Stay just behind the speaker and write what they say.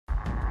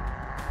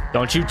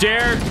Don't you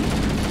dare!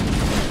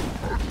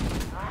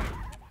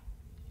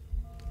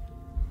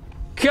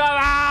 Come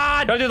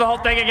on! Don't do the whole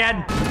thing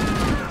again!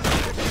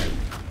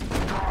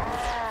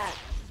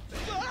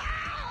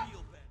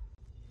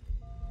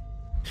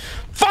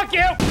 Fuck you!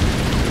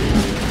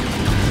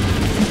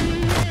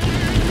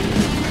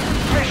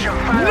 Mission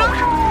failed.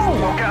 No!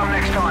 We'll get 'em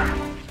next time.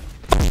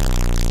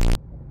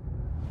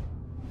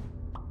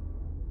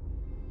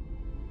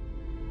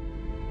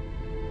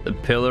 The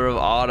Pillar of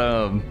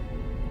Autumn.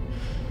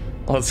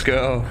 Let's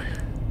go.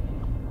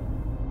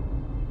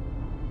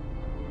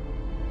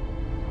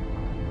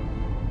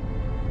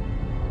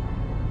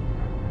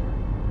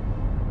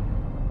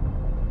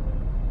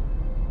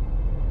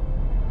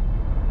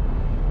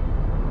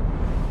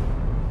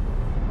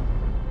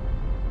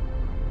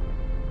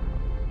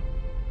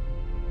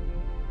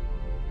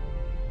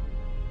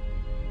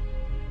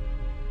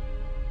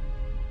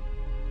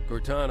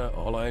 Cortana,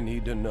 all I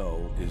need to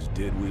know is,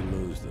 did we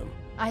lose them?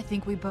 I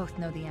think we both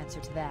know the answer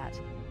to that.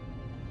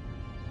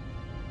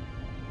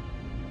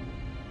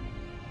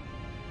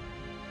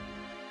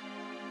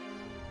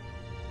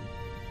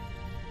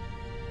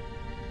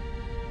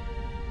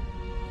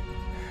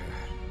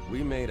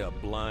 We made a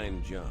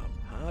blind jump.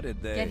 How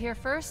did they... Get here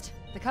first?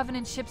 The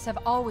Covenant ships have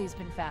always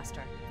been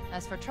faster.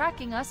 As for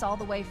tracking us all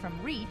the way from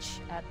Reach,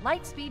 at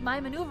light speed my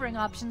maneuvering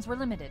options were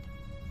limited.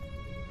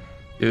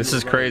 Dude, this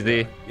is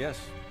crazy. Yes.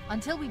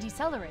 Until we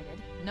decelerated,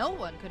 no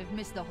one could have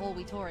missed the hole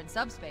we tore in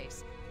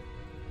subspace.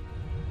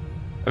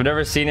 I've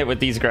never seen it with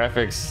these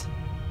graphics.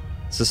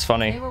 This is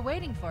funny. They were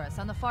waiting for us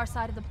on the far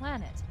side of the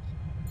planet.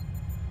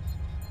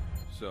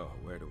 So,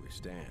 where do we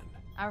stand?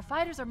 Our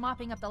fighters are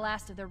mopping up the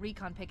last of their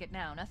recon picket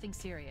now, nothing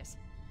serious.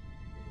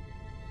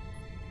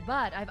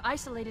 But I've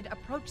isolated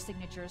approach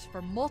signatures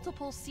for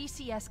multiple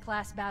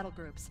CCS-class battle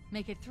groups.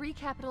 Make it 3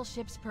 capital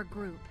ships per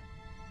group.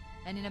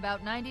 And in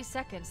about 90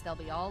 seconds, they'll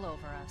be all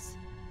over us.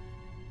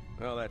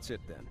 Well, that's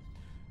it then.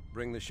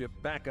 Bring the ship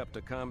back up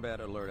to Combat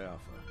Alert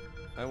Alpha.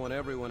 I want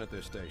everyone at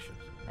their stations.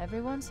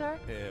 Everyone, sir?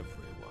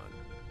 Everyone.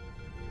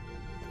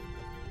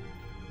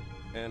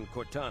 And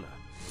Cortana.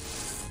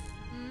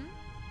 Hmm?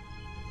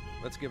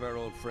 Let's give our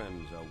old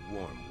friends a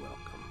warm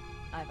welcome.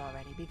 I've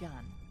already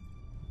begun.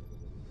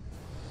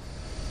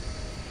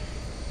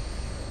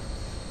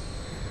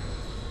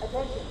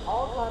 Attention,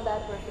 all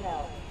combat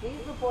personnel. Please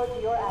report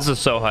to your This is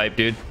so hype,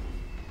 dude.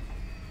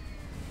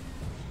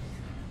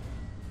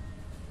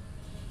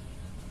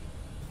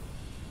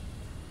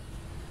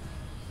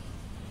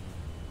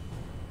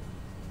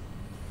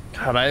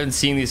 God, I haven't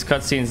seen these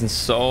cutscenes in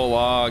so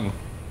long.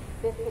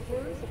 5th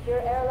platoon, secure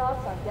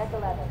airlocks on deck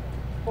 11.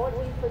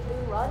 14th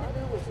platoon,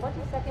 rendezvous with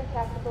 22nd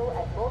Tactical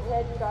at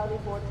Bolthead Charlie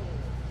 14.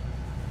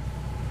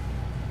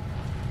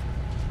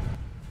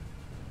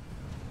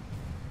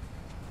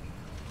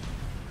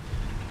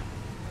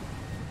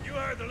 You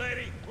heard the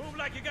lady. Move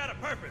like you got a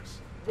purpose.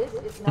 This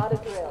is not a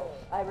drill.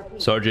 I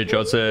repeat. Sergeant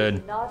this Johnson.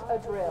 is not a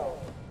drill.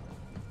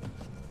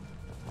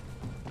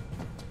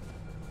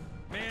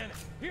 Man,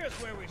 here's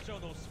where we show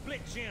those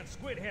split-chin,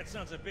 squid-head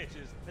sons of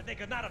bitches that they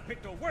could not have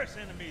picked a worse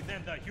enemy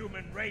than the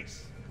human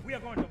race. We are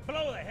going to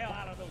blow the hell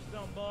out of those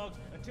dumb bugs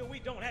until we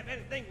don't have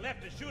anything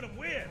left to shoot them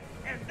with.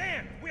 And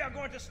then we are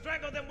going to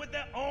strangle them with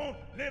their own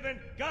living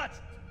guts.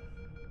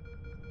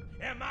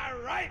 Am I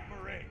right,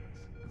 Marines?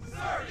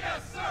 Sir,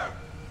 yes, sir!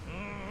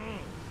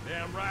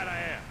 Damn right I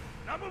am.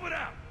 Now move it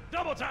out.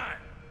 Double time.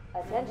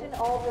 Attention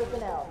all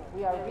personnel.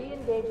 We are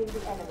re-engaging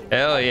the enemy.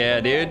 Hell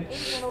yeah, dude.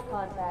 Internal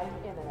contact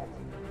imminent.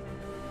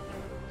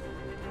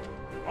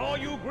 All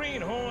you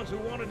greenhorns who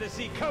wanted to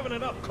see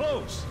Covenant up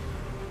close,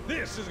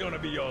 this is gonna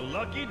be your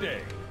lucky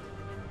day.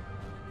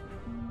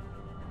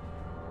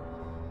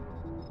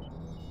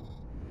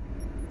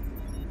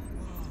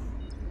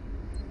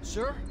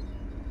 Sir?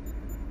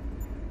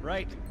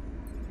 Right.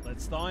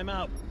 Let's thaw him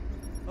out.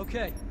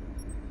 Okay.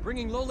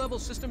 Bringing low-level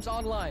systems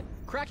online.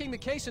 Cracking the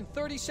case in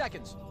 30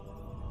 seconds.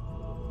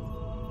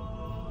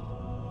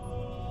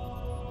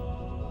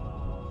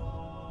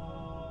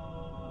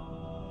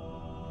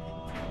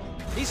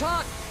 He's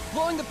hot!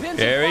 Blowing the pins.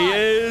 There he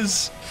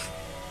is.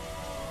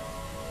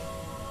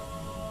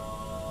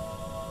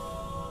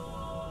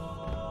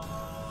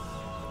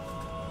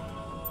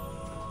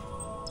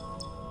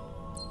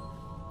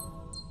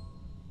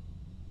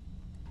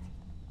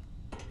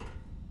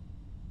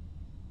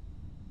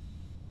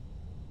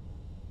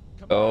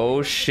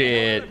 Oh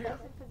shit.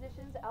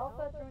 Positions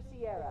Alpha through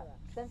Sierra.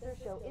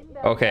 Sensors show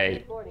inbound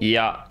Okay,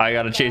 yeah, I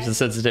gotta change the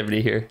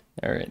sensitivity here.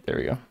 All right, there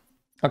we go.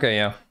 Okay,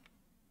 yeah.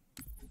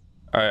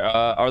 All right,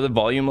 are the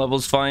volume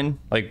levels fine?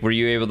 Like, were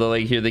you able to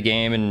like hear the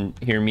game and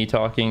hear me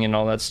talking and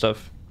all that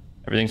stuff?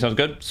 Everything sounds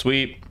good?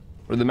 Sweet.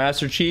 We're the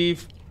Master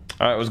Chief.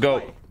 All right, let's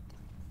go.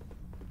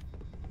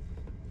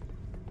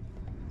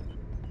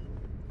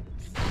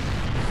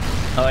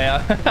 Oh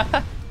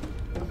yeah.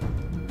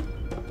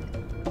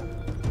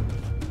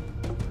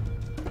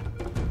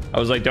 I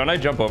was like, don't I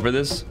jump over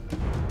this?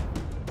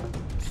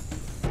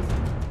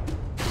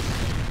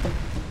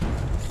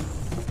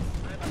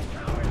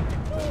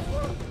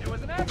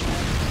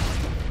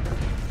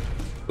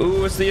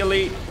 Ooh, it's the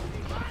elite.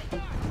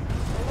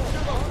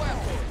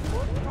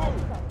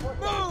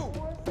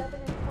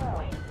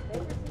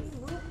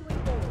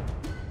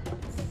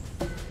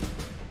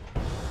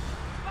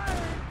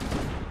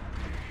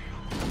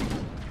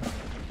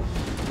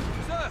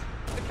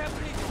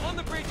 We need you on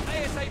the bridge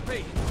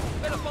ASAP.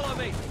 Better follow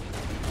me.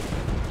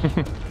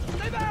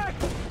 Stay back!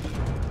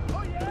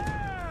 Oh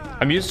yeah!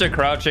 I'm used to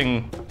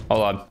crouching.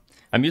 Hold on.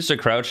 I'm used to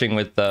crouching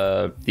with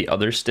the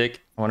other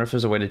stick. I wonder if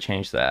there's a way to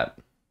change that.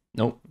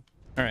 Nope.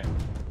 All right.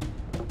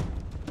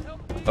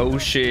 Oh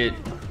shit.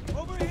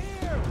 Over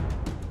here!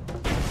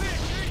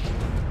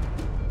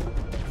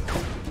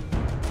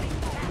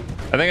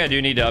 I think I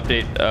do need to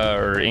update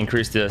or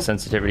increase the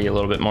sensitivity a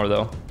little bit more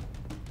though.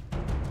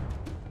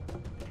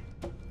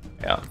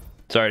 Yeah.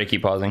 Sorry to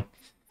keep pausing.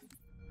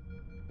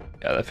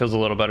 Yeah, that feels a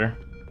little better.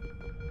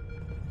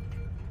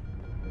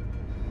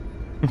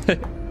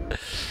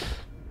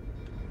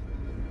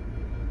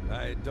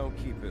 I don't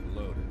keep it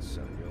loaded,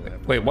 son. You'll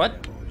have to Wait,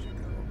 what? find ammo as you go.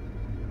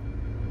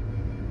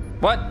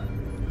 What?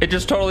 It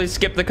just totally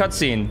skipped the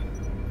cutscene.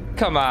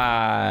 Come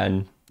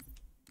on.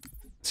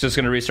 It's just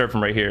gonna restart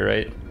from right here,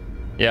 right?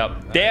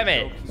 Yep. Damn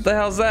it! What the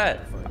hell's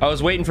that? I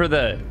was waiting for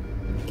the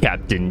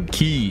Captain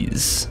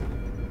Keys.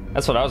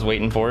 That's what I was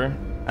waiting for.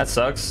 That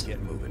sucks. Get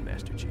moving,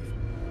 Master Chief.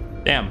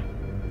 Damn.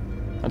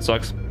 That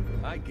sucks.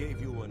 I gave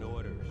you an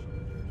order,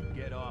 so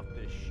get off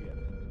this ship.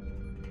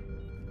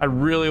 I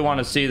really want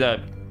to see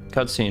that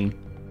cutscene.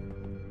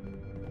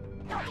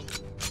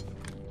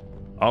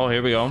 Oh,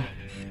 here we go.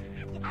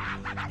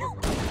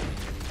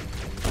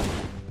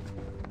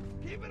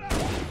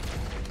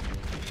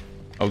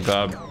 Oh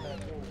god.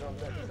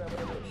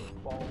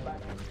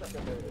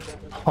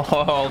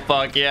 Oh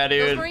fuck yeah,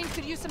 Those dude. Marines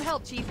could use some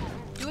help, Chief.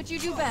 Do what you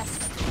do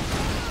best.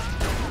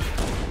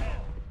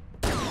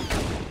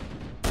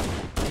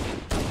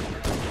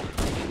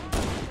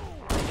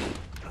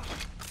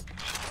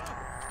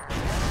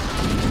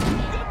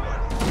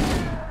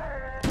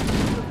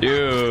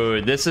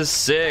 Dude, this is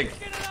sick.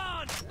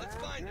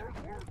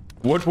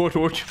 What?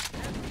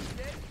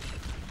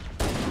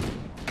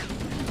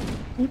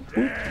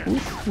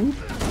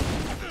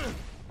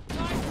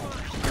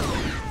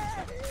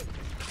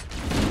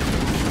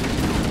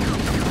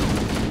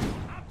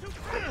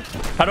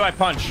 How do I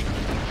punch?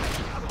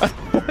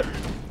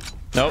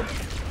 Nope.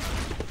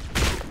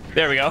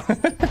 There we go.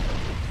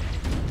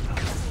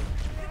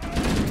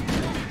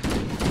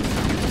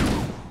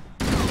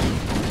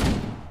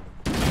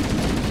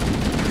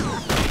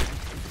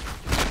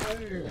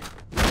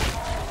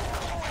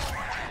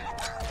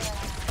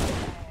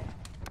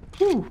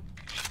 Whew.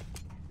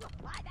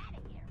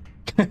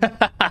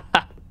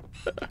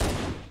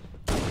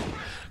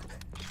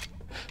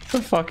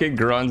 The fucking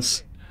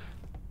grunts.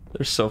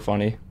 They're so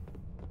funny.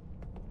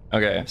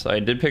 Okay, so I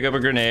did pick up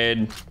a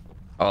grenade.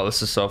 Oh,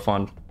 this is so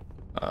fun.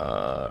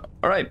 All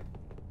right,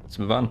 let's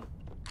move on.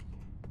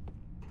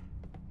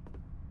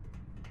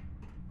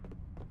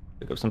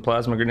 Pick up some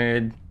plasma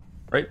grenade.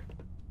 Right?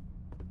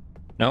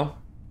 No?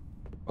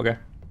 Okay.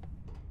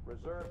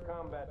 Reserve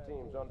combat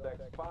teams on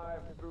decks 5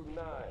 through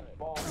 9.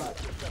 Fall back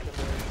to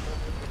secondary.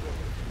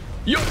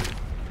 Yo!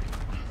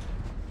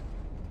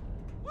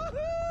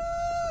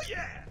 Woohoo!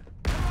 Yeah!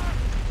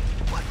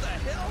 What the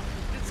hell?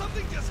 Did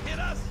something just hit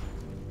us?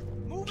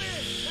 Move in!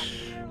 Back to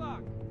the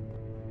airlock!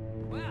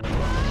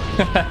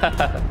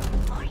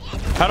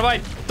 How do I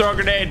throw a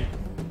grenade?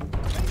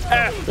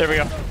 Ah, there we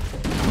go.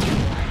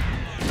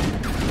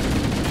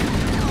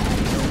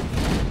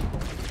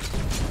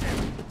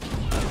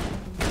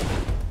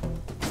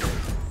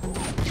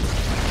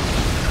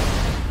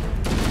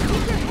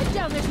 Keep your head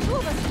down. There's two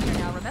of us in here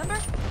now, remember?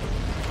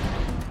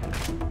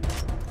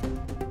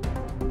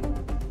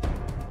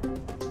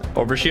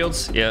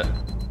 Overshields? Yeah.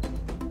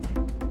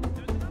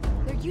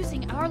 They're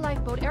using our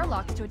lifeboat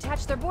airlocks to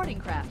attach their boarding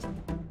craft.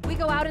 We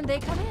go out and they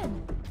come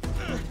in.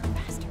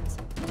 Bastards.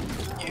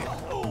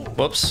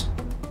 Whoops.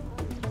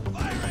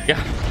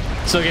 Yeah.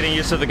 Still getting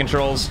used to the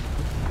controls.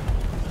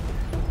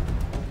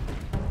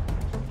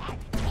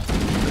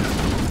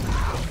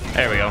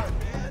 There we go.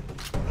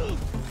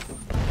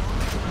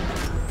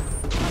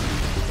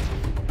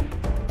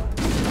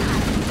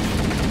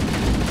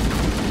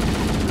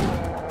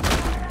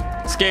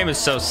 This game is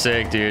so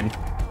sick, dude.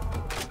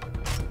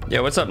 Yeah,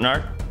 what's up,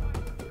 Narc?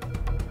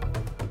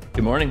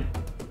 Good morning.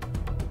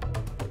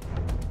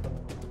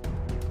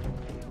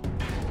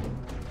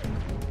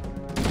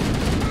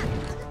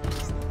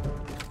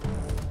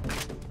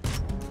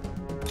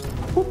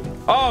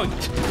 Oh,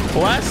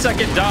 last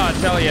second dodge.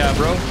 Hell yeah,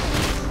 bro.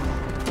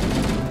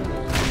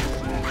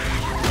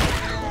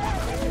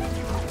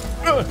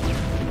 Ugh.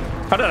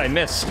 How did I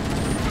miss?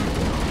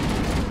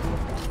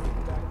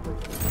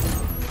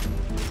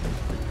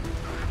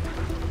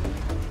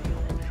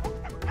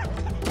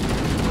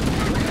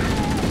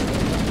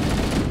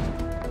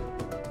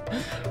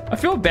 I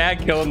feel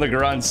bad killing the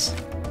grunts.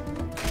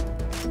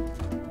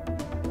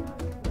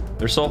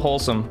 They're so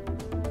wholesome.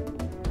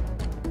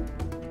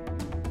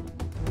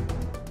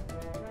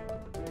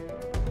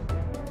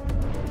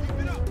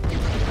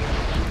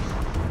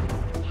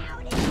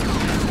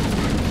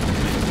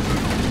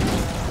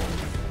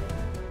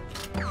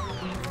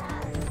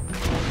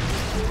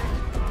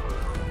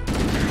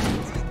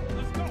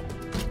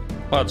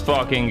 Let's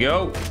fucking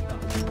go.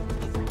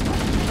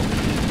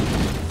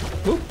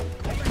 Whoop.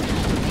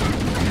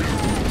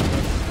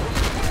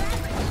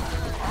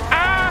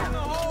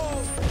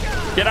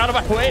 Get out of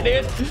my way,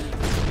 dude.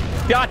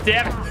 God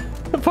damn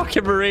it. The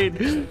fucking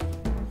Marine.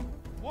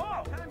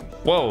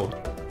 Whoa.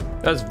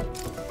 That was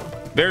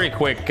very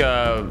quick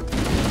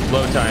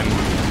load time.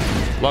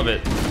 Love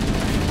it.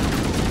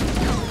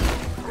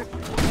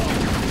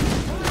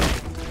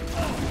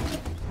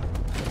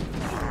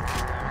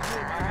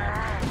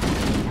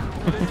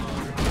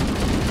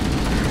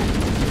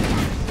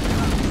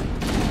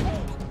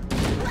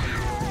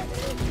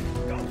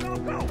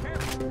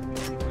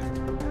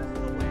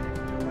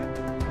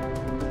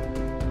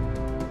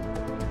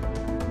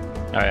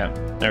 Oh yeah,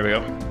 there we go.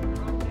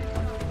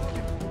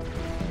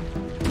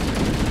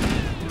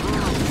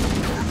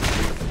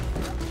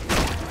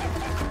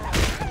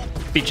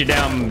 Beat you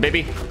down,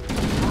 baby.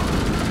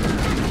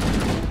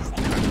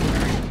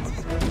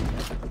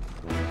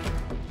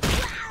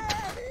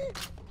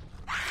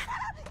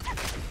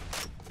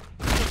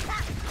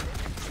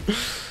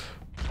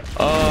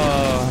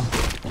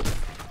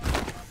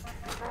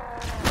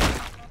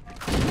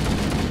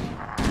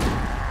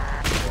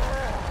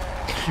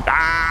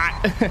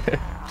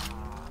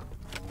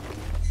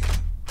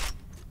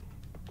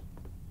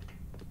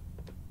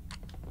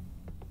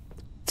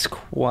 It's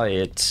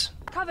quiet.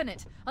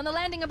 Covenant, on the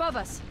landing above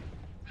us.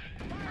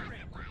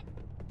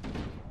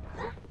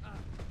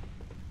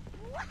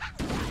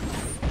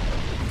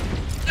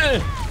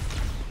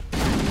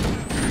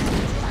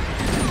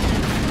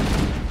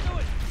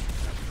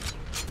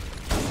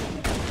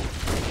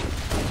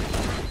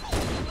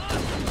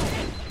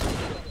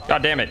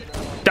 God damn it.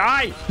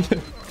 Die!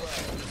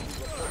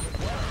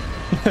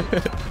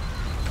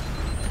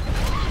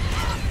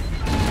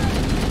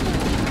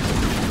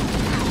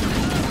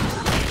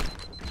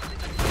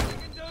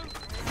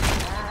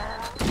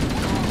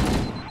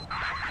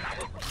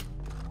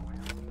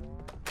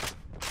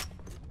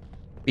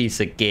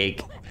 Piece of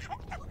cake.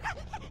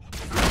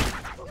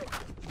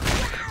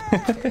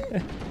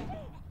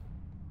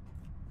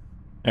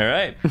 All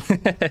right.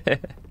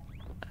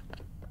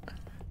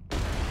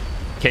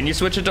 Can you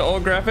switch it to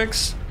old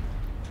graphics?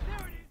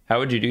 How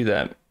would you do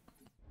that?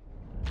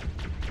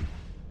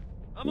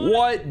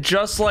 What?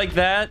 Just like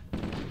that?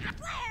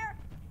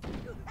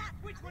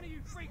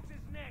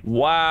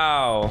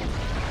 Wow.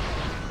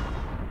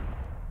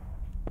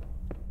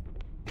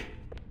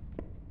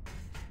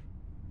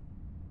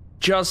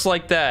 Just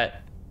like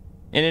that.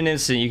 In an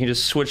instant, you can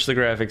just switch the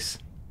graphics.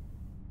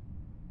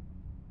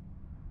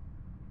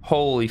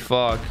 Holy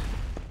fuck.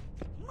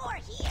 More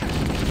here.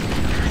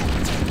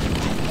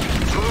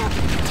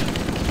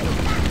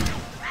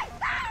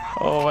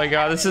 Oh my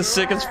god, this is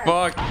sick as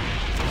fuck.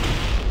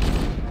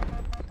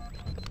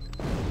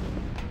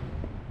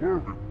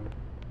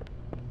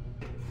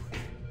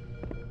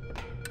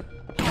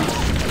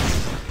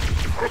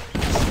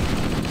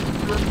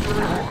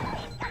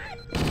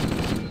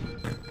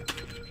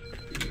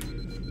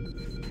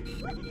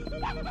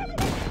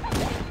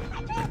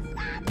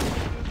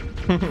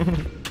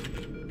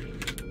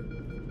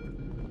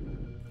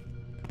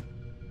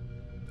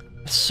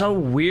 It's so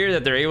weird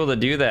that they're able to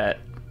do that.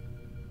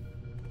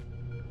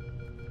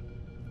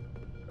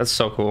 That's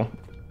so cool.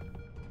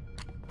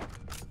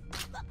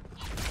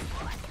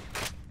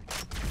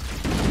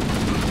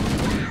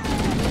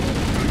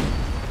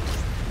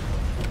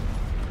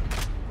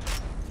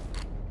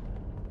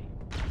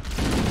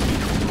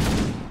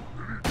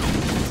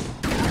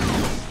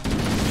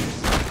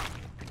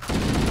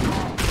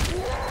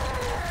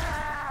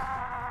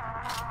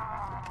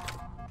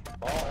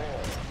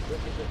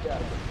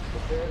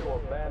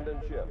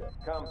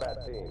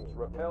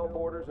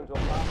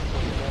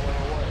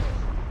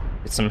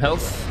 Get some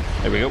health.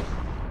 There we go.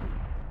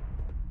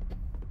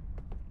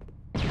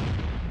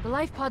 The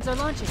life pods are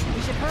launching.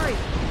 We should hurry.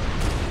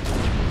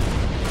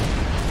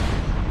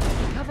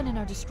 The Covenant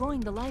are destroying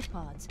the life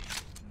pods.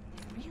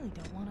 They really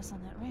don't want us on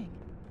that ring.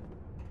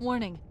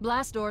 Warning,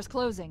 blast doors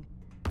closing.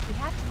 We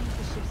have to use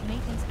the ship's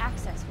maintenance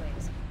access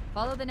ways.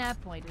 Follow the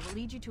nav point. It will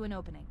lead you to an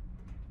opening.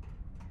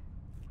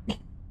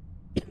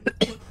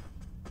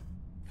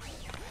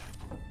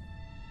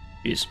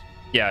 Jeez.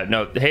 Yeah,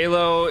 no,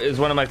 Halo is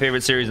one of my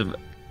favorite series of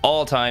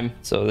all time,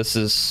 so this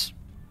is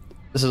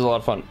a lot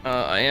of fun.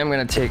 I am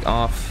gonna take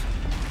off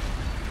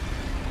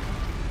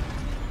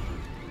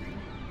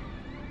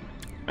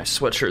my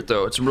sweatshirt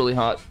though. It's really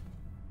hot.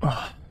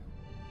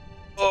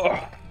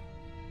 Oh.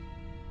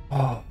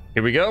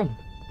 Here we go.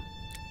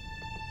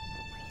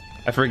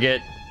 I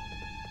forget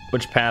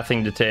which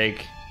pathing to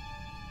take,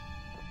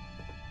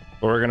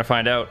 but we're gonna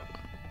find out.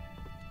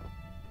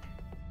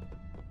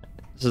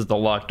 This is the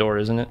locked door,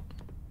 isn't it?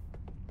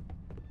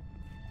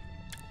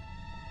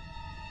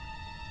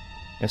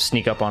 Gonna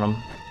sneak up on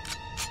him.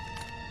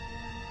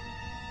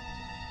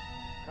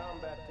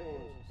 Combat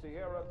teams,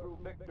 Sierra through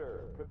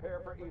Victor.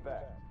 Prepare for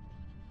evac.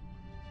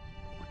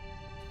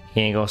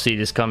 He ain't gonna see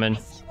this coming.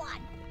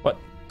 What?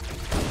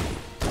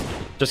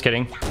 Just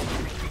kidding.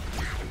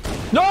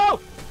 No!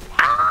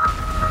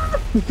 Ah!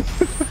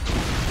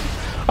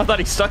 I thought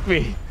he stuck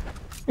me.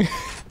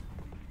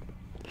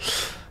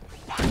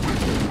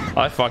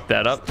 I fucked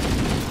that up.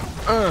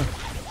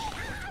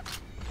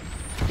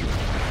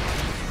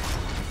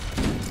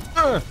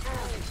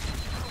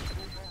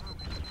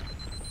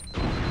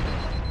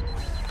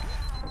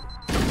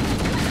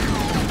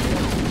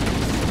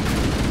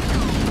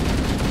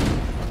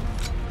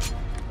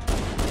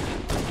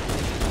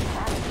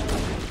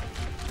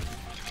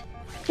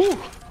 Whew.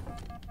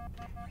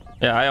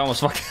 Yeah, I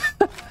almost fucking...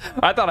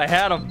 I thought I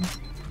had him.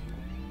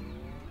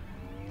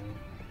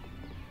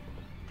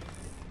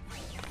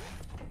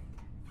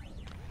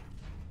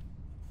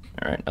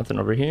 All right, nothing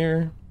over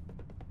here.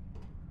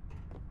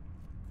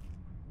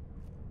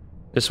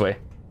 This way.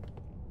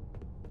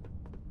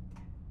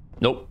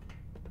 Nope.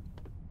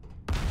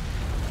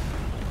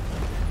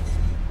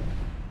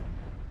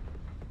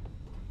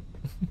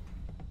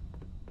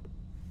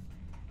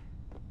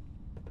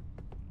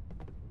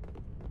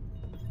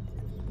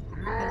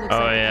 Oh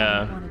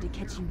yeah. Wanted to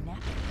catch you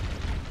napping.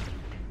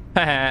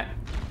 Haha.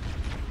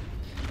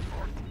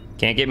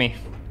 Can't get me.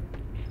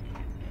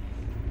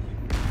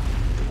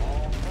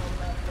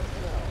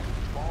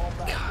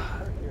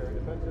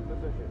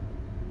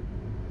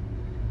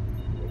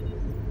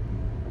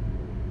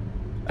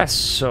 That's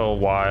so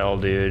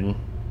wild, dude.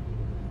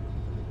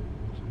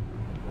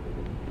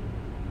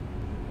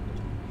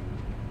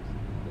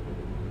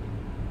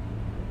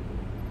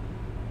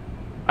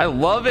 I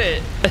love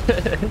it.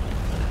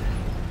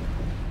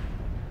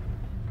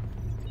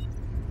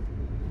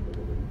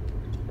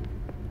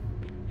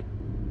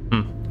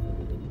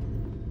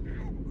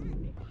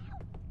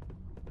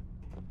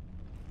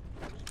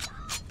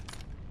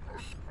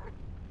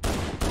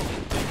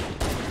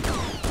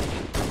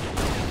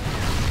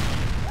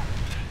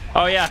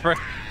 Oh yeah,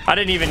 I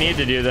didn't even need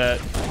to do that.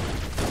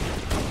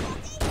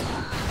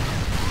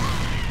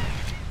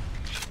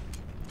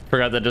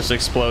 Forgot that just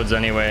explodes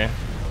anyway.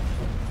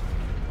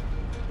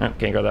 Oh,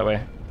 can't go that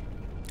way.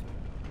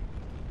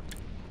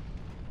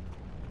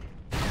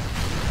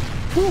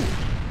 Whew.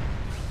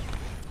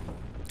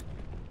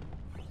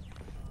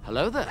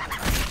 Hello there.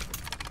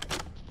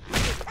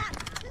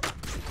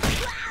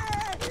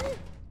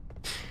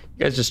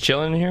 You guys just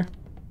chilling in here?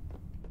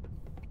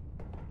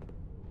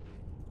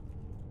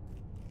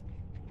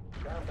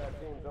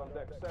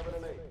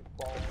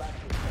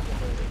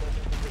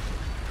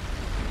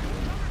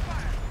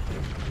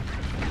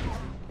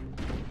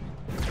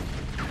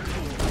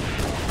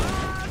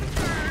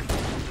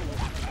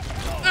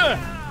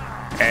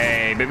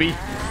 Hey, baby.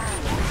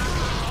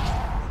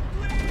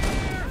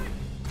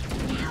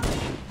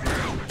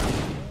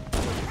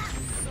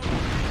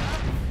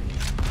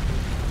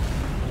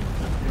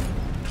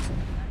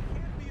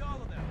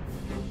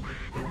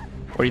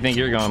 Where do you think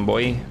you're going,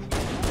 boy?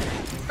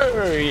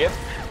 Yep.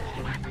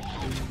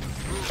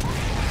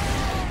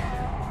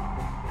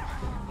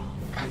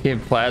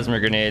 Give plasma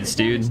grenades,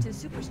 dude. The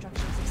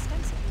superstructure is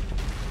extensive.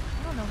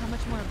 I don't know how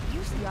much more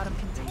abuse the Autumn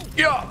can take.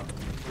 Yeah.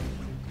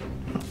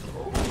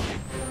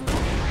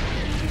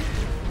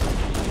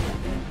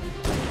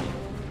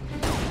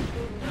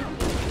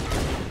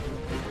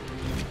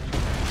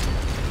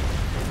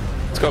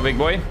 Let's go, big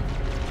boy.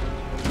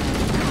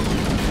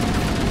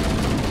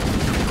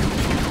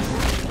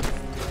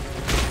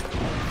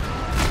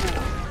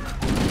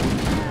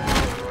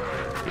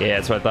 Yeah,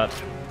 that's what I thought.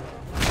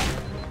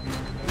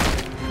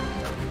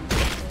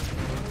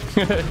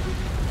 There's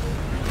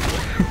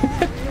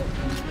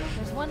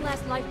one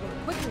last lifeboat.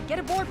 Quickly, get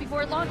aboard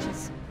before it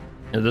launches.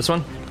 Is this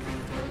one?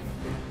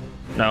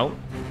 No.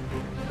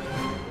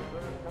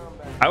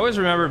 I always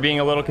remember being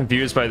a little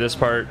confused by this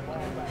part.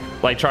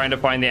 Like trying to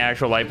find the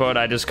actual lifeboat,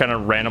 I just kind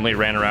of randomly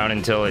ran around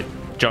until it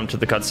jumped to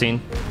the cutscene.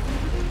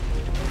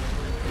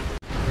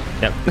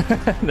 Yep.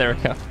 There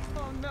we go.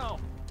 Oh no.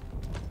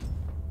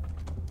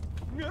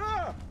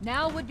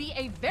 Now would be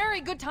a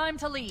very good time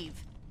to leave.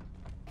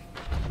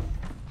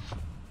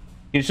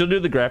 Can you still do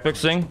the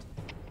graphics thing?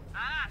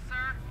 Ah,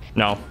 sir.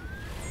 No.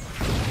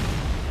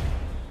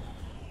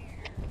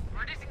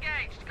 We're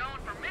disengaged, going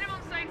for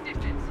minimum safe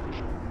distance.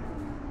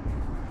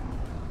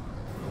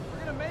 We're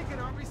gonna make it,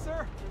 aren't we,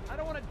 sir? I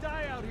don't want to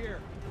die out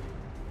here.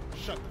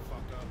 Shut the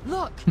fuck up.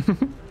 Look!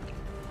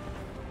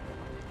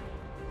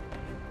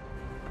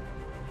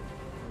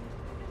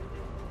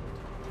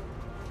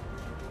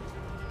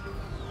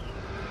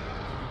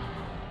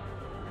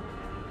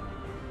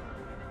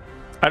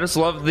 I just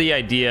love the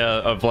idea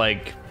of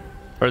like,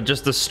 or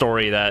just the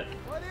story that.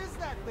 What is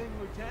that thing,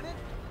 Lieutenant?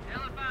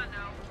 Hell if I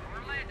know.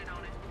 We're landing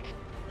on it.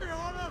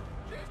 Fiona,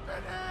 she's been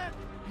hit.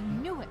 I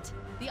knew it.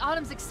 The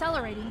Autumn's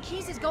accelerating.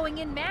 Keys is going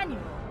in manual.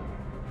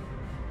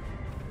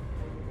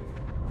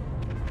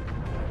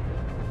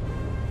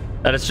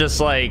 That it's just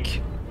like.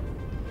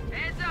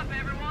 Heads up,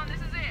 everyone. This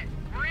is it.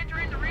 We're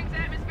entering the ring's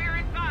atmosphere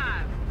in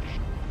 5.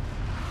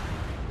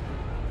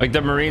 Like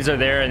the Marines are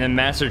there, and then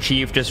Master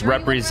Chief just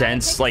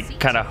represents like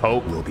kind of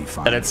hope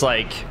that it's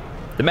like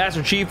the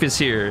Master Chief is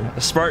here,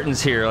 the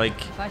Spartan's here, like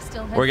If I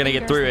still had we're gonna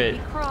get fingers, through they'd it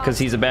be crossed. because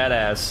he's a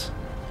badass.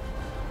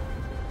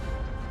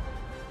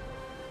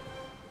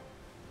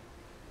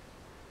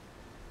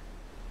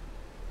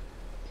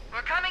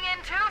 We're coming in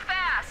too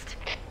fast.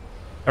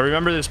 I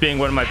remember this being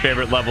one of my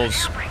favorite levels.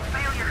 Jailbreak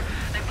failure.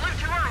 They blew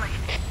too early.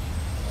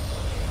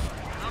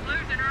 I'm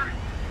losing her.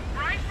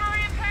 Brace for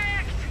impact.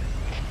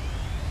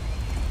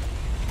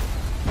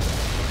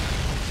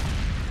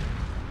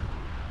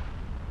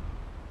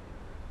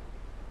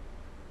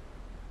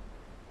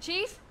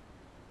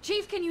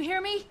 can you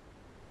hear me?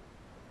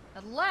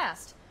 At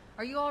last.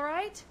 Are you all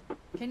right?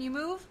 Can you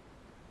move?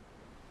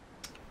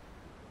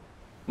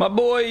 My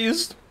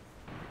boys.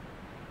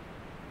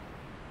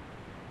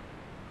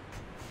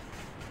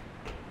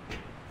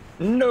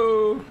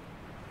 No.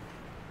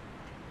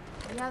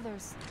 The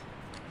others.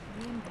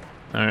 The impact.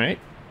 All right.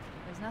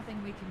 There's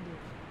nothing we can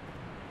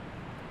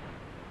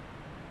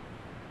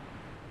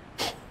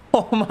do.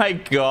 Oh my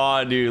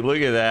god, dude.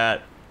 Look at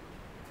that.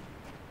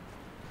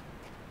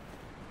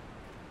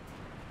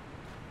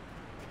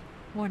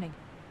 Warning.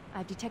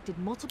 I've detected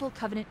multiple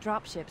Covenant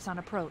dropships on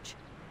approach.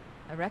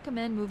 I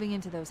recommend moving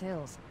into those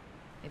hills.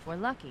 If we're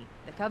lucky,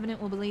 the Covenant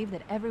will believe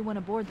that everyone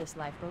aboard this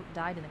lifeboat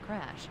died in the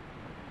crash.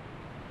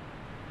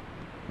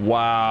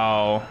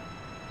 Wow.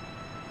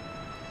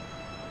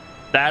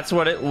 That's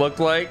what it looked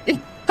like.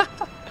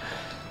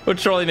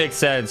 Which totally makes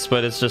sense,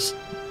 but it's just...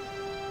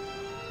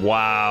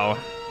 Wow.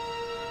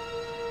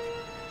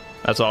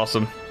 That's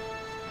awesome.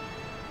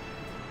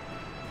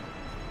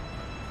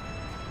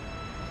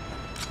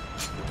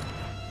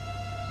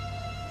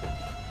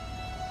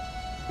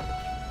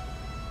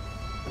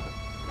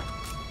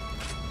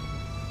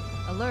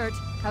 Alert,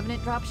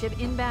 Covenant dropship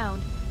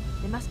inbound.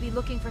 They must be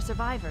looking for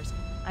survivors.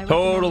 I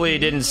Totally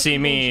recommend didn't see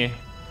me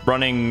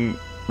running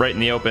right in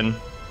the open.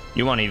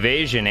 You want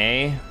evasion,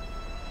 eh?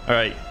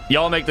 Alright,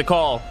 y'all make the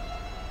call.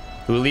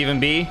 Do we leave him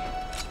be?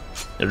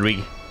 Or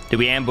do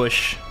we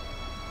ambush?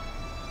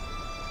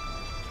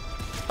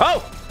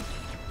 Oh!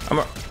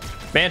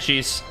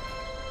 Banshees.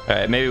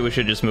 Alright, maybe we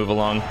should just move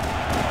along.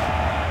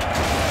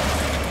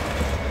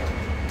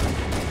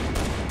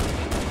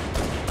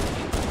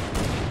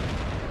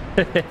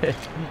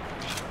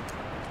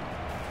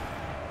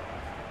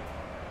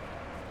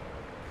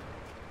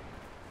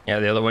 Yeah,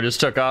 the other one just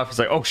took off. He's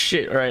like, oh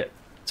shit, alright.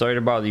 Sorry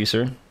to bother you,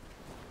 sir.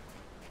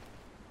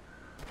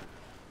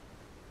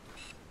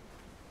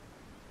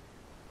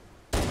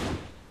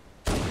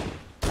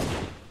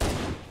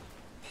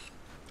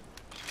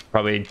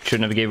 Probably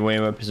shouldn't have gave away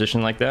my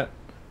position like that.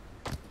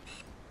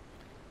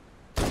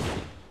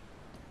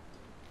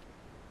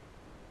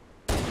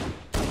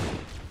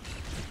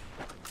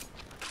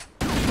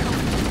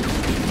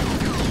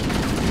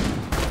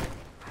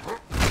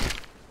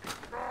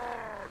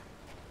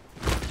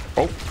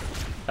 Oh,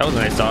 that was a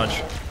nice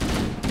dodge.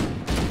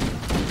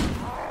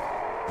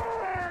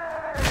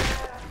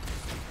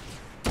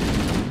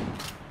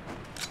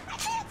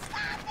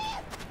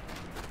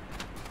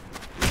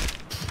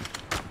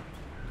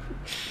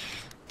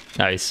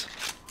 Nice.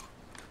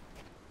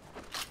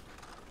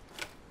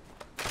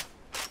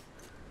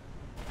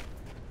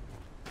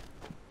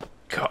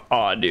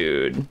 God,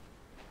 dude.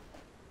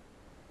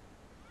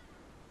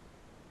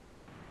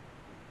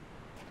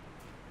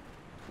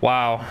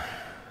 Wow.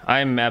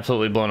 I'm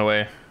absolutely blown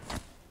away.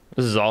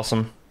 This is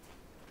awesome.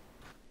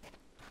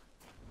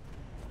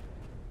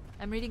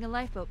 I'm reading a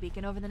lifeboat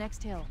beacon over the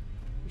next hill.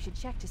 We should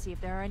check to see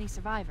if there are any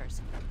survivors.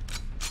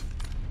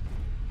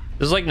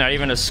 There's like not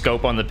even a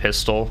scope on the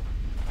pistol.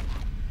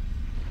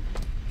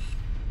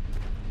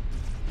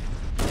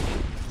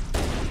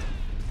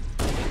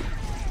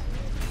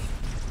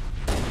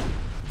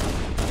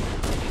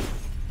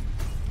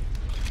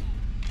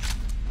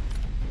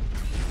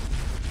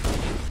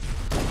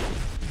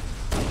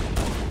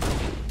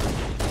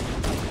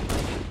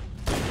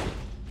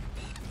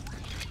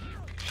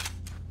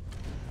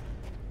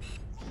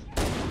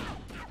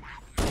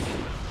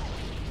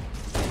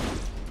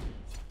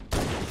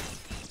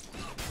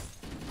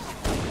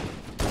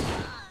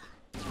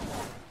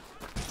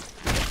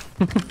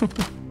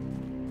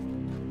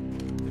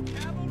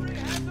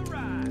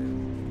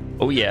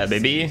 Oh yeah,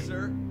 baby.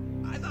 Sir,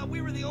 I thought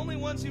we were the only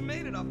ones who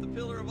made it off the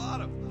Pillar of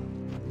Autumn.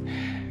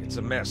 It's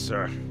a mess,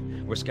 sir.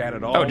 We're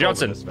scattered all Oh, over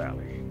Johnson. this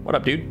valley. What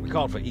up, dude? We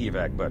called for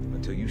evac, but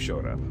until you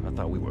showed up, I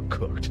thought we were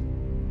cooked.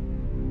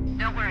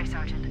 Don't worry,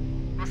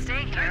 Sergeant. We'll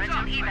stay here Heads until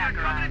up! I got evac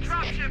Covenant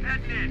arrives. dropship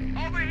heading in!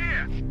 Over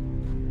here!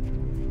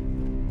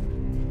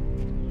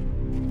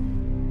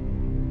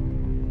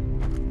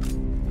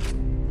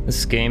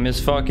 This game is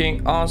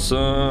fucking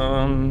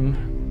awesome.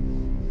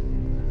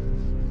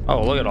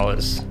 Oh, look at all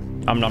this.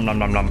 Nom nom nom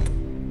nom nom.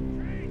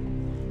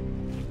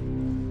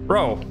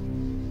 Bro,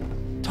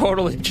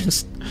 totally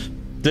just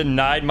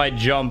denied my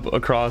jump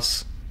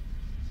across.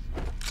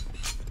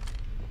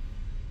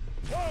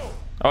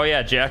 Oh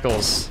yeah,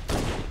 jackals.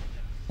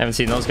 Haven't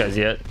seen those guys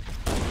yet.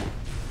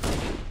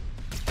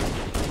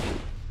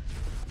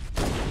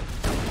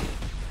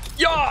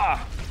 Yeah!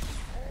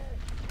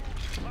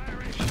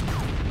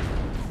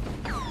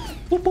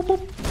 Boop, boop,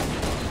 boop.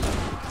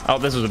 Oh,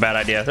 this was a bad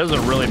idea. This was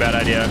a really bad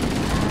idea.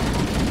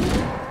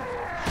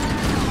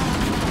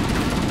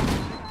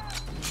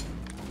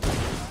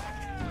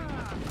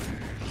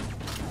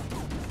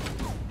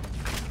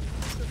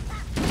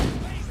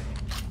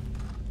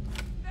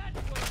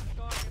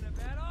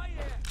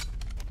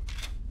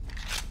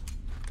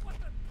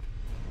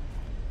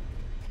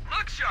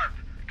 Look sharp!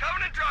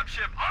 Covenant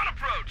dropship on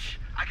approach!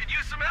 I could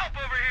use some help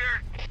over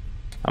here!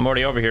 I'm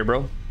already over here,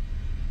 bro.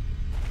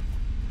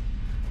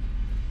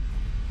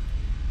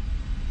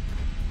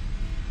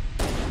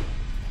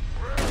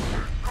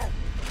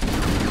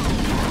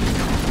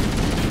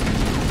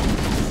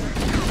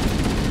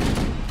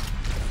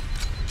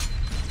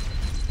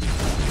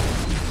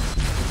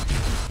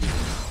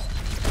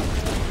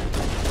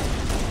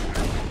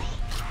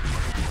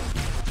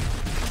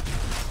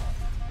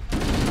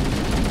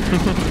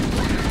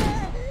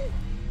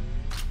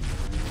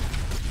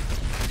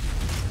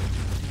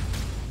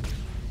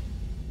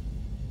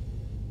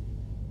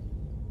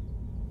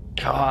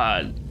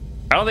 God.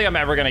 I don't think I'm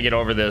ever gonna get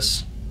over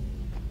this.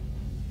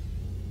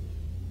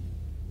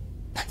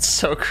 That's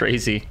so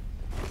crazy.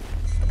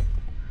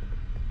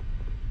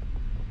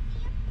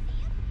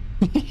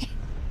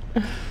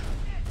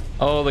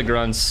 Oh, the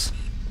grunts.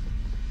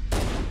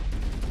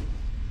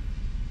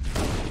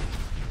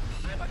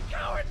 I'm a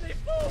cowardly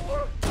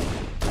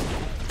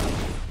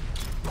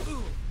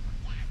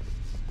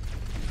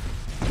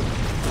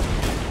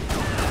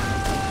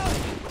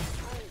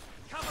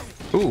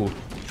fool! Ooh.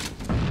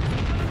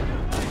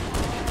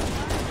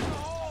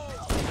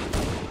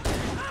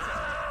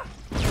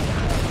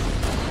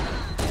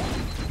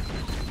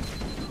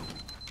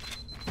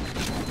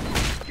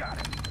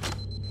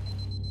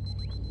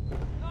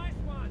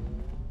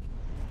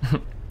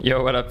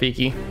 Yo, what up,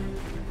 Peaky?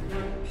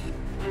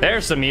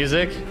 There's some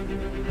music. I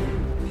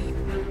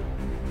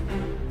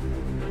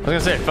was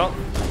gonna say, it felt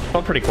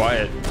pretty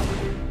quiet.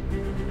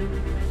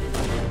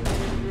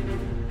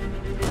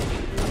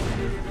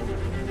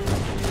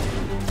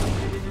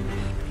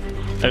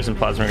 There's some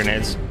plasma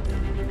grenades.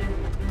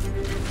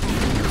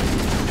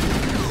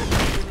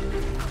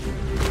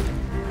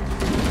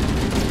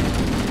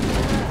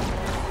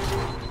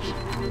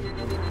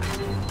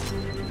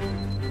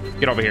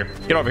 Get over here.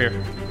 Get over here.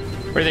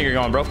 Where do you think you're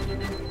going, bro?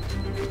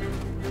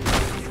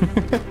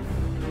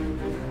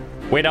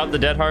 Wait out the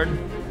dead hard.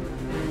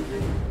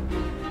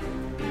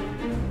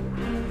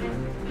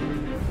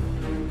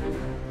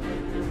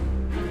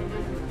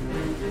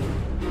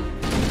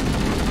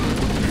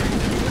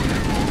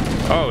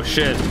 Oh,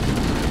 shit.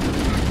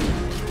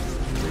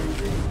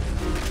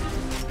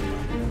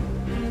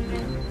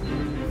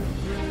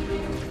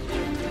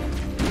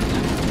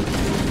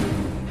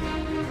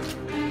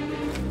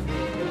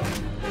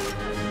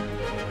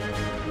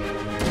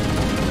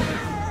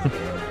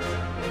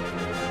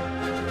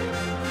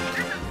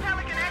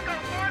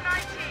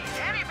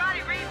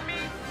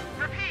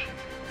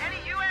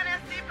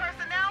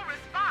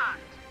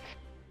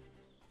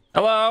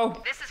 Hello?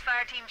 This is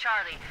Fire Team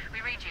Charlie. We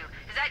read you.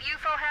 Is that you,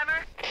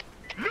 Fohammer?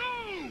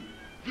 No!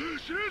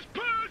 This is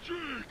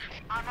Patrick!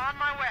 I'm on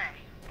my way.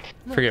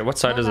 Look, Forget, what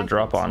side more does it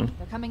drop lifeboats. on?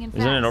 They're coming in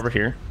Isn't it fast. over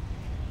here?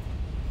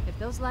 If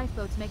those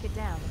lifeboats make it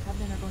down, the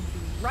Covenant are going to be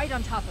right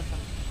on top of them.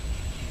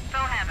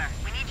 Fohammer,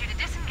 we need you to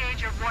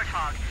disengage your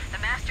Warthog. The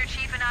Master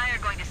Chief and I are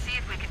going to see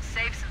if we can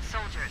save some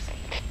soldiers.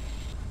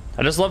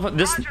 I just love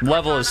this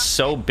level is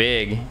so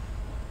big.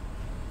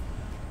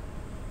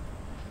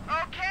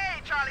 Okay,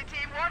 Charlie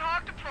Team,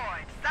 Warthog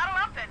deployed. Saddle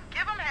up and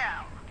give them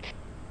hell.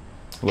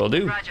 Will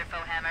do. Roger,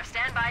 Fohammer.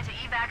 Stand by to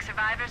evac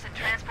survivors and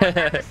transport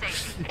them to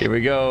safety. Here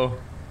we go.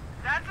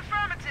 That's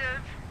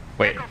affirmative.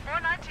 Wait. Echo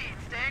 419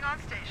 staying on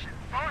station.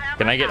 Fohammer,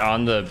 Can I get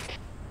on the...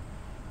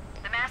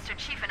 The Master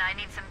Chief and I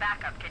need some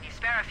backup. Can you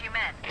spare a few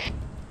men?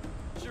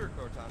 Sure,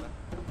 Cortana.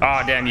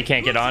 Oh, damn, you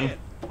can't get on.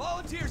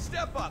 Volunteer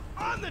step up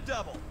on the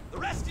double. The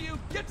rest of you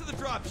get to the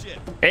dropship.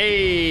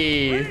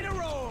 Hey! Ready to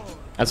roll.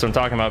 That's what I'm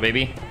talking about,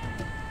 baby.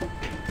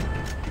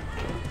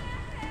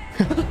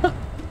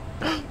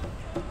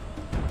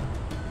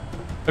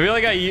 I feel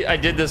like I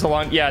did this a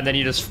long... Yeah, and then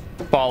you just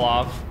fall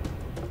off.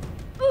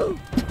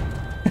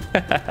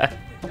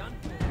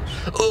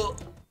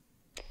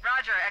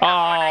 Roger, Echo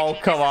Oh,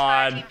 419, come this is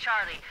Fire on. Team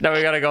Charlie. Now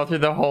we gotta go through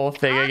the whole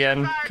thing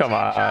again. Come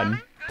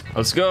on.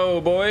 Let's go,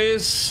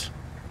 boys.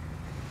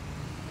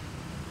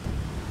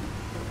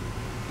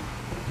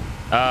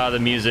 Ah, the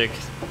music.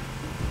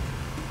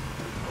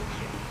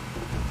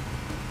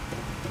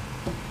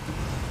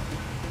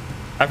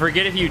 I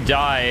forget if you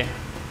die.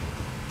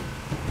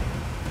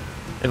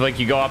 If, like,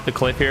 you go off the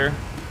cliff here.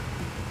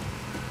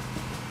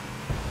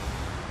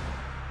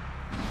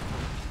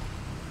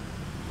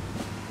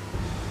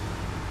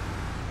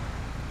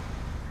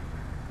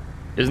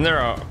 Isn't there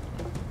a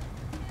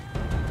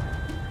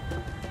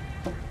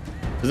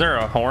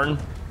horn?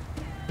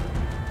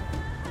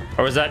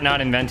 Or was that not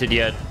invented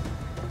yet?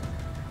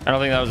 I don't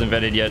think that was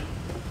invented yet.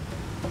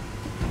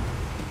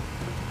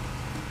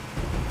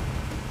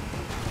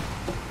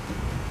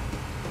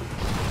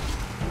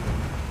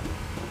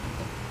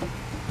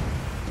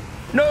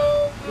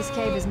 No! This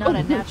cave is not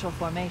a natural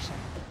formation.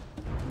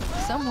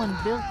 Someone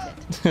built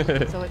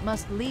it, so it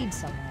must lead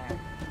somewhere.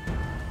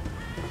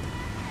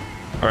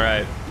 All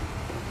right.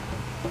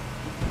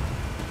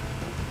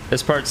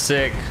 This part's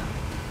sick.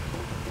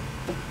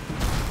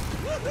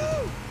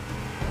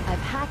 I've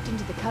hacked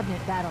into the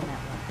Covenant battle network.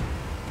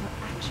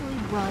 We're actually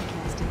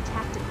broadcasting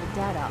tactical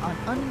data on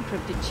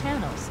unencrypted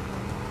channels.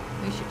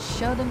 We should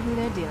show them who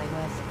they're dealing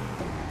with.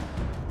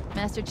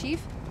 Master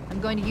Chief,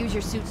 I'm going to use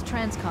your suit's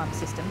transcom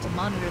system to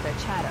monitor their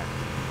chatter.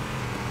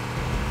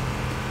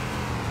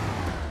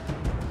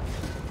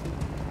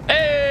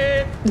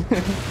 Hey!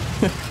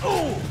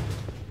 Oh!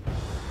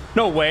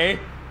 No way.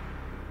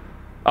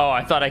 Oh,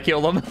 I thought I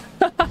killed him.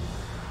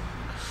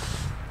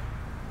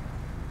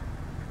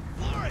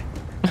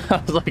 I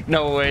was like,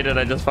 no way did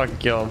I just fucking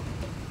kill him.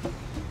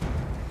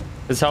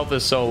 His health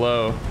is so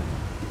low.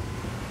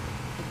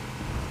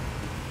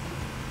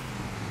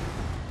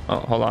 Oh,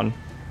 hold on.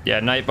 Yeah,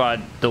 Nightbot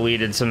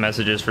deleted some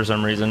messages for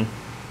some reason.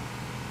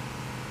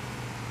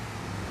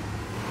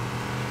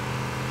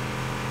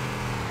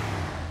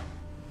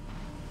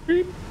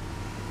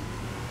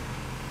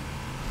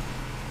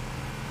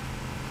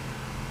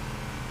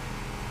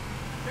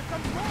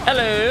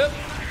 Hello.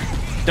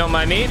 Don't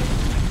mind me.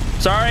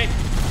 Sorry.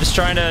 Just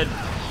trying to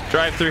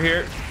drive through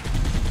here.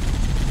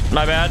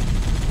 My bad.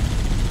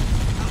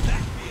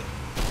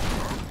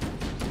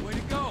 Way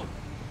to go.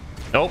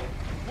 Nope.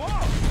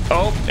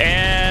 Oh,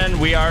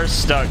 and we are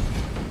stuck.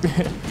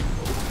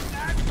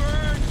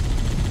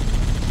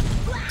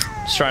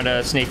 Just trying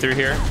to sneak through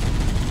here.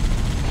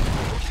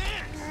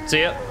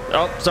 See ya.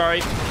 Oh,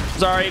 sorry.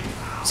 Sorry.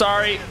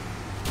 Sorry.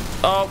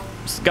 Oh,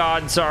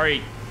 God,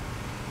 sorry.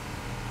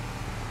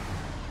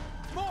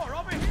 More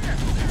over here.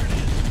 There it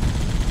is.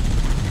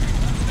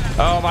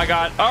 Oh my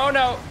God. Oh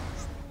no.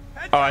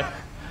 Oh, I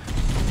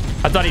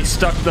thought he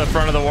stuck the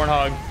front of the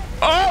warthog.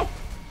 Oh!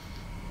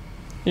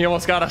 He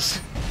almost got us.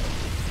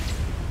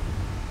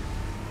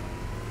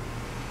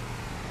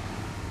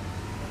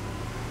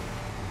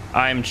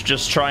 I'm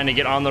just trying to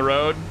get on the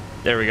road.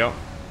 There we go.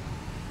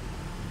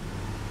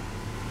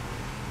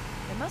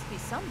 There must be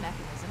some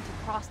mechanism to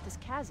cross this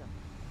chasm.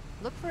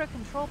 Look for a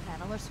control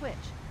panel or switch.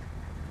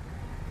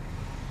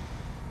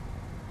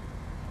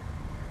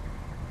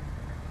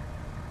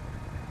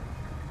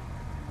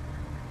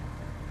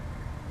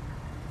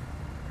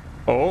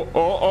 Oh, oh, oh,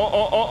 oh,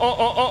 oh, oh, oh,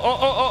 oh, oh, oh,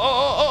 oh,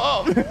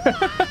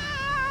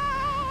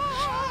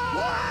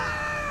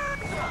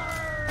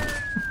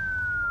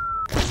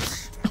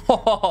 oh, oh,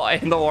 oh.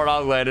 And the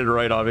warthog landed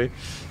right on me.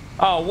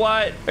 Oh,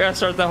 what? I gotta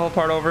start that whole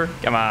part over?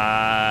 Come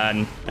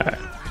on. All right.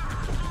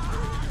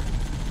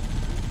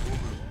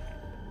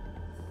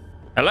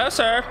 Hello,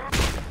 sir.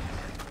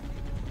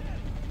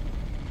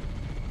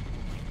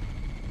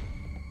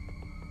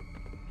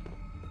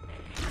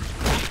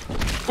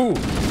 Ooh.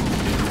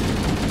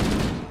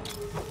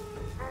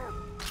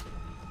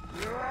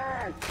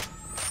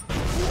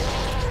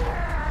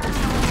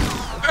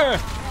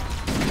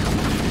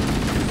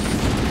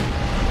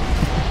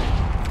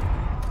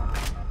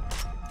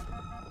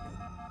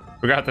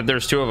 Forgot that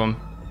there's two of them.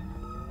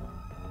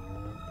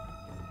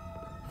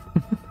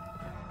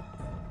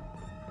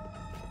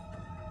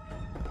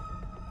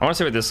 I want to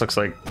see what this looks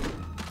like.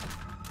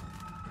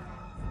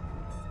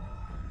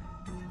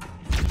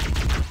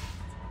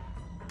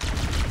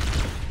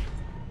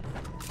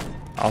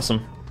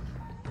 Awesome.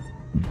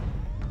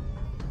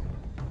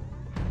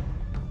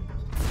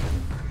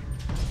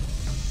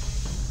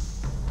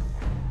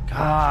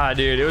 God,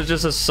 dude, it was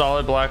just a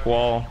solid black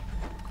wall.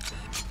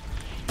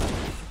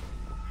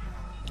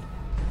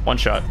 One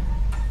shot.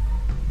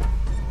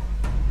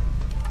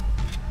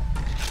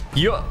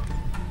 Yo.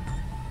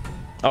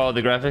 Oh,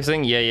 the graphics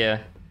thing? Yeah, yeah.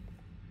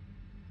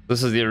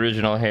 This is the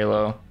original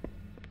Halo.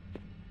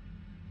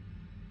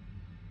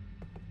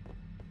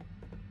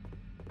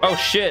 Oh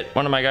shit,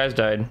 one of my guys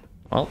died.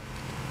 Well.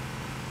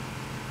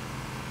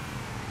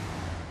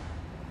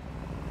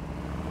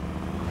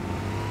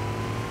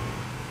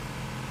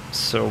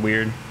 So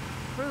weird.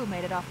 Crew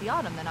made it off the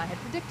Autumn than I had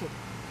predicted.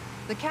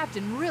 The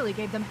captain really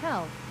gave them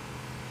hell.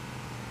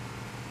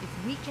 If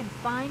we can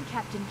find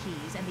Captain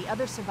Keyes and the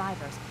other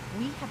survivors,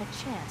 we have a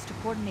chance to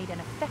coordinate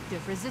an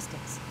effective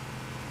resistance.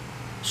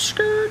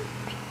 Skirt.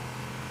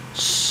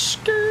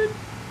 Skirt.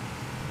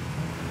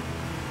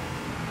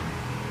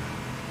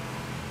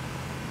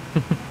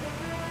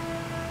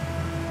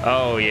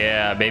 Oh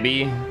yeah,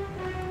 baby.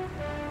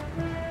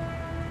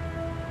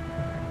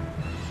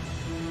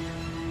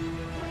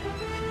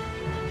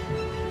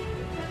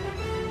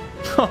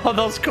 Oh,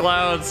 those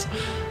clouds.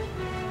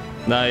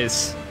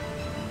 Nice.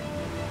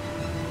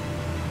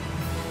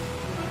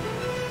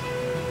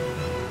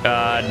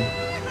 God.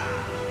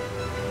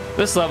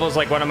 This level is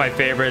like one of my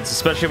favorites,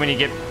 especially when you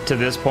get to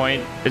this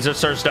point. It just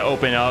starts to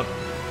open up.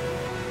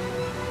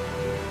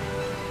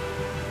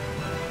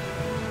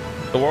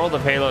 The world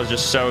of Halo is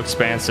just so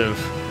expansive.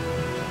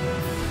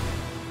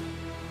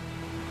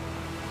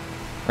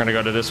 We're gonna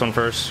go to this one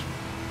first.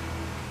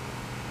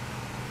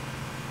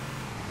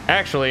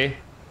 Actually,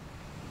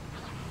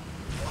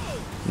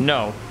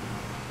 no.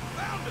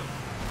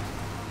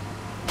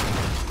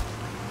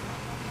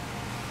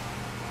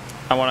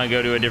 I want to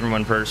go to a different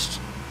one first.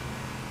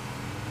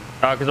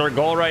 Because our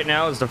goal right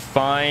now is to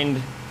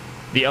find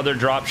the other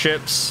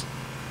dropships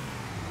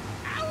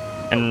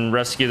and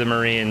rescue the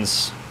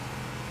Marines.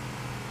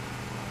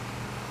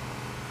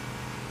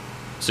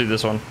 Let's do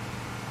this one.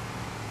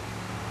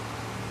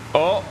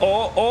 Oh,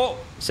 oh, oh!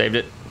 Saved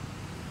it.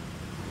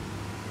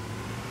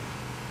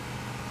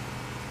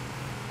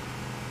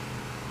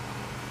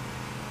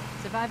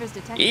 Survivors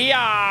detected. Yeah!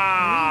 Marines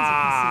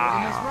are concealed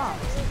in those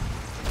rocks.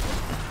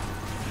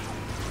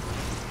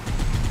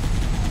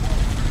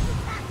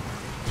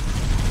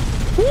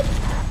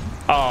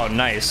 Oh,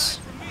 nice.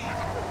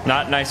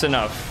 Not nice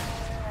enough.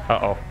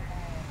 Uh-oh.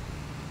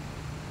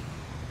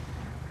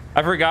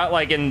 I forgot,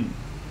 like, in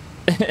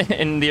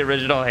in the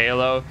original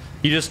Halo,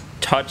 you just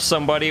touch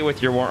somebody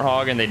with your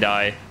warthog and they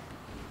die.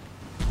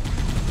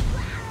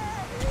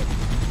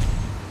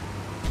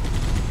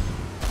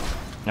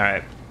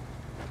 Alright.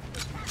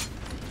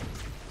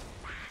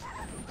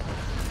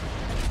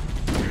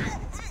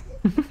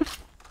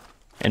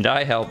 And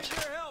I helped.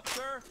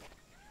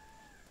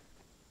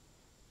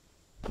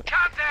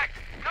 Contact!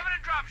 Coming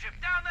in dropship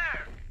down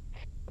there!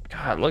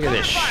 God, look at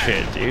this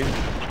shit, dude.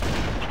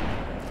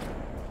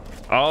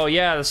 Oh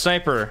yeah, the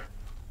sniper.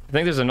 I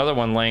think there's another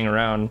one laying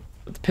around.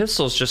 But the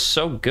pistol's just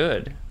so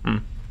good.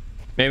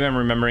 Maybe I'm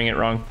remembering it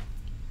wrong.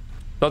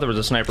 Thought there was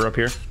a sniper up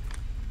here.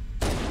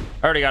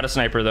 I already got a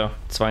sniper though.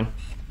 It's fine.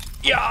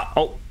 Yeah.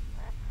 Oh,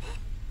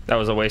 that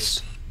was a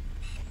waste.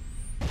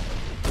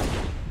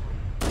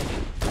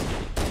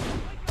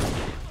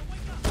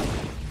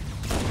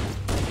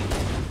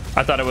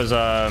 I thought it was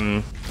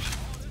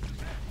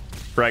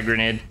frag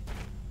grenade.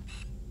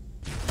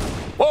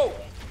 Whoa.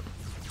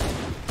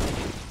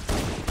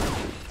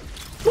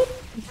 Whoop.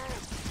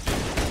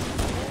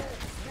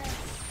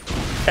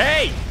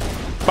 Hey,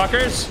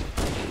 fuckers.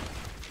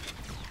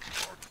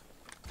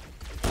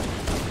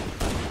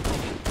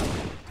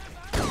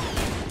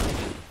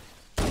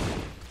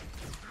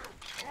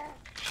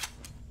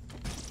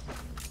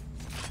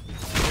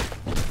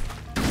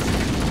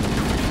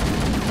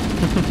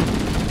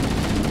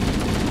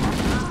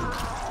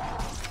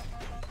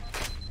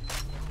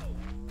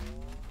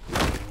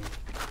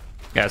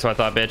 Yeah, that's what I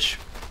thought, bitch.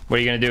 What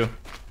are you gonna do?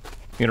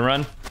 You gonna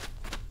run?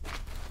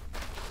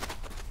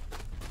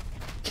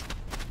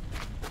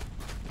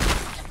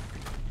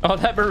 Oh,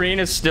 that Marine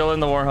is still in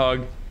the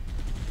Warthog.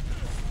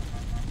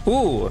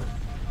 Ooh,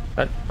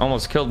 that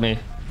almost killed me.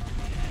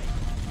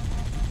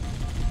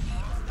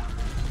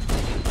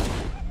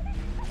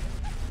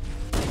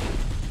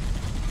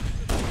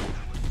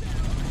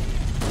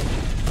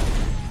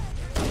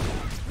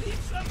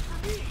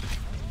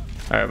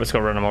 All right, let's go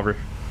run him over.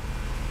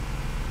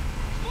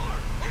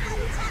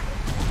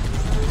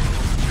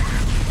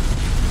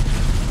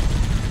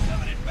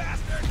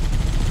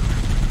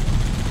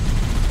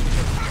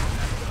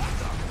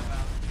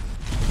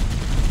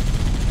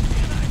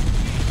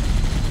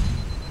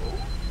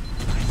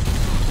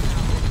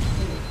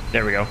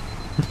 There we go.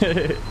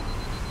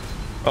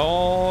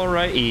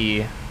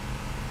 Alrighty.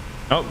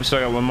 Oh, we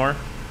still got one more.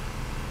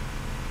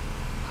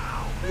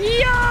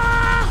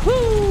 Yahoo!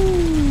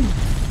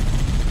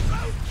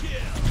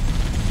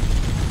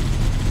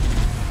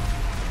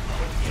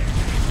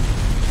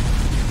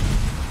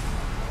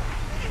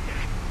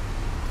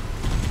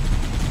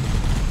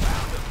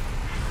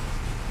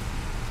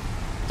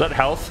 Is that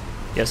health?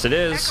 Yes, it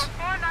is. Echo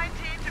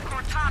 419 to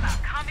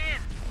Cortana, come in.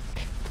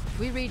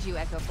 We read you,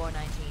 Echo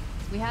 419.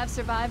 We have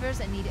survivors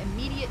and need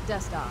immediate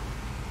dust off.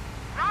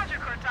 Roger,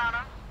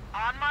 Cortana.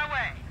 On my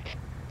way.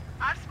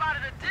 I've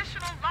spotted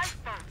additional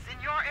lifeboats in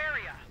your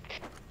area.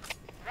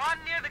 One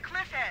near the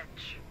cliff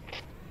edge,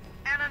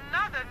 and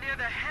another near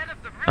the head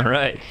of the river. All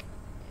right.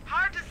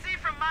 Hard to see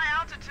from my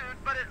altitude,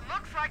 but it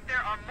looks like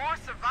there are more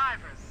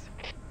survivors.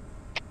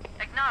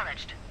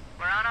 Acknowledged.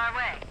 We're on our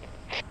way.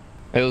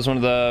 It was one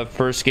of the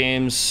first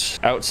games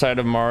outside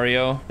of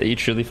Mario that you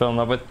truly fell in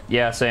love with.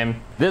 Yeah, same.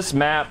 This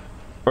map,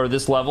 or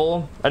this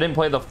level, I didn't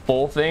play the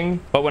full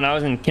thing, but when I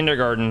was in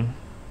kindergarten,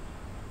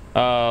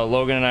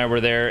 Logan and I were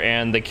there,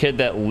 and the kid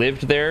that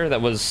lived there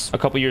that was a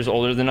couple years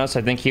older than us,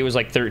 I think he was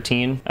like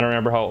 13. I don't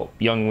remember how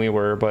young we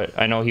were, but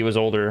I know he was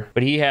older.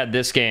 But he had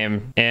this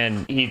game,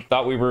 and he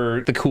thought we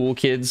were the cool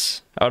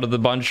kids out of the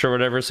bunch or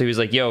whatever, so he was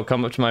like, yo,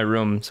 come up to my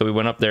room. So we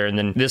went up there, and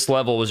then this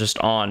level was just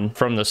on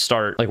from the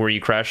start, like where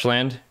you crash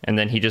land, and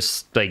then he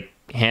just like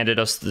handed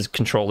us the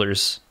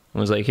controllers and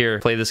was like, here,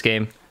 play this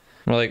game.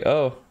 We're like,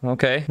 oh,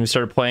 okay. And we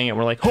started playing it, and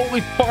we're like, holy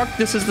fuck,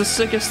 this is the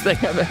sickest thing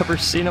I've ever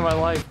seen in my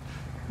life.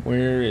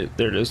 There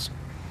it is.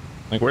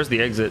 Like, where's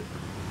the exit?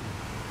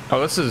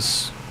 Oh, this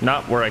is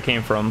not where I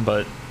came from,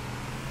 but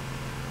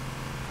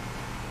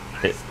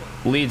it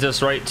leads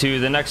us right to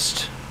the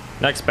next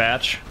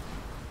batch.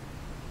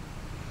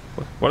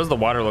 What does the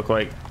water look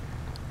like?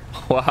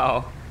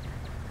 Wow.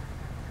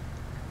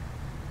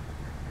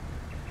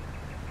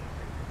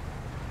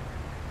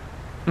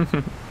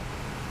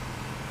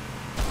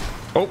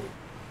 Oh.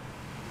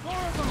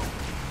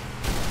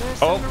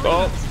 Oh.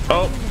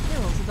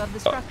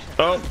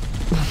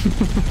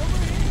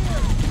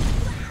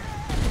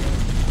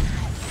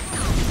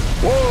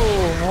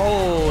 Whoa,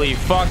 holy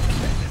fuck.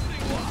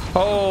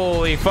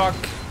 Holy fuck.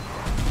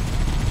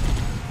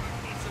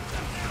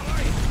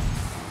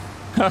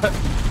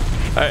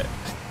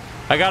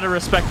 I gotta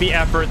respect the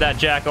effort that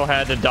Jackal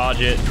had to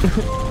dodge it.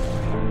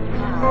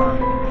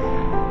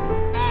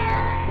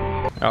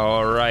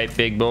 All right,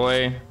 big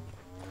boy.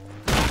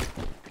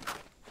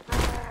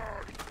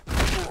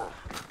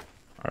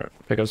 All right,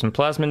 pick up some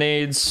plasma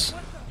nades.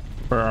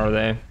 Where are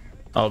they?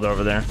 Oh, they're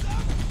over there.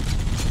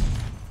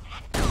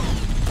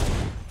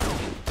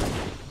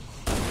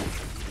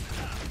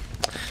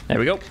 There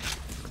we go.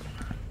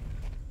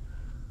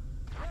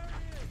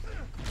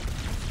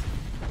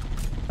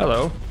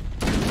 Hello.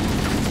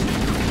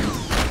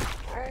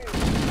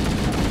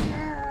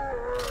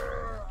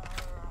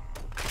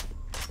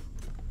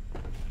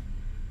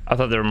 I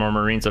thought there were more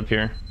Marines up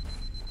here.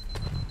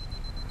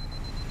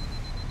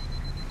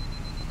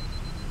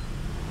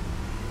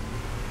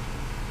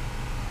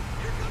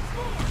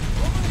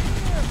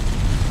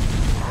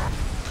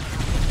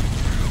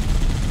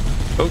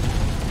 Oh.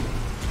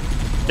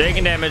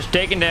 Taking damage,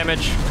 taking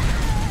damage.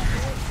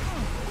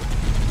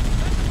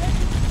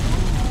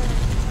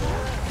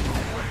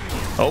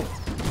 Oh.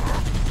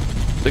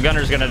 The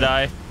gunner's gonna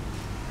die.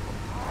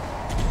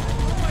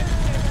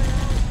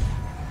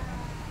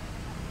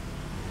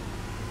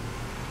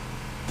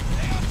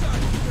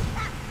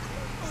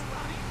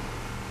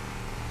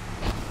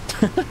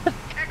 Echo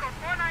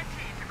 419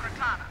 to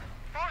Cortana.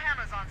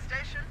 Foehammer's on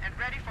station and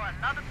ready for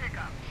another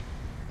pickup.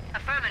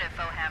 Affirmative,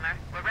 Foehammer.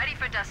 We're ready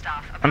for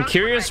dust-off. I'm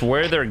curious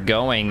where they're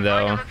going,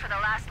 though. Look for the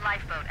last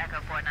lifeboat,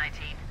 Echo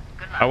 419.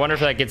 Good luck. I wonder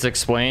if that gets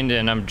explained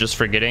and I'm just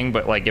forgetting,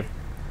 but like if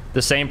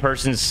the same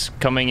person's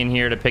coming in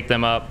here to pick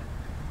them up,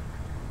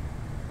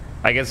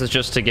 I guess it's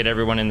just to get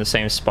everyone in the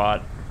same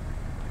spot.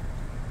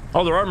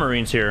 Oh, there are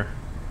Marines here.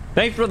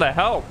 Thanks for the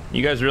help.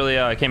 You guys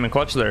really came in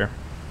clutch there.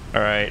 All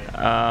right.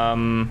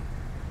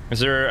 Is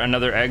there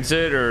another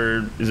exit,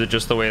 or is it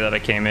just the way that I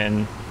came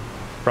in?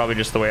 Probably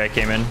just the way I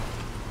came in.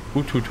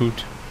 Hoot, hoot,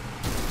 hoot.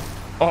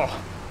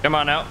 Oh, come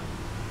on out.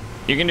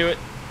 You can do it.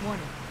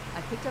 Warning.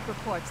 I picked up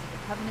reports that the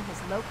Covenant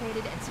has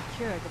located and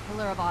secured the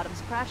Pillar of Autumn's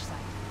crash site.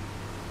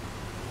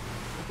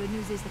 The good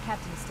news is the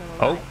captain is still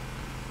alive. Oh.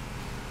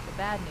 The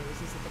bad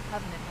news is that the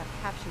Covenant have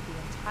captured the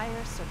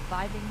entire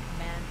surviving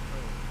command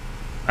crew.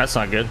 That's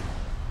not good.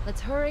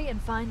 Let's hurry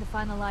and find the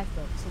final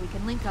lifeboat so we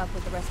can link up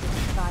with the rest of the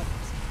survivors.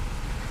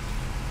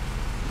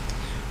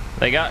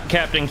 They got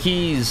Captain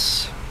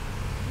Keys.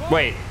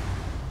 Wait.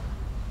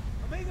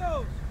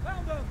 Amigos,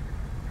 found them.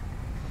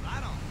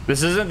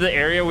 This isn't the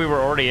area we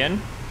were already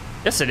in?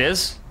 Yes, it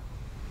is.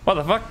 What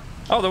the fuck?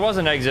 Oh, there was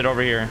an exit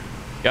over here.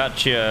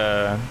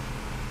 Gotcha.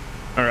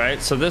 All right,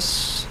 so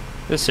this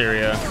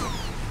area.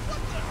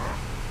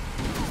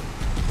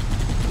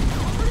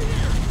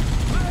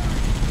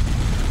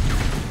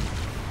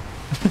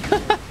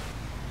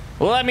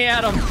 Let me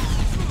at him.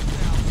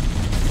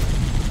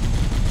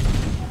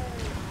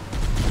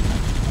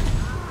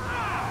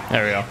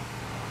 There we go.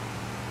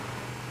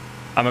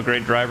 I'm a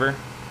great driver.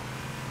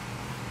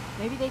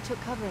 Maybe they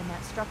took cover in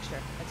that structure.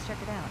 Let's check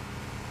it out.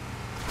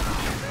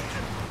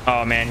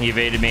 Oh man, he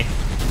evaded me.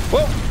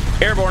 Whoa!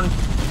 Airborne.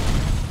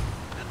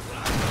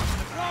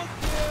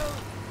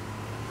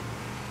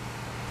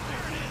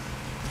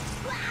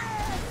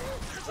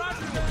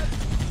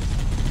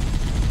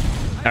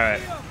 All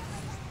right.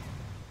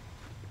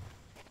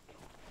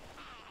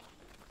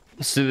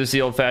 Let's do this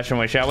the old-fashioned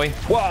way, shall we?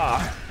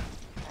 Wah!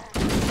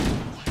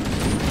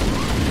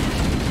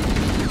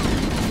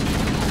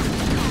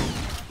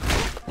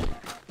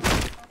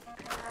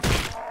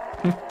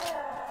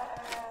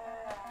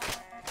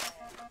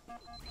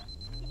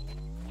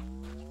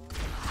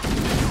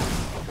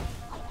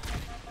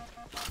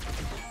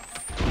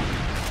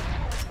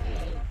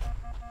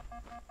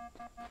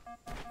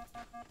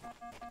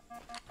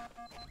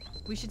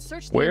 We should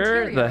search the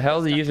Where interior the of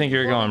hell do you structure think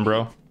you're before going, we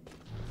bro?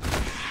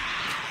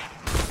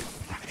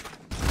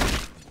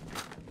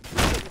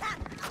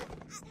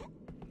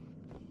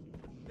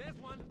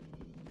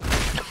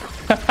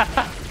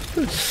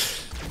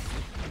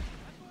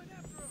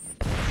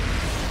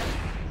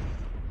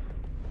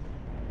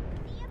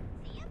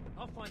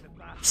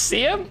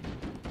 See him?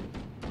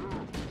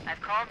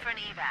 I've called for an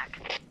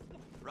evac.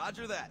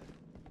 Roger that.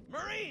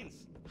 Marines,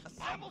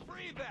 assemble for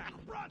evac.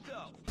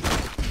 Pronto.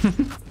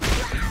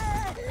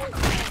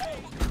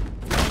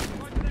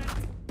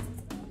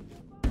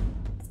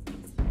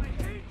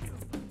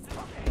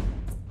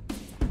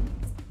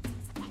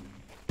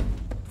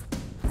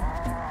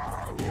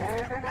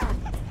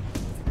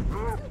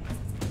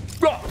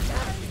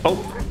 Oh.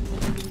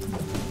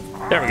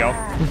 There we go.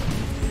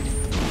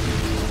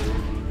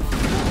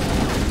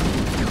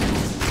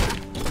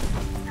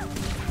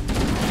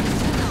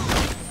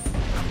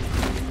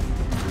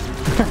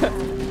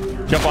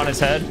 Jump on his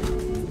head.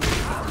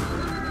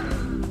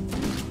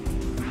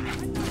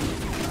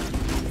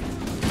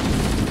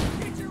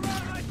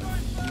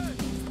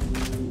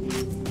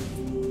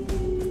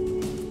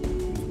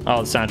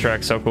 Oh, the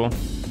soundtrack's so cool.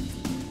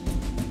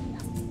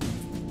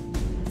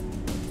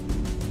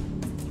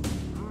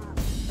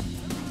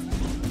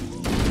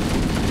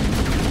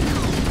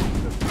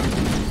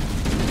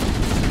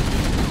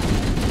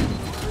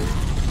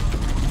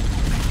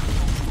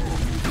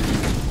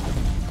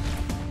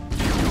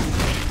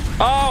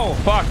 Oh,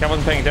 fuck, I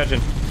wasn't paying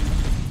attention.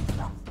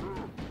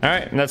 All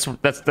right, and that's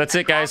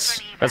it, guys.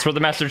 That's where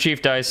the Master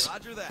Chief dies.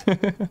 Roger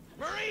that.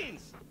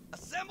 Marines,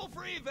 assemble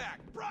for evac.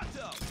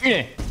 Pronto.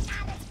 Yeah.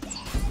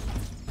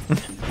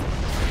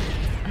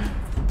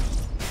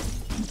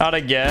 Not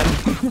again.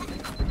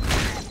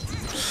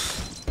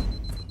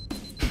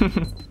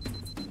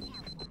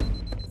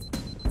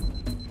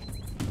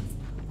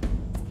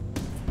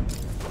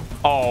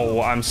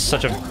 Oh, I'm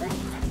such a...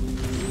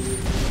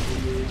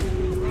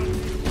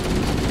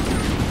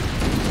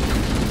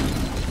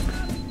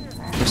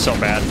 I'm so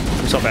bad.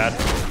 I'm so bad.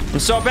 I'm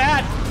so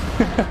bad!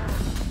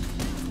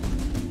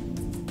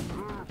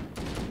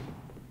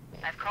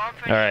 I've called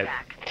for an All right.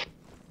 evac.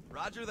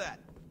 Roger that.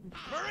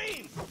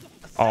 Marines.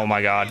 Oh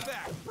my god.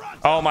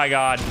 Oh my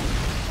god.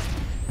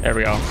 There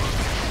we go.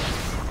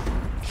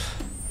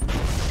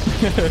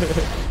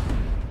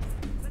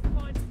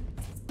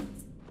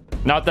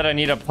 Not that I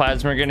need a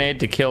plasma grenade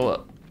to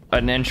kill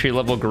an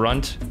entry-level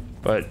grunt,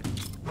 but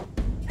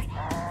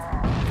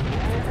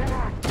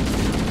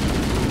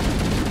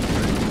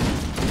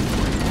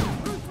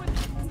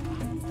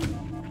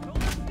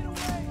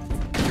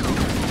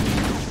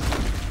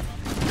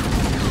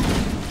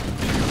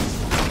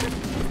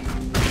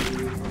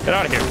Get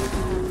out of here.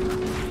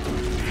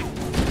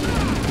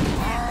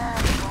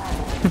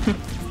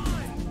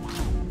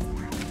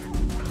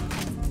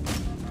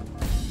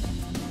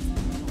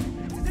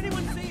 Does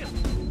anyone see him?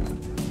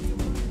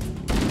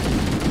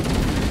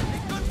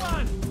 Good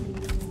one.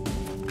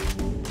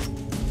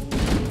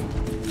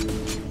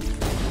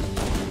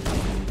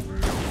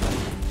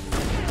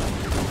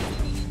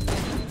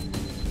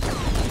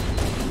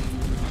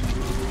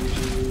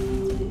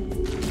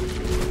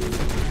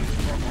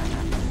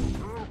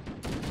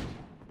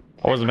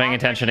 I wasn't paying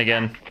attention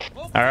again.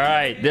 All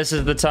right, this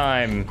is the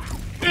time.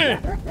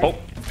 Oh,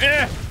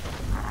 there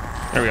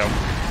we go.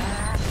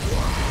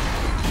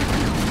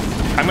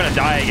 I'm gonna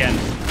die again.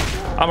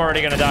 I'm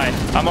already gonna die.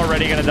 I'm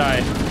already gonna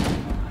die.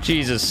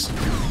 Jesus.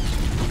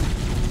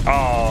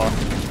 Oh.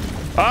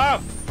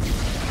 Oh!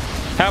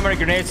 How many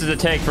grenades does it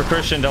take for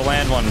Christian to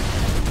land one?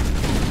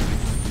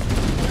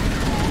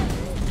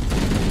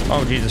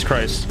 Oh, Jesus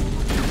Christ.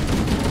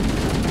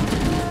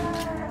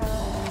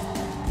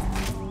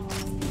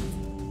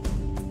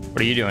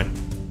 What are you doing?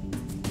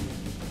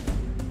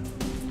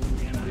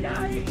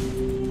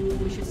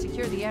 We should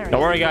secure the area.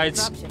 Don't worry,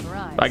 guys.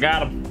 I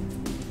got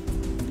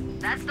him.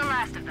 That's the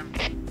last of them.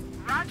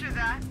 Roger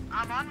that.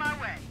 I'm on my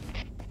way.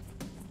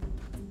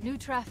 New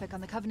traffic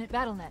on the Covenant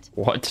battlenet.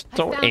 What? I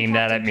Don't found aim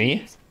that at Captain me.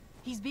 Keyes.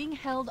 He's being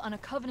held on a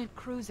Covenant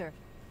cruiser,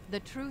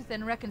 the Truth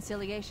and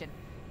Reconciliation,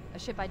 a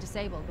ship I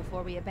disabled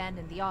before we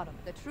abandoned the Autumn.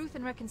 The Truth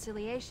and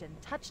Reconciliation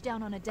touched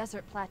down on a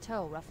desert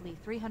plateau roughly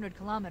 300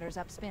 kilometers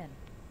upspin.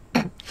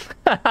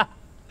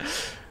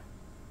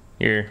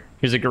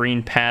 Here's a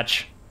green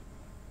patch.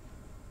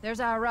 There's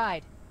our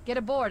ride. Get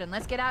aboard and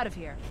let's get out of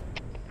here.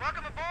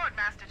 Welcome aboard,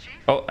 Master Chief.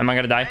 Oh, am I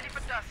gonna die? Ready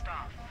for dust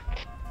off.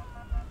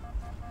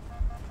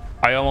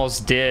 I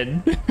almost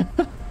did.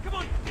 Come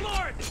on,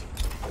 Lord!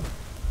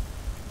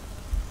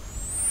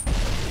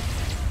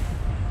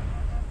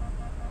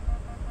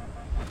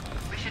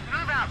 We should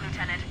move out,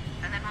 Lieutenant,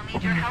 and then we'll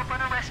need your help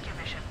on a rescue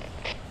mission.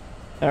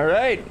 All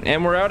right,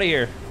 and we're out of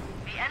here.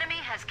 The enemy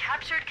has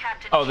captured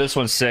Captain Oh, this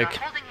one's Keyes and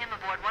sick. are holding him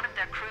aboard one of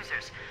their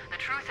cruisers, the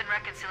Truth and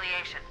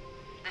Reconciliation.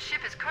 The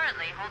ship is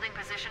currently holding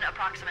position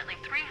approximately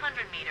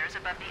 300 meters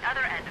above the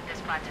other end of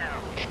this plateau.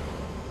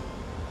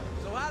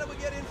 So how do we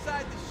get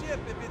inside the ship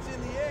if it's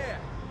in the air?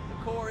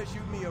 The Corps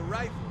issued me a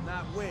rifle,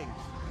 not wings.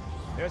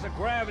 There's a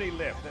gravity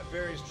lift that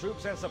ferries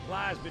troops and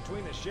supplies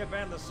between the ship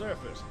and the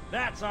surface.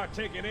 That's our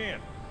ticket in.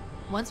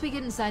 Once we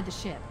get inside the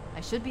ship,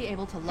 I should be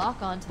able to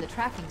lock on to the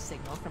tracking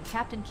signal from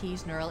Captain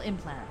Keyes' neural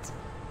implants.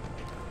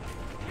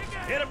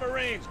 Hit 'em,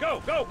 Marines!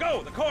 Go, go,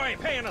 go! The Corps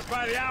ain't paying us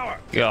by the hour!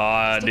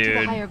 God, Stick to the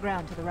dude. higher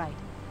ground to the right.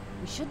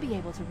 We should be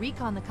able to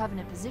recon the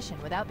Covenant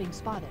position without being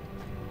spotted.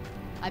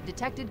 I've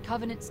detected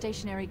Covenant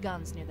stationary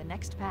guns near the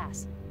next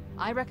pass.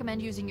 I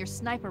recommend using your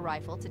sniper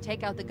rifle to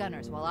take out the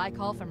gunners while I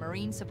call for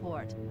Marine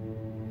support.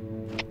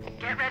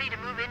 Get ready to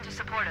move in to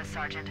support us,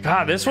 Sergeant.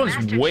 God, this The one's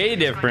Master way Chief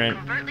is going different.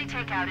 to covertly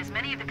take out as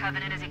many of the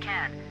Covenant as he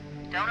can.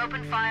 Don't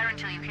open fire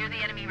until you hear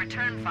the enemy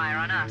return fire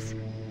on us.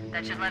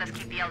 That should let us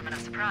keep the element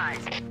of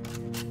surprise.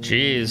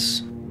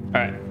 Jeez.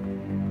 All right.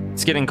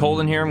 It's getting cold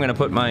in here. I'm gonna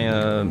put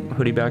my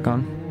hoodie back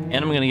on,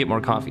 and I'm gonna get more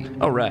coffee.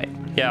 All right.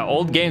 Yeah,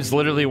 old games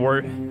literally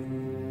were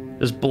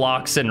just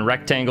blocks and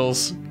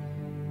rectangles.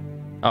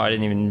 Oh, I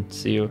didn't even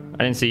see you.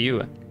 I didn't see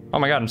you. Oh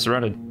my God, I'm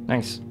surrounded.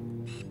 Thanks.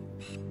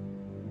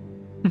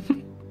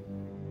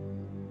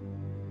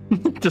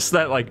 Just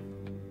that, like,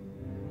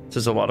 this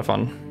is a lot of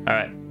fun. All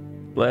right,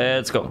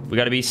 let's go. We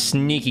gotta be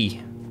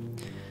sneaky.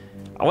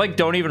 I like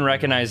don't even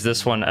recognize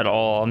this one at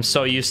all. I'm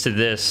so used to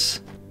this.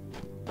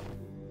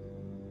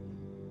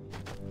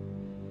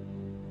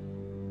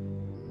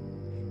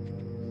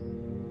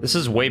 This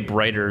is way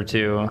brighter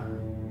too.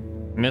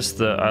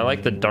 I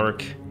like the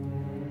dark.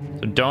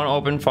 So don't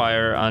open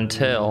fire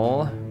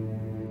until...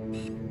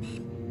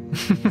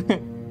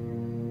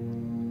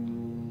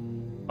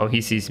 Oh, he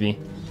sees me.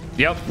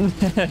 Yep.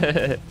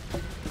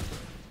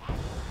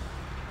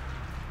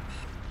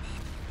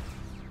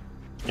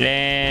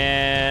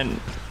 And...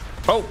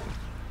 Oh!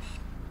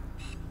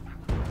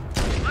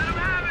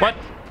 What?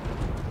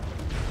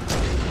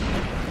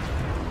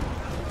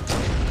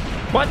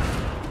 What?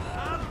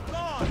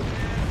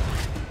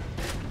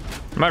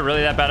 Am I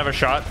really that bad of a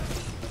shot?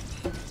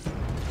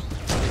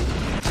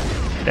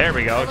 There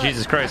we go.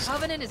 Jesus Christ.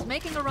 Covenant is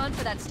making a run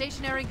for that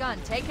stationary gun.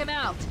 Take him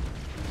out.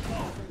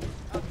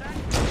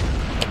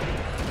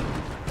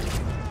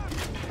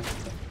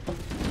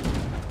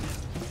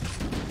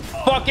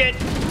 Fuck it.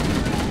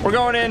 We're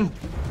going in.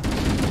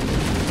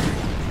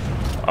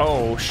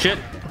 Oh, shit.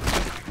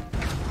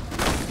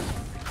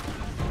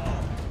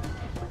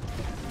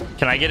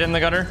 Can I get in the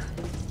gunner?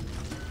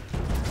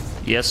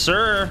 Yes,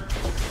 sir.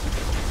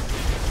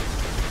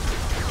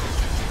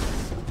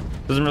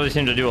 Doesn't really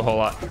seem to do a whole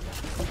lot.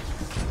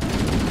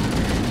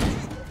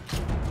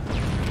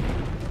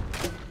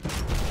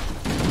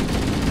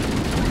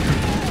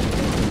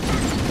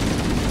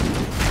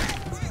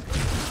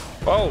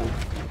 Oh.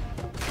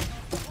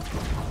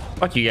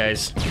 Fuck you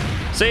guys.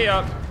 See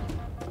ya.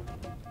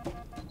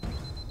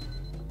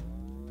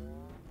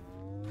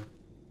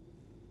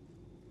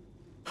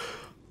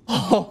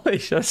 Holy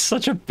shit, that's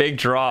such a big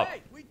drop.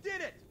 Hey, we did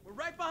it! We're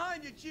right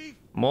behind you, Chief!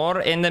 More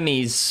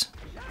enemies.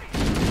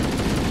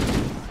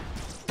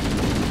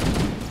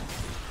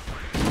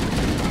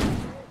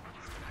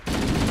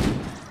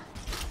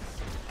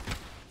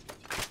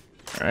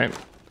 All right.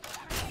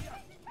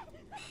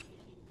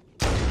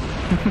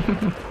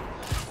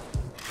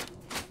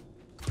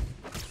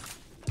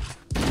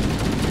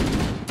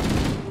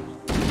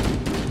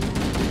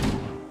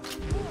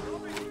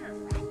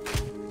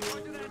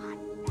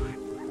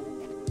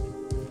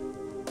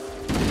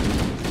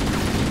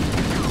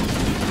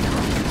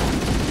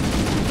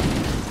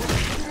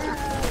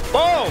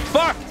 Oh,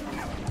 fuck!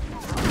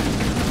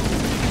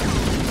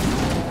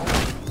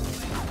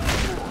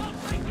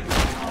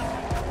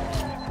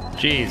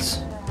 Jeez.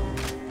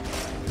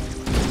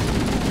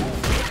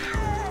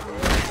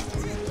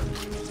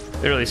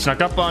 They really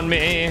snuck up on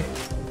me.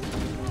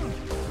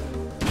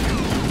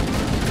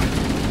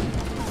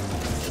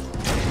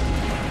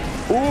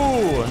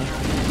 Ooh.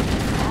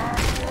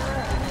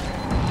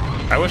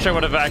 I wish I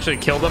would have actually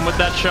killed them with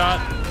that shot.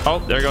 Oh,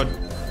 there we go.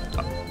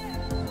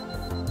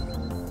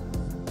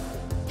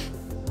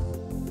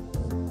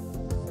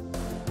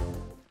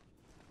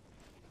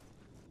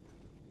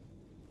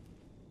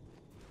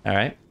 All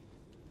right.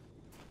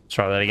 Let's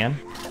try that again.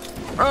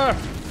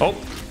 Oh.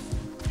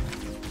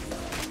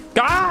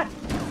 God!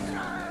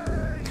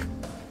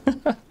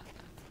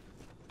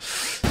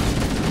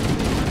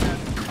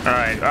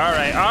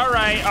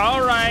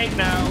 All right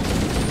now.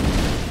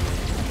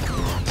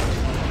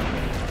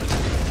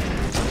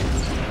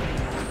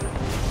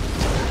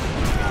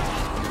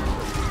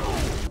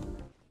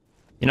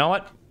 You know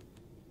what?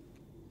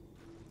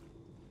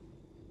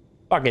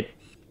 Fuck it.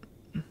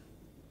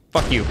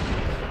 Fuck you.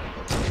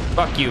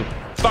 Fuck you.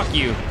 Fuck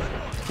you.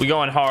 We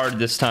going hard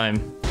this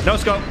time. No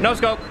scope. No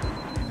scope.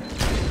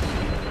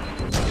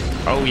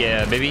 Oh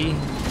yeah, baby.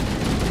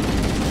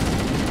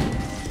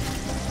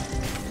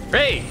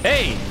 Hey,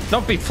 hey,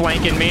 don't be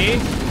flanking me,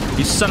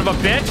 you son of a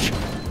bitch.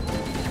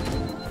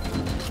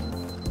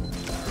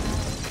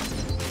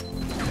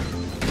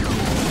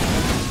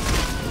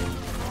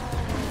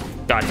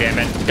 God damn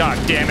it.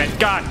 God damn it.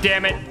 God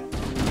damn it.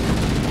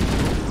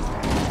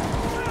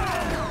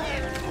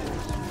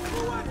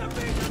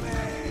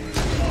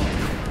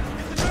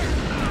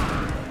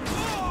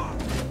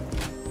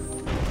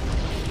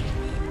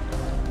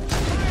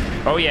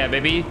 Oh yeah,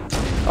 baby.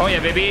 Oh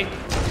yeah, baby.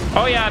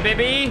 Oh yeah,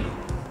 baby.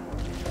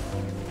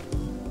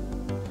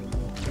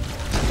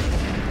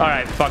 All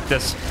right, fuck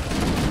this.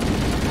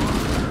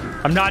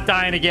 I'm not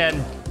dying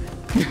again.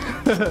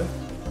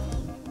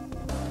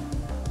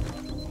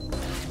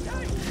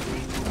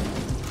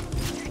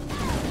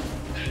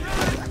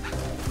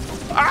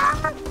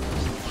 Ah!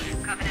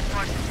 Covenant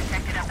forces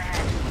detected up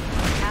ahead.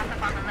 Path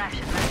up on the left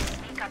should let us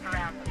sneak up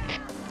around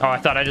them. Oh, I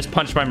thought I just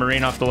punched my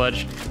Marine off the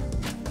ledge.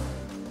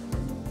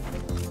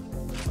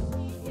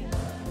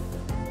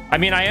 I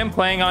mean, I am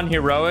playing on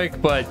heroic,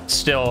 but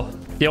still.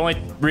 The only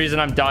reason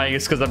I'm dying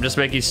is because I'm just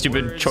making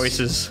stupid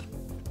choices.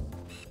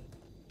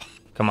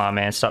 Come on,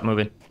 man. Stop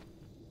moving.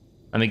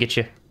 Let me get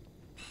you.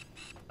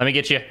 Let me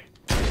get you.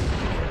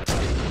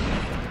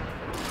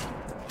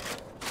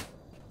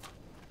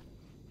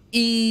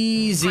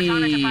 Easy.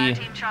 Cortana to Fire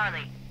Team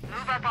Charlie.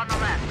 Move up on the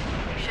left.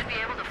 You should be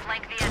able to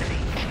flank the enemy.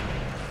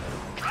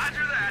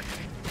 Roger that.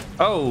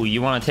 Oh,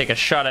 you want to take a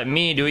shot at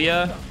me, do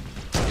ya?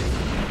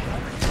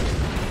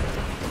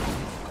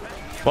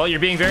 Well, you're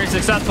being very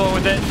successful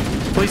with it.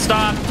 Please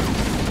stop.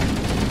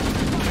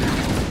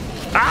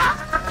 Ah!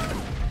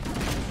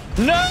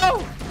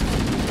 No!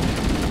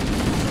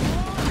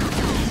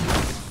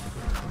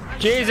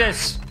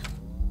 Jesus.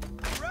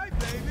 Right,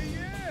 baby,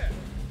 yeah.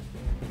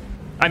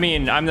 I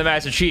mean, I'm the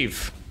Master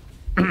Chief.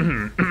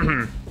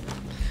 Can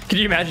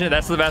you imagine if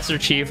that's the Master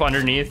Chief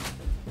underneath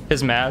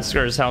his mask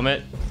or his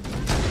helmet?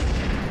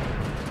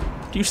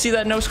 Do you see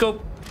that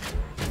no-scope?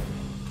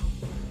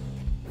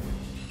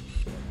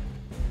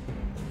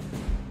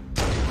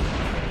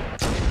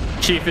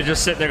 Chief is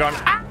just sitting there going,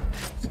 ah!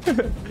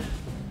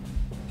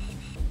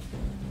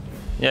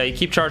 Yeah, you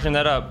keep charging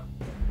that up.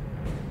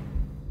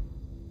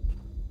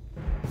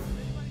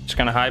 Just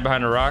gonna hide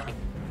behind a rock.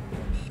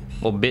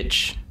 Little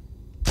bitch.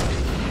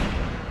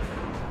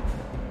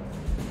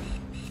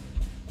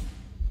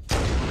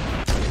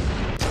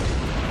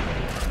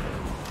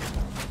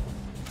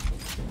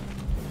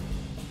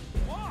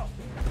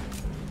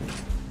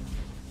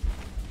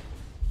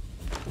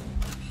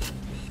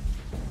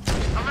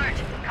 Alert!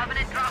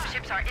 Covenant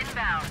dropships are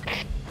inbound.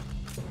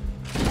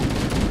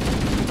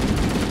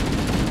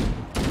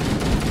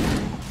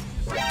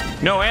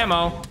 No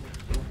ammo.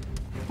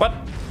 What?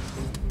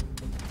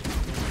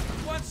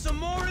 Want some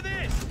more of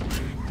this?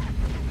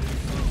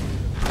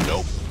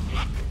 Nope.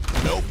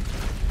 Nope.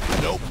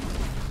 Nope.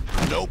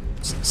 Nope.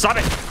 Stop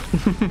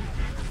it.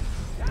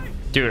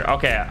 Dude,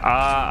 okay.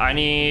 I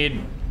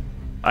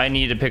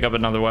need to pick up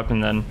another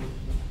weapon then.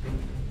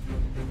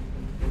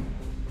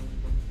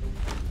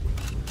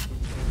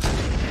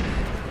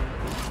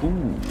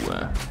 Ooh.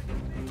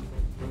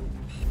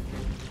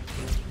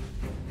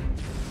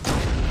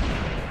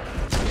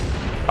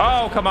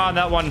 Oh, come on,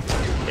 that one.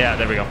 Yeah,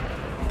 there we go.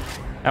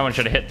 That one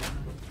should have hit.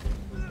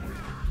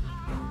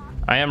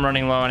 I am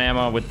running low on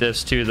ammo with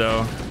this too,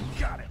 though.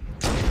 Got it.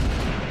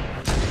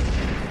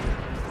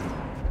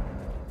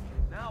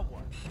 Now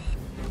what?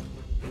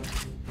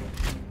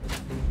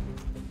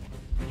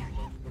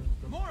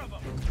 More of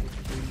them.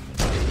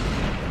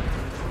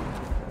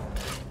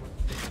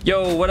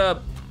 Yo, what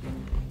up?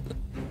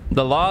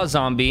 The Law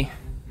Zombie.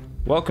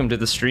 Welcome to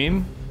the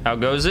stream. How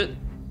goes it?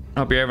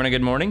 Hope you're having a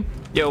good morning.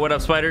 Yo, what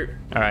up, Spider?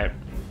 All right.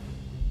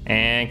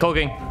 And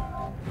cloaking.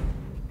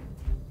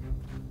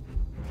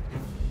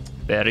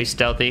 Very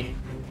stealthy.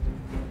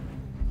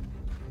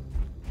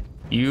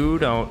 You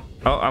don't...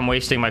 Oh, I'm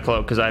wasting my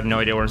cloak because I have no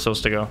idea where I'm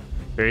supposed to go.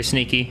 Very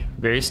sneaky.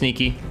 Very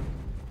sneaky.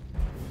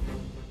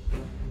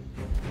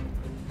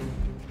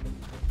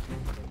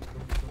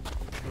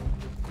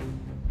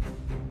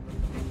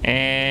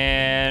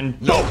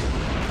 And... No!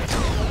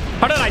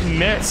 How did I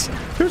miss?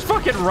 It was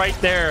fucking right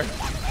there.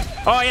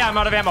 Oh, yeah, I'm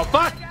out of ammo.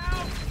 Fuck!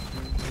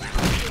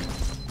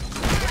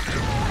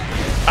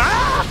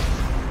 Ah!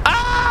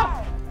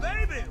 Ah!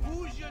 Baby,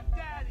 who's your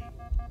daddy?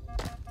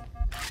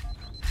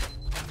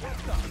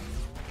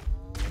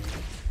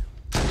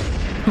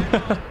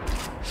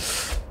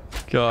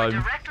 God.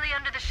 Directly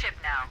under the ship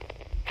now.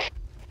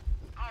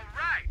 All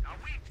right, are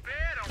we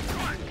fed or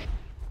what?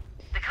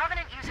 The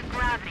Covenant use a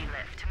gravity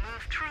lift to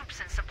move troops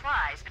and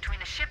supplies between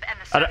the ship and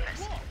the I don't-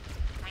 surface.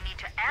 We need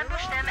to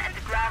ambush them at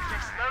the grav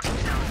lift's loading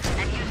zone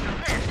and use the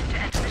lift to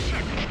enter the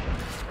ship.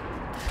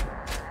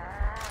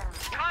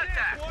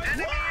 Contact!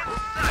 Enemy in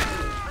sight!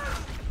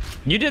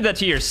 You did that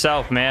to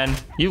yourself, man.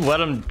 You let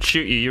him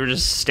shoot you. You were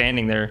just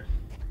standing there.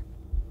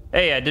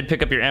 Hey, I did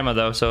pick up your ammo,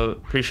 though, so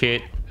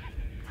appreciate.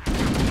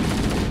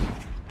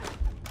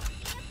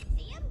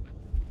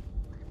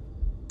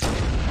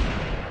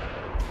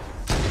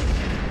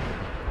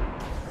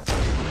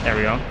 There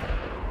we go.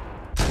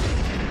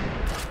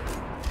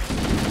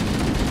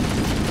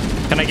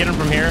 Can I get him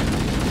from here?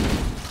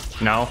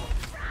 No.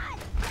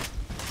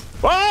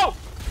 Whoa!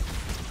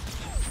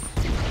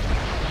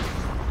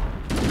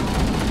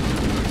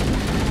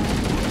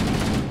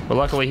 But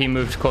luckily he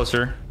moved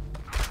closer.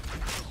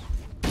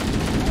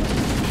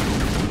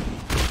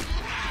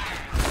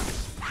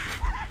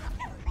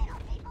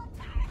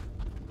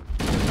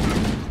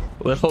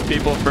 Little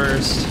people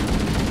first.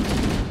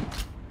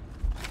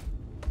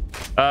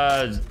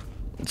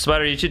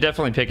 Spider, you should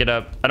definitely pick it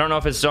up. I don't know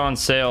if it's still on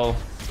sale,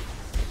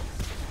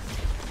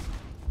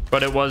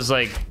 but it was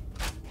like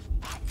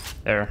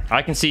there.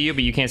 I can see you,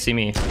 but you can't see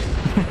me.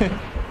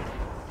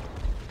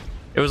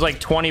 It was like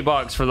 20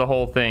 bucks for the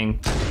whole thing.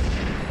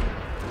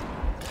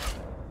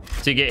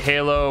 So you get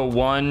Halo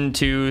 1,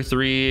 2,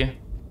 3,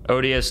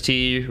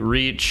 ODST,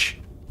 Reach,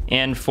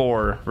 and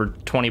 4 for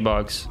 20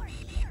 bucks.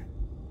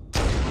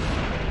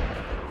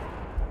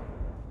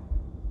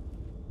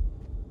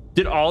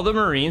 Did all the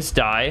Marines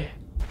die?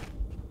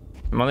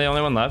 Am I the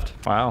only one left?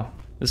 Wow.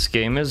 This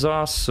game is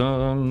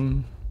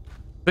awesome.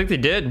 I think they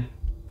did.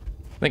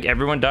 I think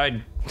everyone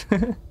died.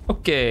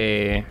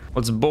 Okay.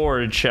 Let's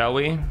board, shall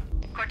we?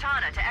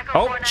 Cortana to Echo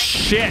Oh, 419.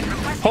 shit.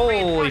 Requesting Holy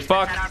reinforcements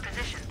fuck. at our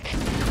position.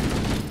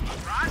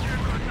 Roger,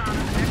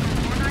 Cortana to Echo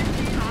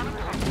 419 on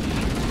approach.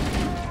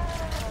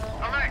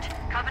 Alert!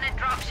 Covenant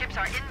dropships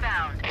are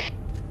inbound.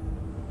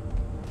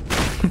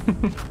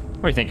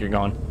 Where do you think you're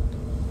going?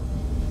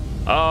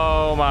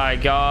 Oh my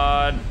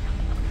god.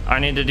 I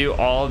need to do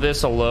all of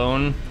this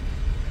alone.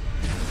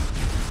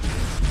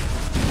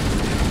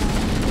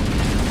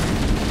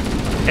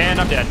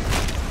 And I'm dead.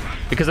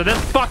 Because of this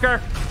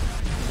fucker.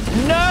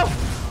 No!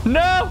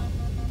 No!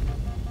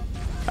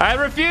 I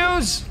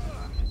refuse!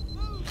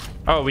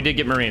 Oh, we did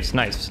get Marines.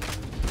 Nice.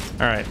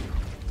 Alright.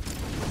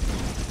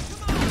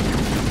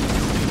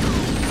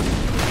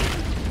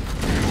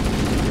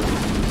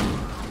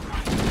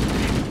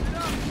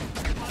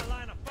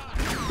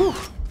 Whew.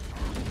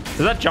 Is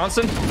that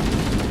Johnson?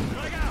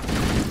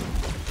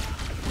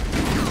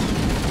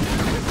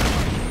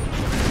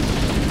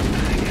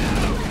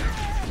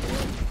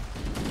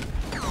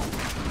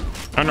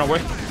 Oh, no,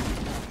 wait.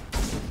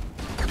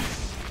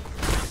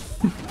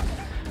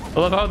 I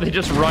love how they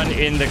just run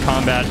into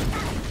combat.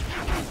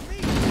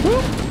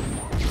 Woo.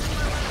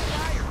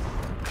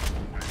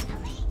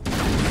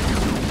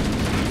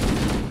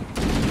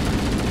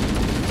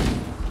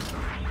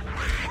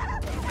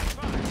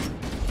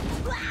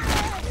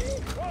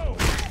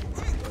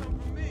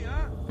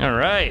 All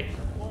right.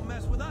 Won't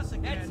mess with us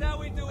again. That's how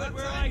we do it.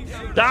 We're like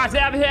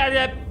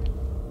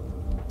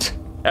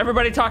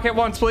Everybody talk at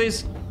once,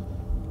 please.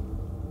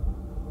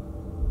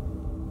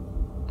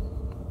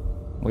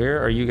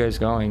 Where are you guys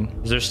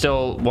going? Is there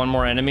still one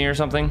more enemy or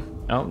something?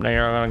 Oh, now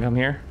you're gonna come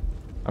here?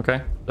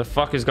 Okay. The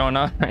fuck is going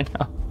on right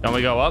now? Don't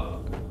we go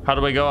up? How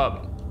do we go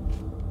up?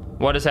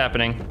 What is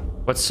happening?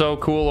 What's so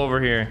cool over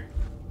here?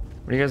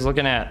 What are you guys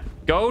looking at?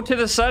 Go to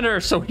the center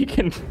so we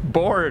can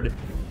board.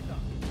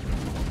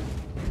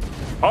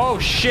 Oh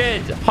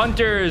shit!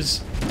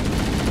 Hunters!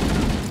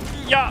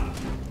 Yeah!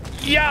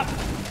 Yeah!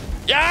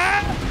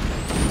 Yeah!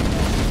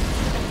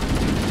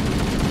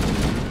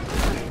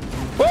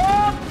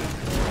 Whoa!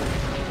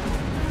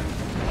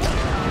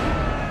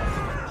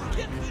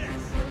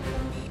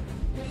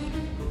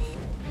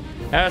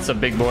 That's a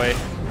big boy.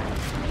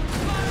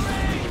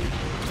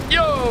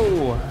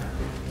 Yo!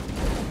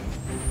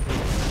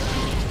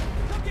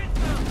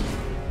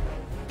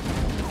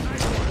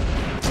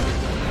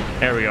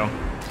 There we go.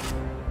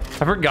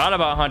 I forgot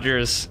about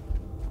hunters.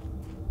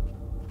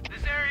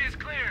 This area is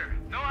clear.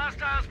 No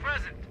hostiles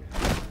present.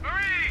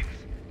 Marines,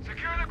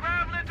 secure the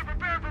gravelin to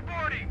prepare for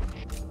boarding.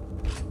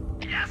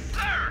 Yes,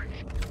 sir.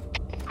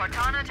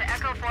 Cortana to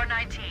Echo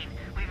 419.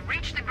 We've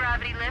reached the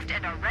gravity lift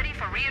and are ready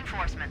for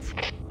reinforcements.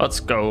 Let's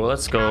go.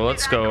 Let's go.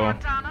 Let's go.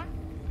 Cortana,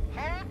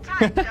 hold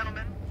tight,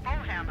 gentlemen.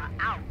 Foehammer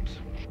out.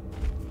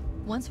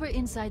 Once we're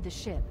inside the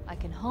ship, I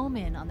can home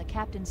in on the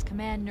captain's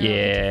command neural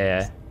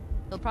Yeah. interface.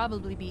 They'll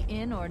probably be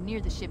in or near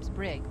the ship's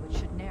brig, which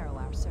should narrow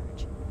our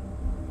search.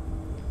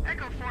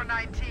 Echo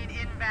 419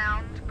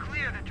 inbound.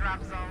 Clear the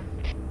drop zone.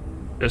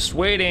 Just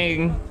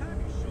waiting.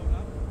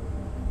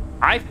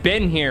 I've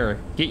been here.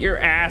 Get your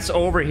ass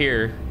over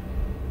here.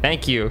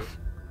 Thank you.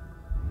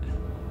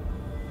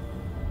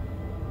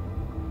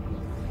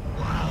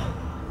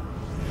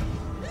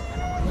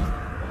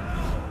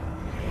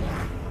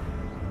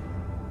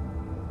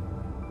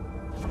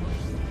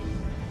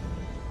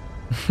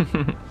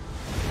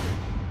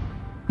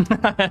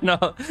 No,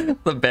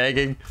 the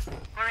bagging.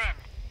 We're in.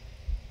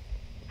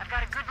 I've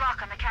got a good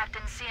lock on the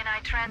captain's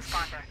CNI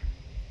transponder.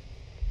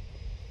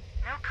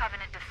 No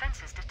Covenant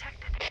defenses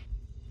detected.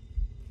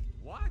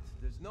 What?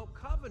 There's no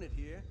Covenant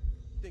here.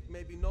 Think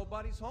maybe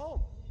nobody's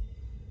home.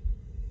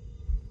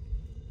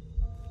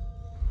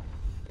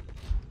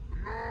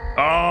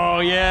 Oh,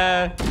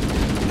 yeah.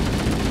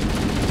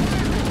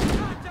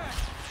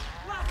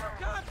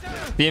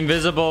 The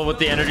invisible with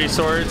the energy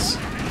swords.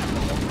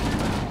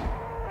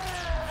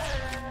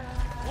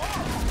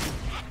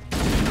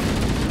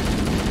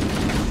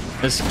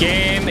 This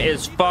game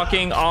is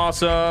fucking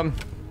awesome.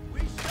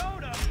 We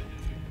showed up.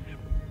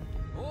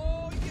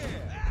 Oh, yeah.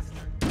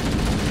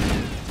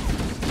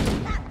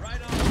 Right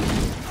on.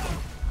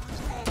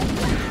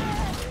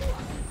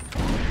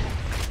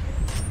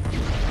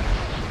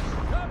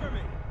 Cover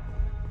me.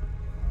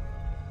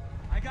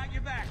 I got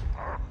your back.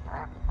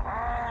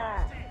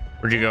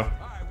 Where'd you go?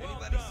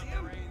 Anybody see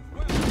him?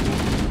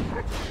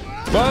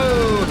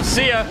 Whoa!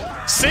 See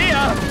ya! See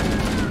ya!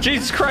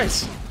 Jesus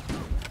Christ!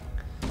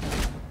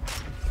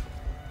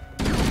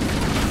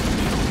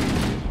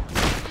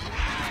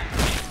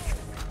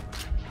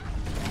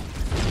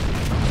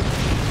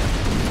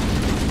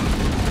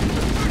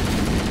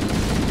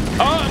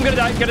 Oh, I'm gonna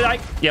die, gonna die.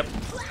 Yep.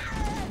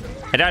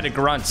 I died to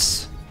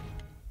grunts.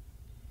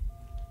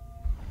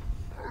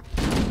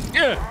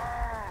 Yeah.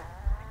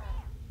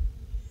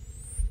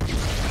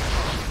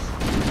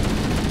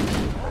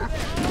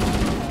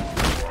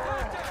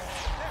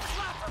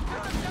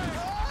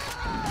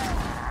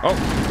 Oh.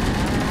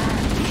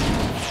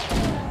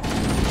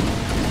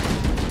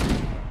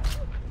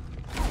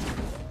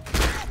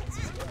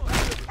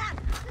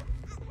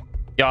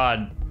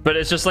 God. But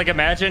it's just like,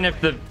 imagine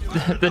if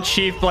the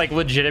chief like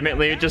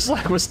legitimately just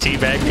like was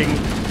teabagging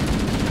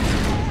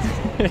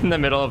in the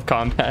middle of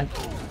combat.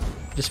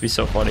 Just be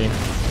so funny.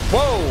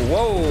 Whoa,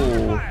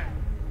 whoa.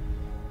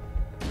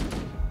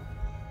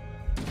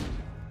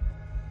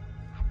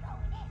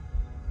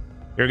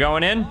 You're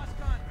going in?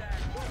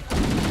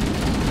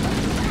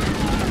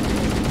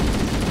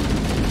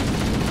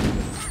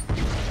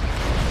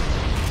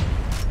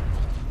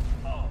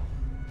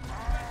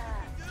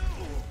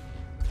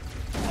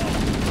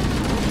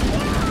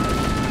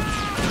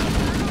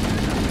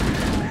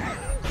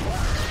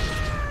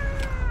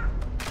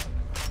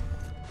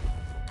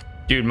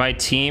 Dude, my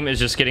team is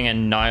just getting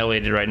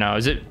annihilated right now.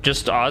 Is it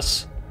just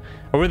us?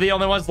 Are we the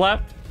only ones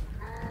left?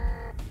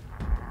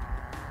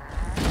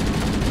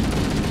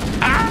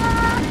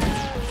 Ah!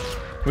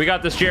 We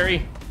got this,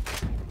 Jerry.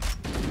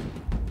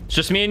 It's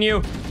just me and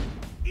you.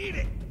 Eat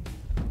it.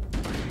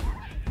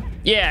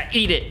 Yeah,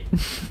 eat it.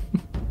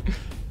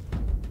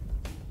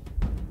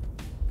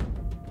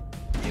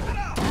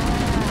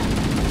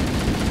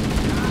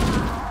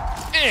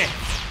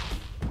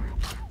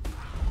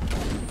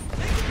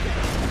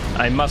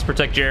 I must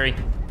protect Jerry.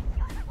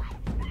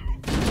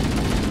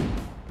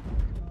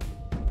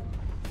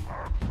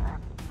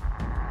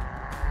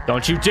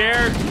 Don't you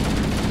dare!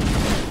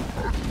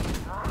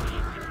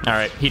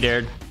 Alright, he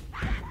dared.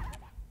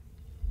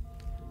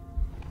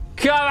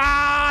 Come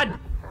on!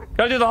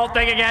 Gotta do the whole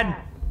thing again!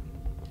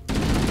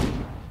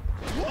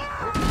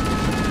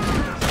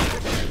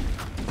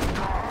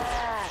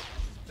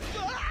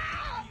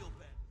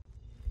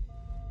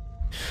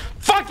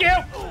 Fuck you!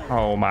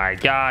 Oh my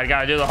god,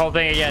 gotta do the whole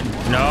thing again.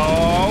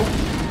 No!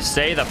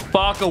 Stay the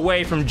fuck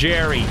away from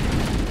Jerry.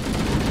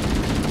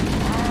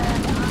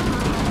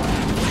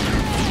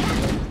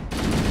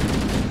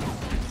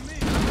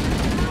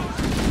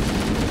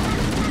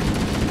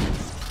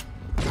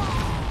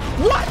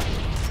 What?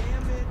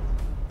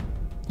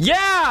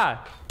 Yeah!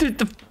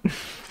 Dude,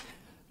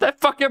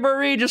 that fucking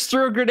Marine just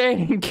threw a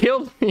grenade and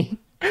killed me.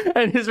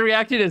 And his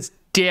reaction is,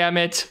 damn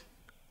it.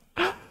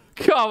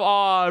 Come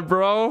on,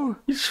 bro.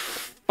 You just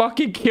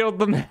fucking killed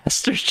the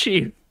Master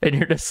Chief. And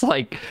you're just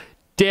like,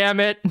 damn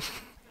it.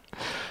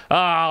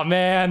 Oh,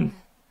 man.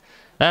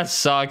 That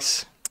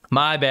sucks.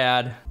 My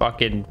bad.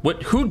 Fucking...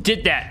 What? Who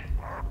did that?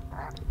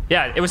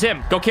 Yeah, it was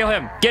him. Go kill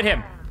him. Get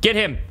him. Get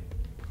him.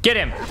 Get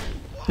him.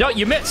 No,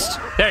 you missed.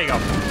 There you go.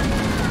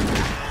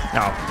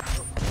 No.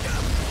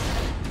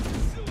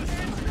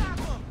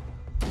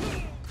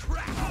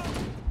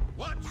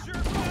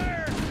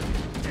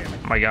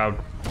 Oh my god.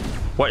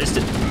 What is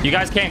it? You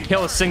guys can't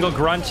kill a single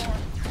grunt?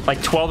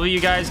 Like 12 of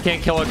you guys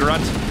can't kill a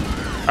grunt?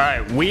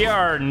 Alright, we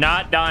are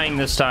not dying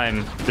this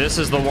time. This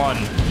is the one.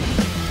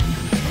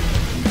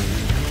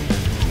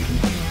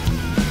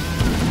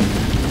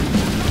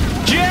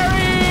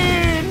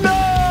 Jerry!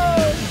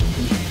 No!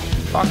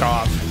 Fuck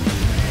off.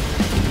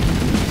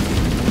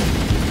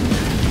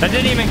 That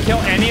didn't even kill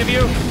any of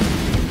you?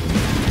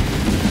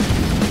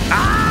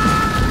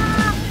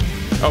 Ah!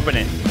 Open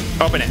it.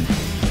 Open it.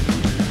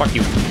 Fuck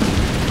you.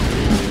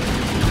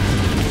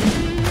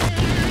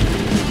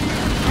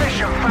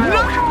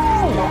 No!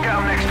 We'll get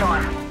them next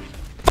time.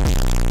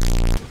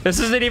 This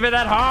isn't even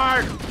that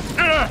hard.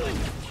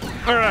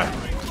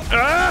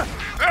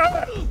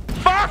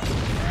 Fuck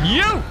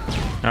you!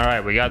 All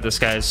right, we got this,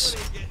 guys.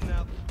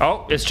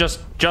 Oh, it's just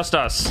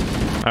us.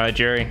 All right,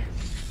 Jerry.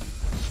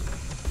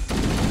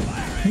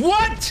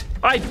 What?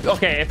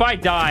 Okay, if I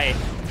die.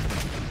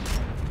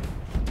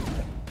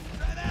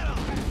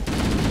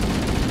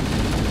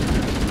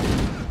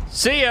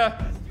 See ya.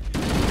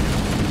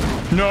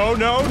 No,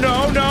 no,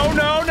 no, no,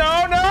 no,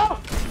 no, no.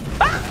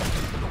 Ah!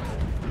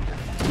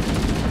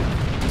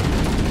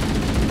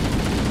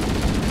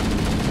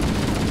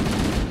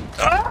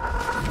 Ah!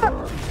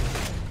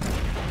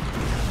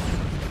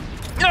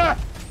 Ah!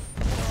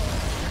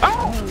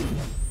 Oh!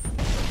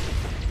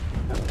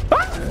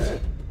 Ah!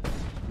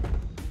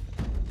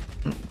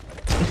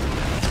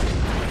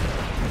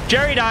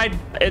 Jerry died.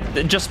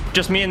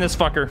 Just me and this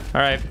fucker. All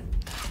right,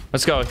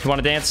 let's go. You want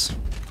to dance?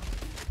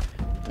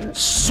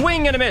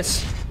 Swing and a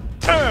miss.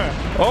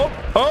 Oh,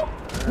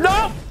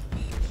 no!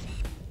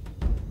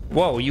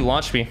 Whoa, you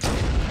launched me.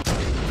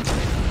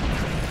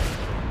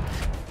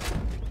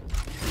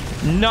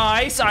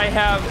 Nice, I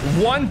have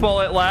 1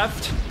 bullet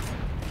left.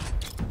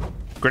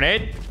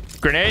 Grenade,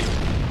 grenade.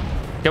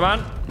 Come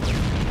on.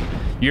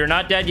 You're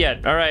not dead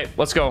yet. All right,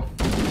 let's go.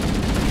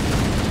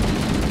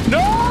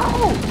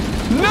 No!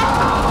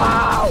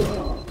 No!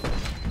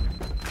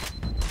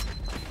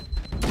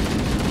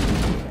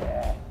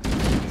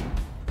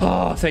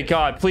 Oh, thank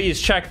God.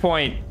 Please,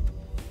 checkpoint.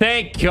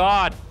 Thank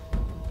God.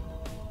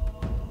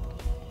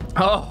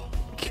 Oh,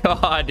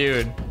 God,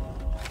 dude.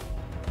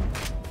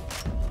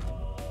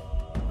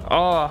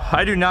 Oh,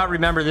 I do not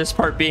remember this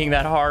part being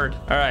that hard.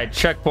 All right,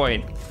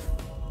 checkpoint.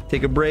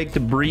 Take a break to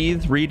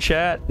breathe, read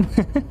chat.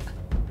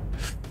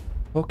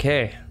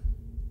 Okay.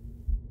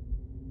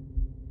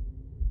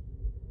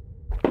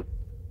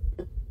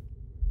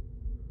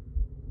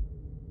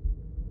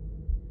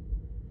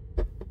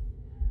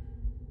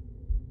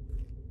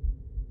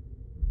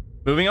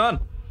 Moving on.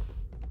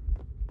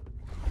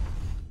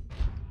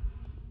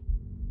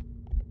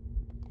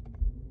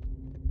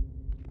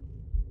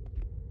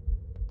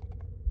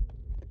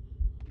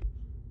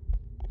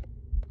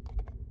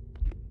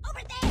 Over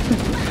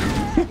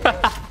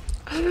there.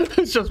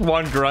 It's just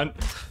one grunt.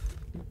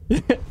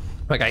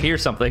 Like, I hear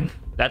something.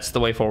 That's the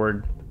way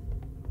forward.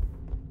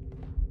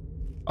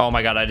 Oh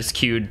my God, I just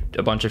queued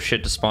a bunch of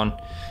shit to spawn.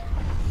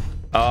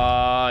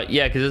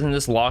 Yeah, because isn't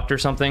this locked or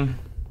something?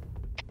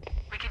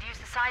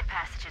 Side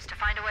passages to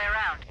find a way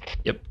around.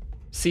 Yep.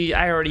 See,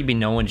 I already be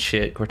knowing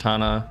shit,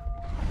 Cortana.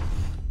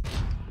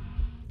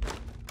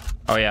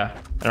 Oh yeah,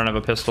 I don't have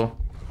a pistol.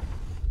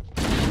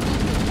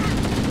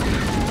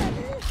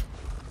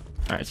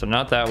 All right, so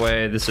not that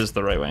way. This is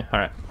the right way. All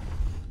right.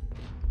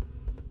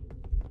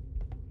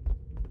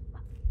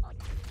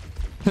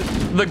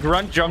 The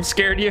grunt jump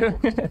scared you?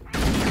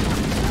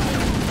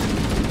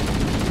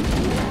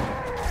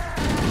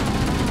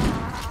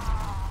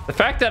 The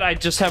fact that I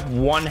just have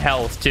 1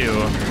 health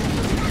too.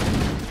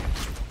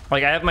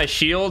 Like, I have my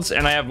shields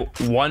and I have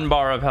 1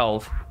 bar of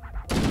health.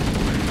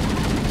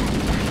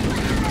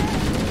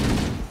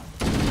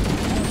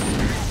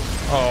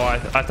 Oh,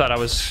 I thought I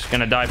was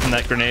gonna die from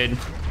that grenade.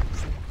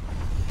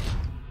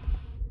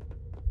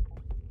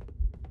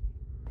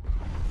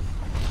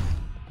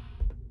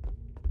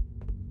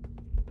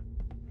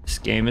 This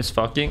game is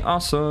fucking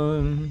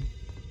awesome.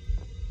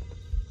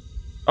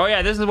 Oh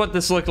yeah, this is what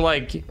this looked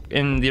like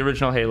in the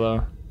original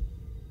Halo.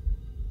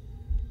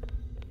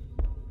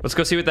 Let's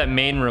go see what that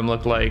main room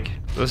looked like.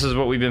 This is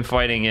what we've been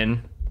fighting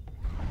in.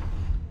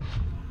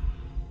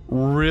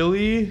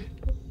 Really?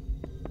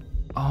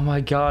 Oh my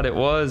God, it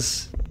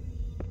was.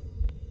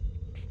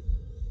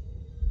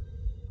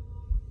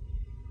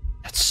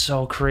 That's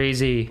so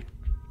crazy.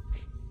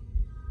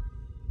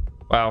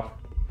 Wow,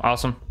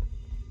 awesome.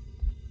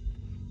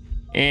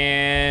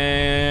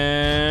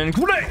 And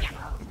grenade!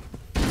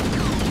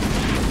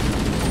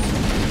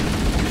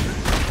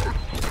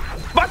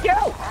 Fuck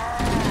you!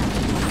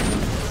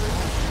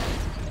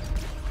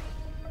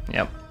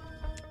 Yep.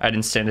 I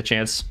didn't stand a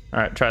chance. All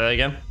right, try that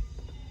again.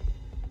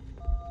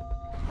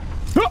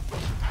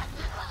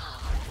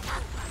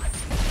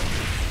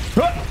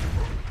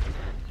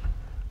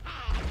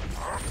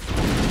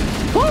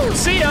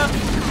 See ya.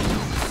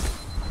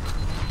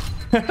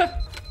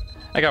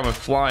 I got him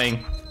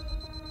flying.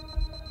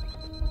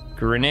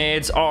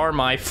 Grenades are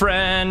my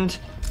friend.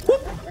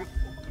 Whoop.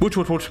 Woot,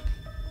 woot, woot.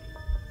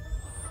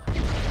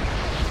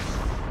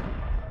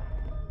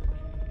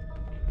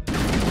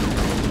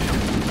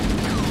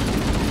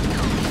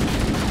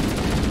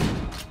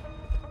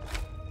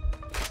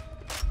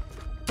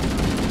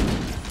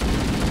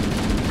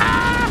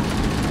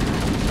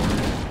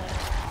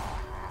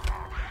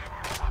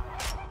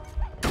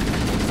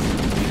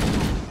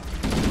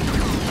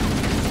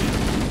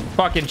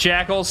 Fucking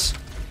jackals.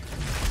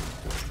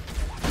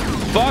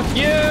 Fuck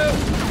you.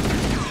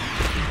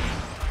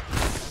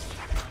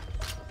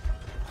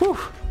 Whew.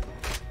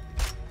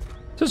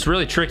 This is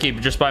really tricky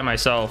just by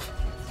myself.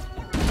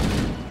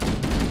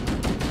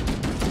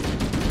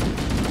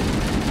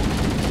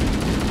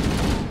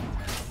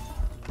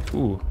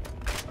 Ooh.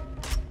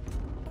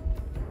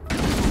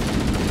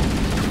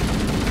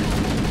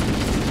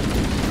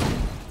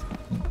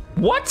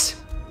 What?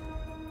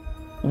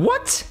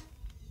 What?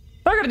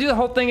 I gotta do the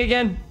whole thing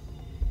again?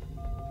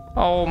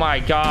 Oh my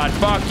god.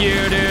 Fuck you,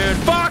 dude.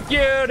 Fuck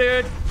you,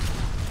 dude.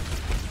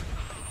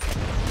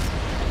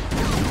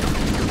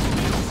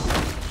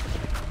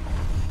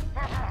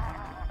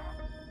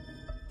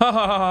 Ha ha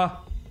ha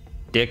ha.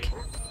 Dick.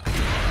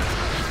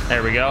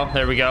 There we go.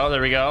 There we go.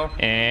 There we go.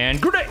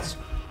 And grenades.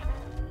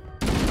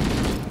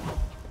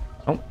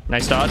 Oh,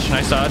 nice dodge.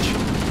 Nice dodge.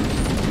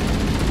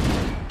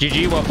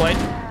 GG, well played.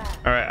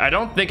 All right, I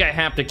don't think I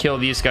have to kill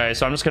these guys,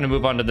 so I'm just gonna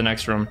move on to the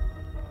next room.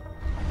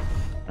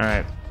 All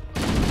right.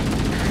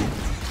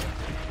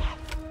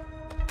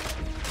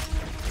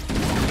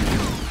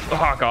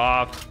 Fuck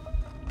off.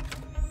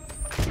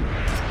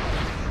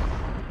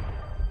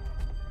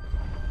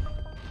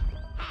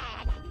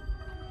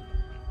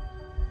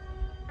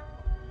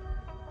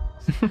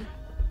 Do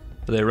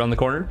they run the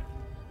corner?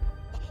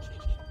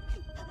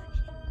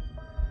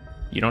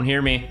 You don't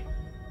hear me.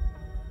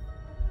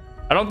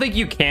 I don't think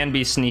you can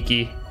be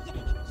sneaky.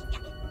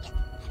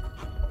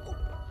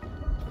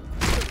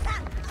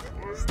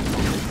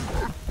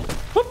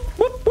 Whoop,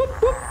 whoop,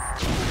 whoop, whoop.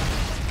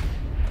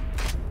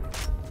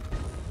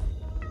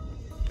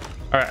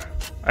 All right,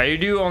 I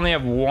do only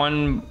have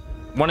one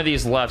of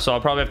these left, so I'll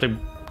probably have to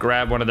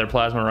grab one of their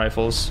plasma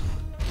rifles.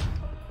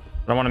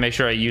 I want to make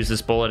sure I use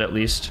this bullet at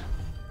least.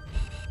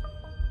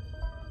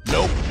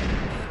 Nope.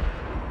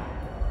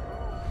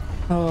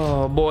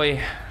 Oh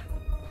boy.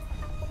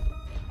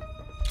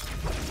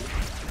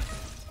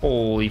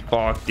 Holy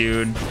fuck,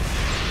 dude.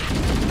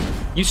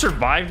 You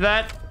survived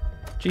that?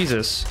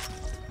 Jesus.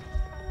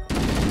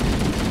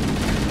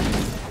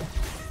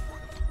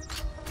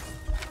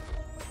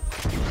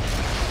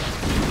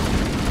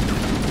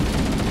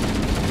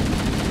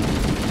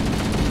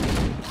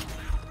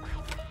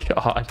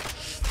 God.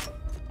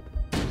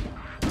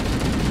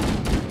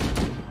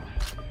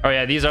 Oh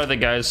yeah, these are the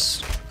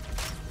guys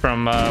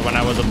from when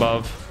I was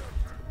above.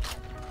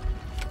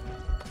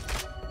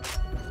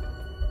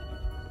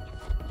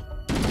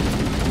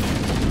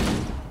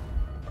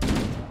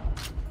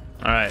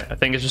 All right, I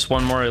think it's just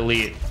one more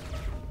elite.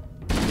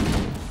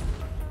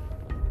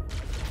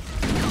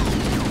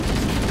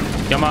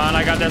 Come on,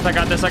 I got this, I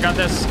got this, I got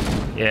this.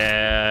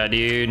 Yeah,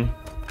 dude.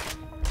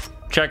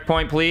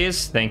 Checkpoint,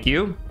 please. Thank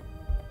you.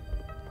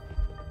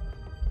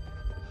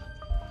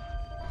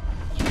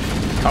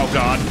 Oh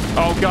god.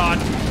 Oh god.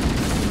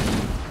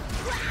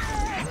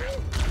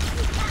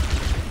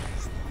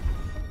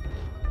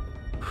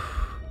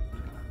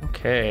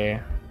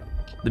 Okay.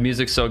 The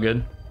music's so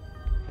good.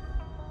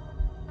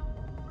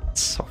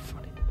 It's so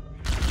funny.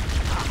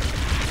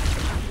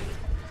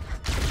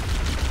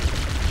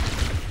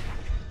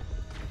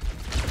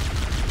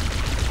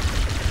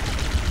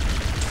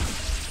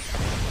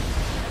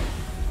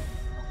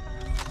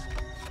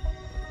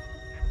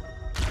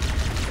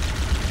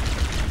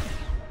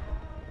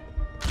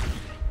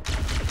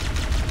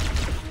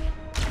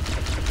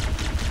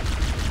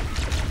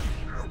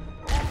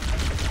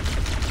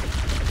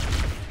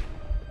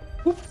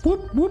 Whoop,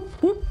 whoop,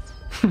 whoop, whoop.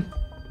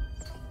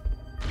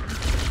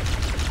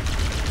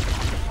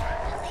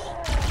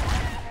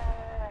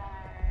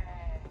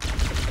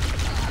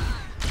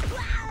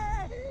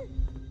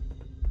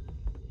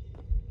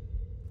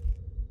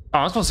 Oh,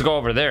 I'm supposed to go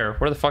over there.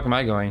 Where the fuck am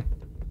I going?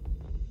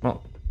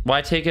 Well,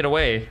 why take it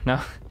away? No.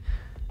 Where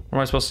am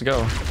I supposed to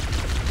go?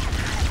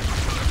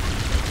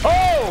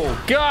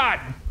 Oh, God!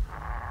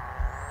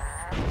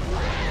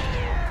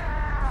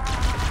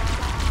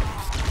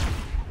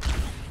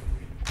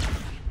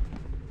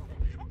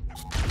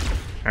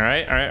 All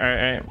right, all right, all right,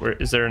 all right. Where,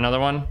 is there another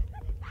one?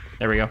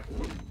 There we go.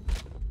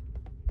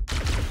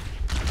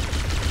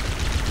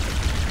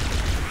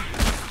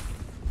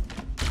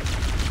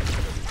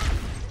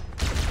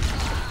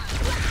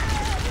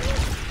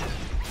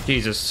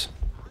 Jesus.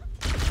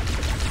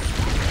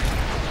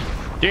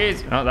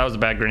 Jeez. Oh, that was a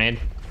bad grenade.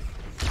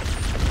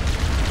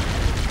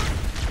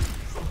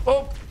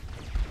 Oh.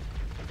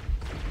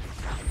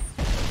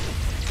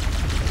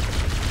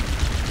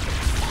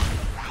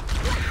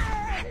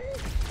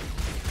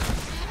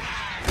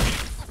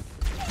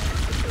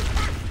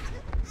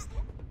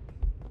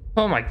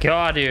 Oh my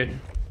god, dude.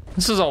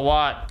 This is a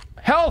lot.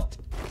 Health!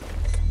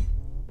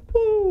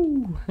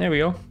 Woo! There we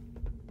go.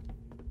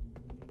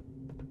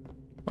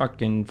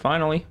 Fucking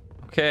finally.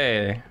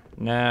 Okay.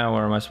 Now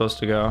where am I supposed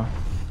to go?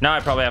 Now I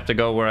probably have to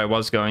go where I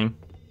was going.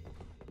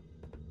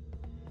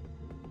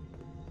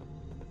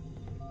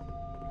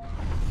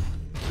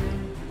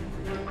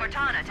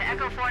 Cortana to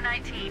Echo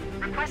 419.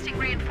 Requesting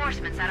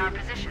reinforcements at our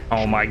position.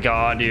 Oh my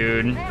god,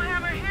 dude.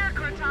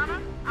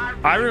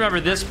 I remember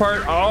this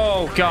part.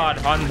 Oh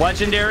god, on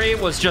Legendary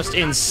was just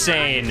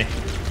insane.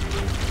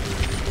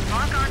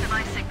 Lock onto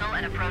my signal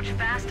and approach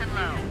fast and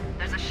low.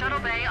 There's a shuttle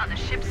bay on the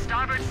ship's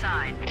starboard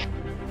side.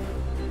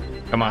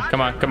 Come on,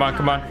 come on, come on,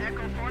 come on.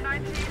 Echo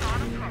 419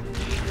 on approach.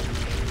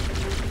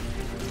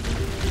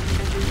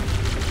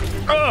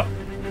 Ugh!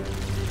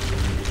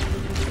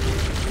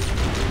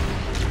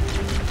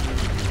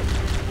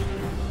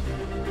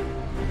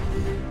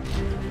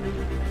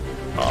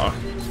 Oh,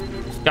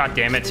 god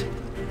damn it.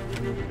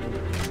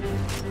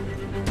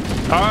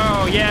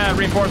 Oh yeah,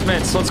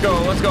 reinforcements. Let's go,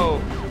 let's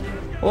go.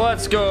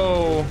 Let's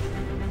go.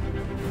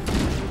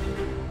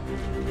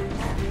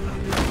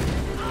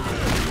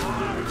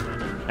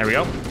 There we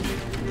go.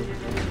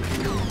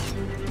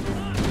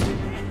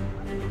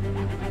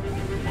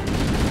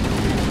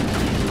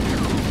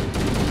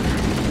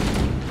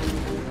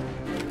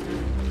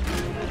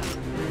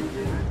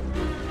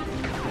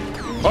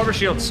 Over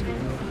shields.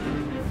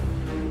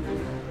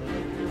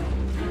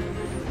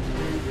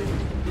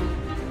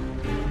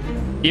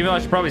 Even though I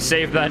should probably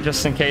save that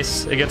just in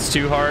case it gets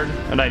too hard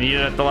and I need it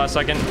at the last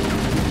second.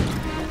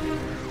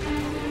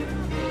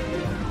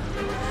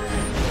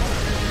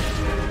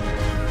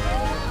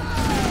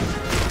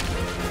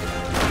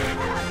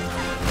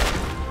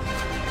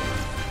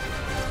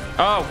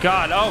 Oh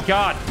god, oh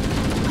god.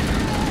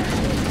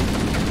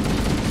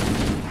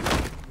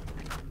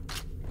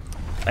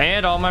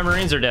 And all my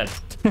Marines are dead.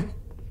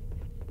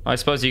 I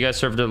suppose you guys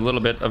served a little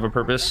bit of a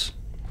purpose.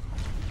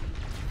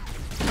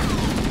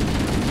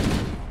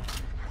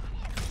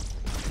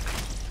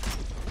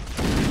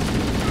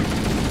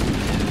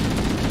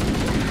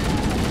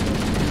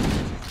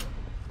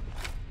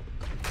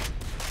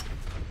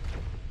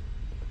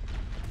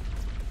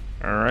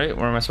 Alright,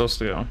 where am I supposed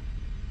to go?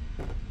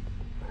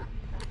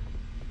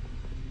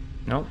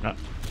 Nope, not.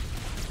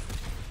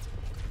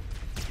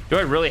 Do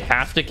I really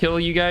have to kill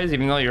you guys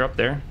even though you're up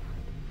there?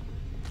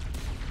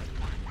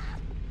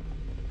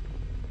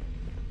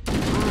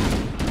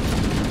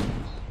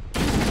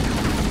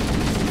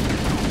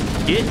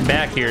 Get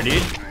back here, dude.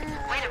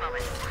 Wait a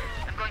moment.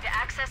 I'm going to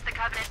access the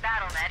Covenant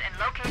BattleNet and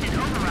locate an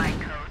override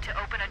code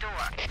to open a door.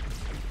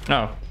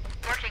 No.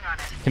 Working on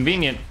it.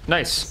 Convenient.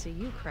 Nice. See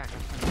you crack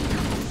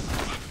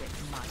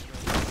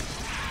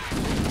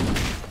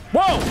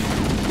Whoa!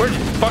 Where the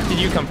fuck did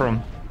you come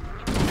from?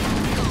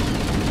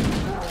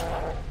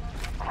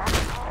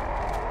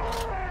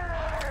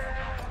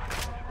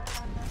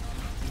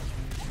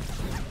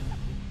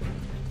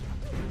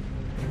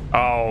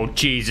 Oh,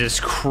 Jesus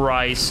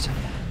Christ.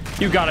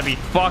 You gotta be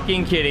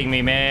fucking kidding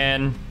me,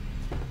 man.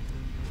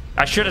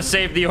 I should have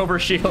saved the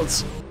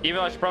overshields. Even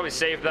though I should probably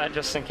save that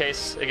just in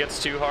case it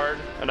gets too hard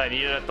and I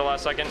need it at the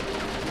last second.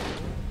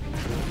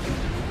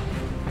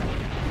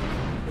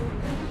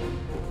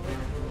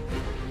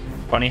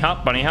 Bunny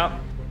hop, bunny hop.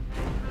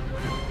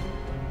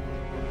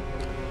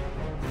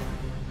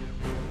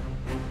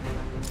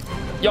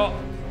 Yo.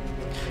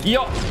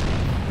 Yo.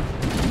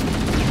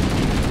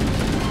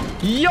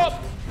 Yup.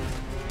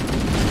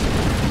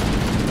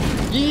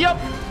 Yup.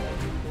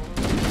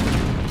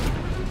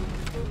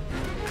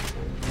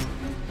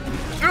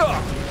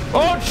 Ugh.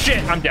 Oh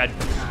shit, I'm dead.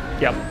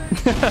 Yep.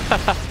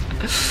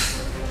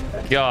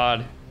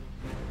 God.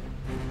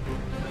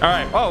 All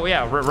right. Oh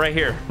yeah, right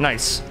here.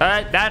 Nice.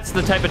 That's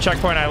the type of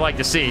checkpoint I like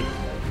to see.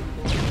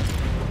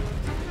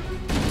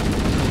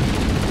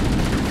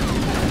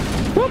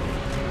 Whoop.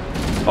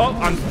 Oh,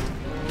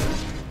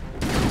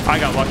 I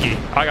got lucky.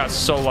 I got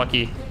so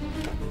lucky.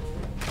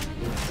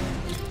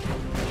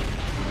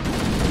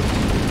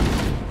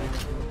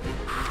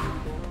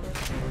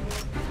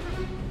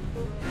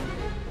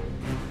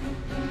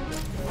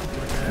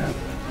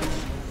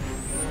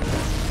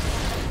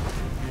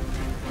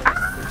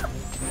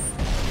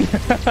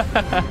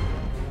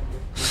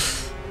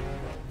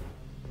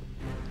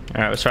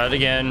 All right, let's try it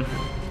again.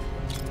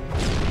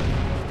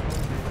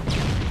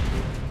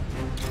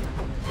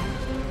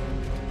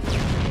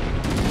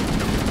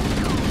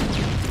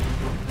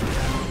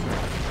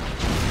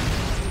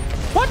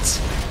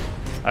 What?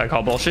 I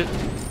call bullshit.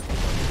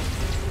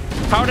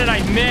 How did I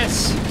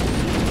miss?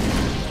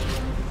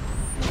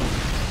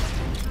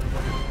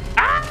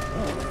 Ah!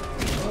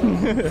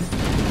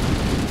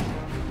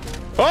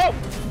 Oh!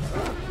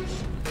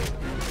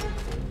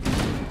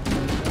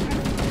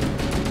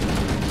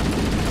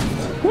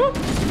 Whoop.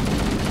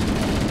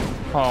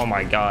 Oh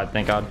my god,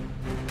 thank god.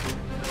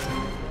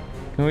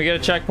 Can we get a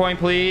checkpoint,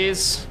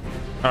 please?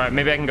 Alright,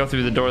 maybe I can go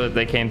through the door that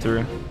they came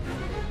through.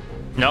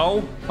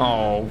 No?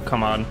 Oh,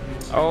 come on.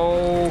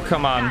 Oh,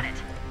 come on. Got it.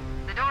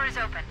 The door is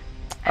open.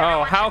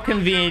 Oh, how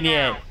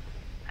convenient.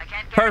 I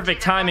can't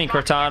Perfect timing,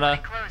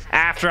 Cortana.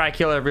 After I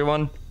kill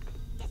everyone.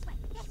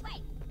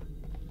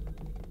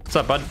 What's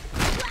up, bud?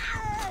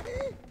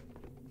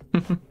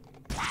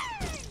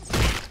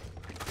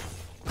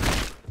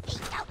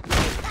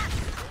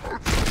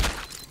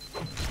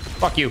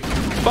 Fuck you.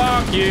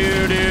 Fuck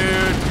you,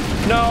 dude.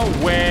 No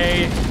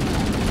way.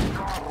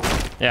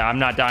 Yeah, I'm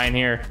not dying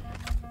here.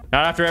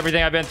 Not after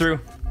everything I've been through.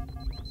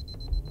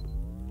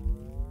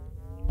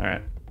 All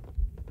right.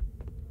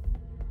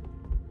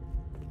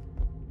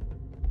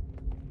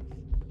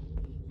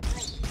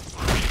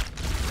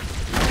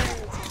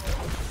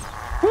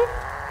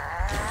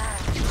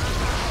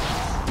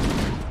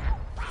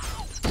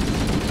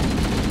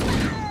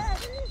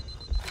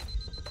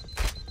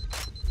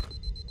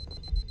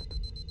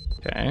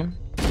 Okay.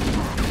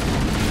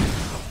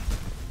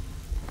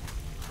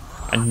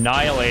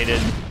 Annihilated.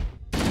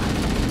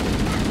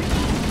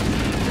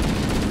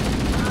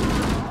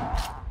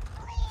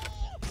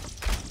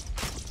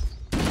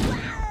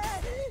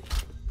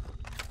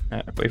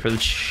 Alright, wait for the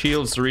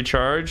shields to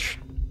recharge.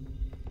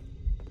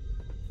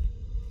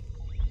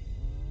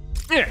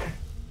 Yeah.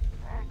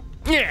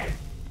 Yeah.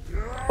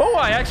 Oh,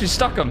 I actually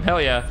stuck him.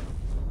 Hell yeah.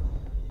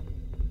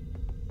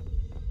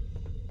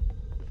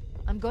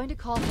 I'm going to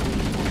call for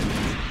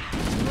reinforcements.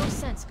 There's no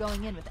sense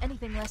going in with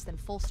anything less than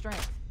full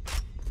strength.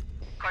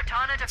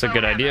 Cortana to That's a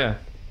good idea.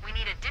 We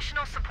need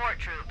additional support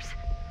troops.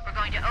 We're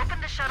going to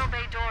open the shuttle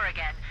bay door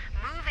again,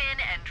 move in,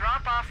 and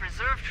drop off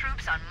reserve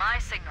troops on my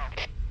signal.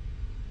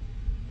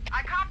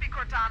 I copy,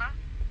 Cortana.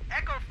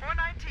 Echo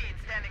 419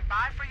 standing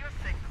by for your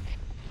signal.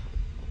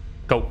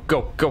 Go,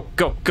 go, go,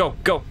 go, go,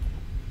 go.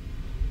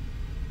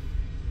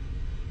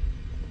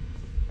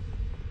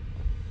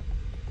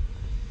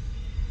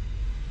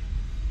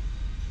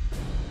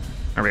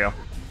 There we go.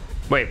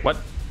 Wait, what?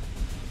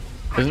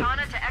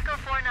 Cortana to Echo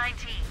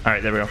 419. All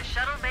right, there we go. The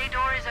shuttle bay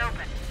door is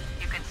open.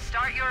 You can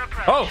start your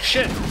approach. Oh,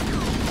 shit.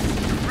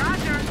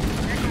 Roger.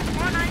 Echo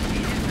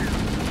 419 is out.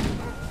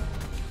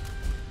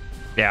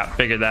 Yeah,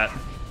 figured that.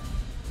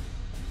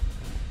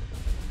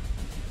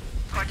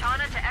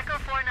 Cortana to Echo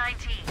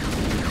 419. The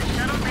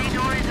shuttle bay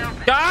door is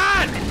open.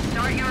 God! You can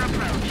start your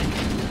approach.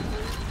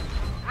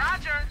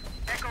 Roger.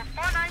 Echo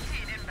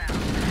 419 inbound.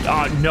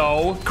 Oh,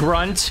 no.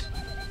 Grunt.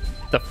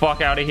 The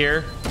fuck out of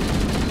here.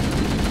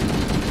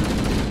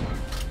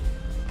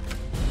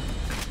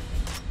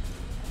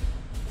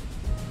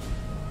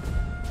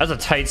 That's a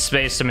tight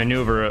space to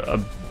maneuver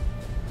a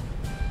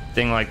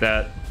thing like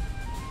that.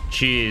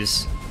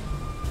 Jeez.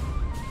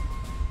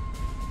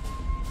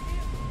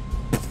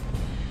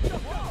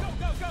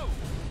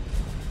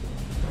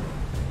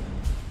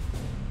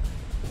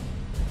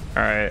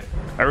 Alright.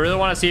 I really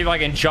want to see if I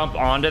can jump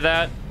onto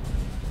that,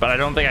 but I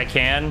don't think I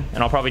can,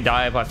 and I'll probably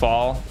die if I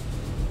fall.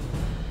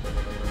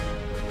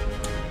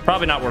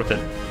 Probably not worth it.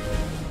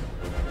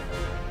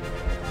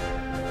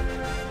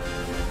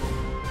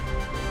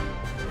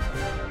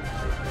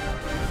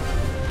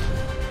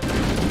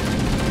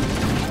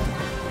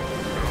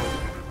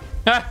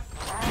 Ah!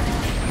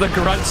 The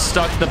grunt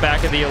stuck the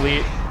back of the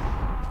elite.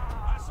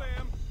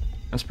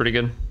 That's pretty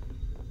good.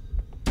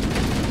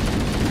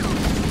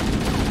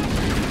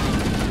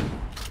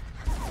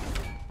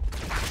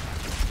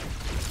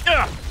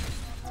 Ah!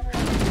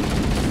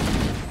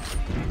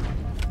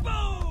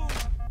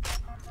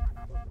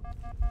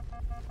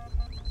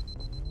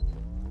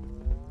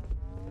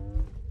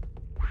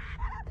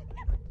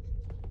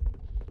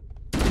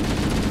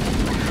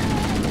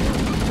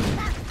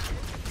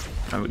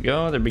 There we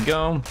go, there we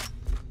go.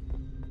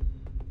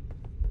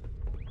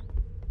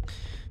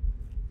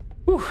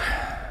 Whew.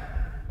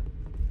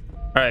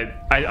 Alright,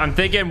 I'm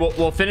thinking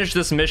we'll finish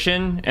this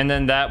mission, and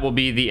then that will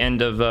be the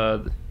end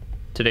of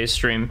today's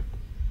stream.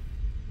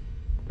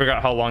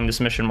 Forgot how long this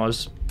mission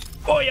was.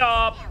 Oh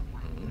yeah!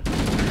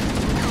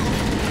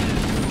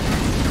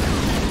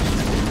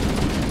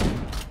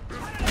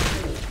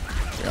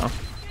 There we go.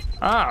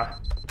 Ah!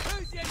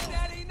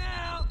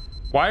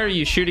 Why are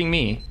you shooting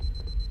me?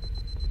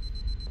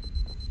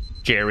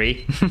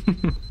 Jerry.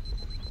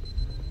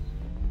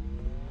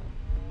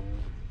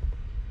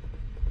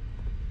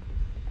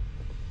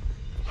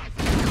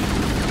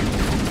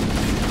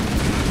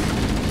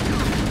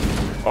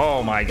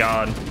 Oh my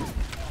god.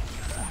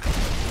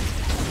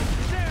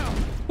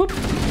 Whoop.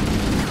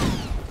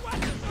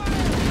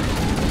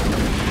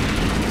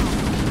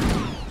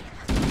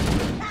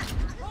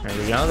 There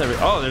we go.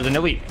 Oh, there's an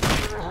elite.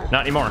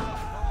 Not anymore.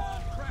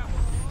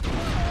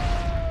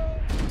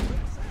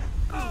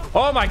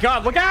 Oh my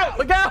god, look out!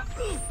 Look out!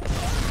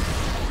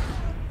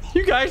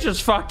 You guys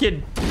just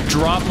fucking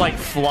drop like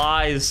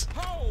flies.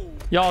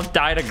 Y'all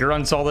die to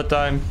grunts all the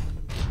time.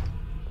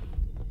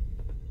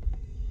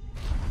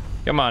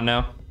 Come on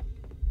now.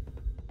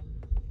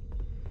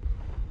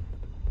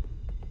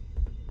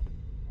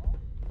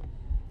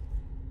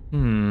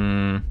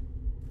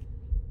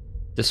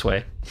 This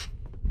way.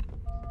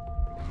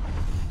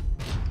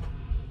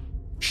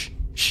 Shh,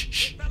 shh,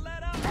 shh.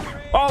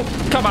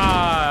 Oh, come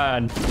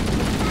on!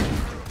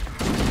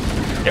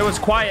 It was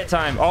quiet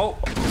time. Oh,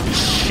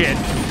 shit.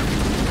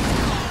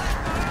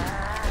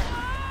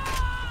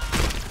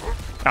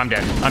 I'm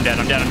dead. I'm dead.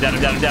 I'm dead. I'm dead.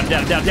 I'm dead. I'm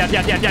dead. I'm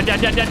dead. I'm dead. I'm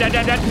dead. I'm dead. I'm dead.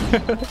 I'm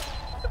dead. I'm dead.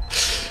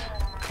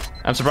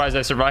 I'm surprised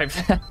I survived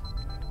that.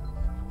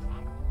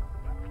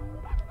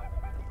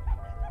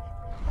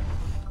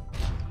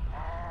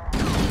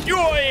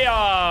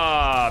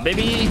 Yeah,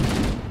 baby.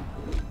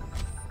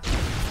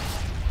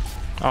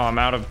 Oh, I'm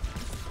out of.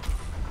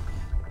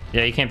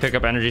 Yeah, you can't pick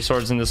up energy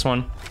swords in this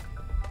one.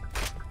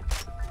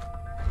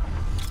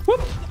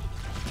 Whoop.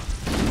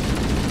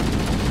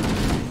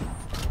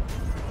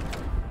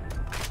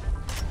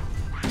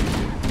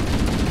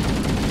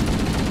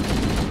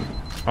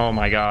 Oh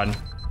my god.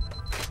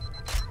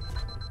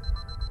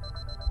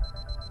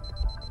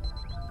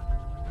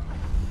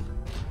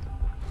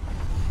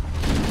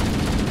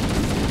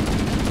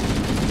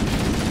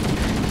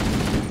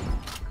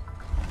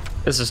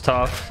 This is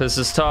tough. This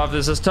is tough.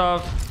 This is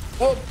tough.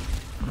 Whoop.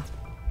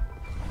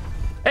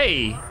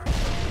 Hey.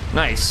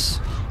 Nice.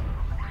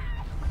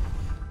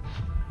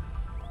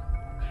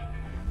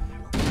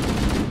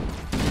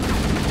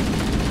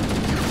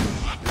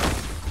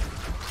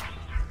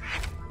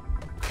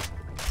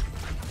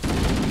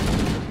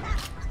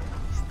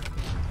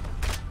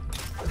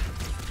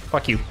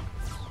 Fuck you.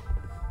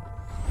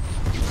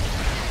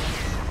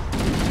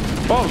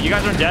 Oh, you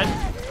guys are dead?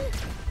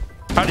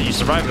 How did you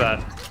survive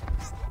that?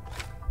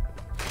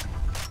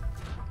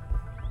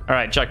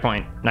 Alright,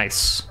 checkpoint.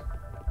 Nice.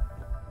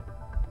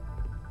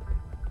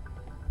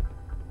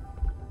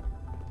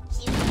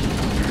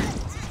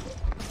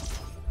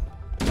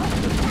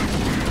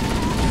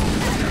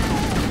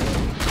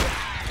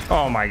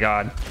 Oh my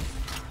god.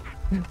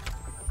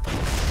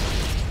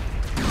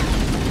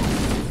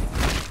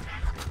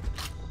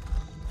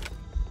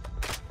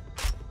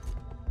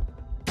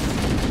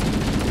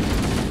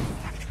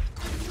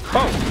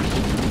 Oh!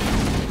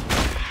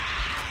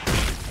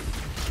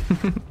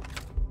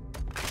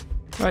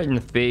 Right in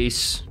the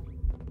face.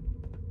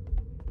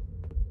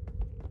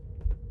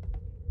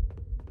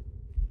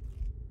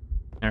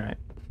 All right.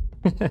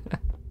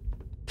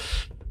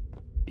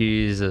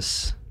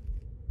 Jesus.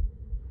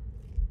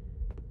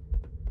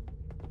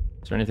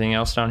 Is there anything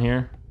else down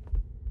here?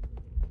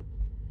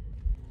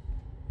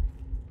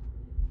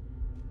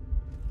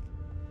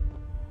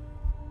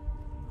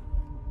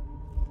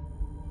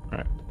 All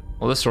right.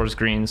 Well, this sword's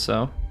green,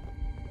 so.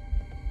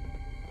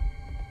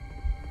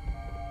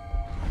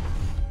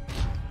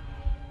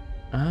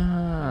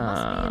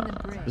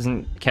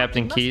 Isn't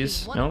Captain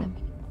Keys? No.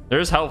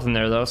 There's health in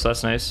there though, so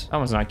that's nice. That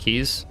one's not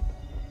Keys.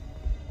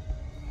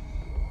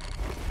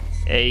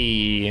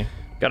 Hey,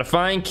 gotta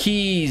find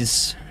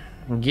Keys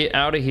and get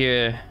out of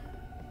here.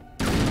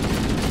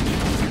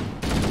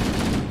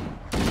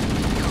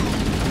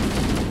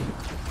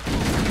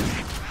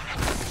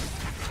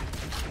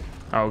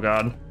 Oh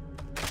god.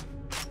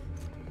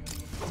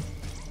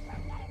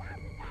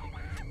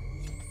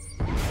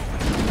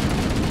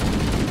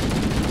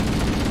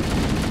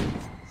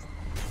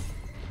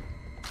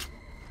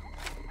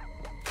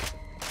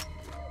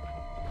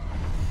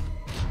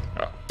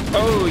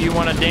 Oh, you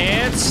wanna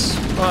dance?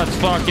 Let's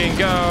fucking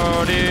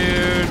go,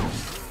 dude.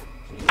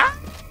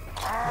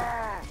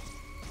 Ah!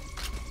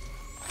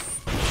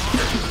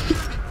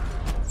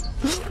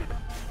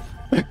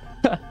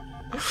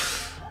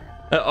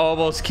 That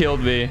almost killed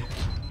me.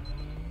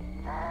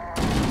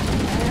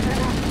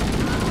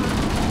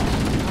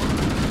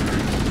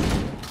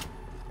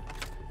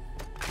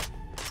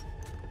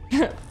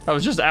 I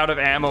was just out of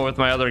ammo with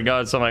my other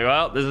gun, so I'm like,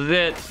 well, this is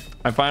it.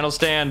 My final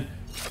stand.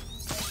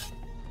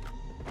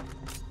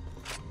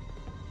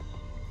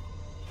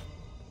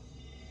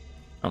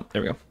 Oh,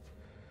 there we go.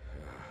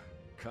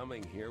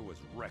 Coming here was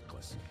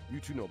reckless. You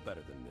two know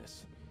better than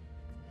this.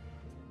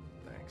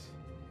 Thanks.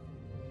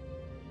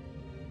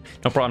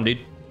 No problem, dude.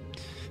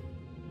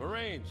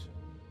 Marines,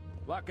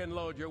 lock and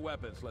load your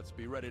weapons. Let's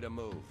be ready to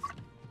move.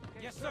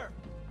 Yes, sir.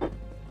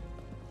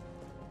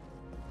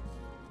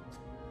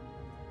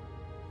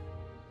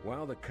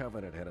 While the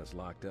Covenant had us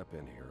locked up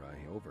in here, I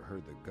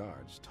overheard the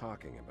guards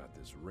talking about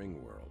this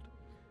ring world.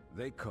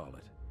 They call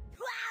it...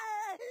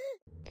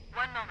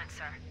 One moment,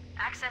 sir.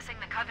 Accessing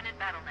the Covenant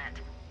BattleNet.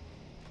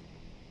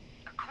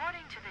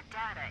 According to the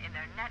data in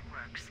their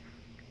networks,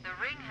 the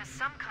ring has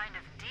some kind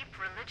of deep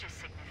religious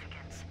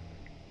significance.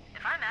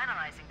 If I'm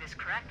analyzing this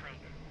correctly,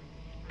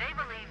 they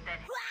believe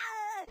that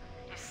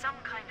is some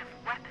kind of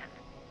weapon,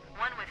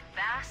 one with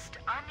vast,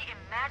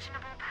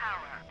 unimaginable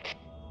power.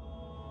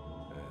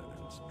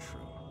 That's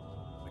true.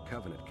 The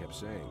Covenant kept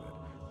saying that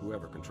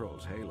whoever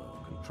controls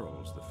Halo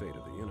controls the fate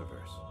of the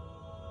universe.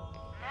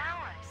 Now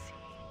I see.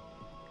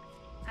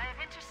 I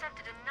have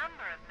intercepted a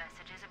number of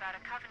messages about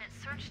a Covenant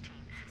search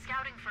team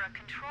scouting for a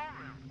control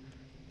room.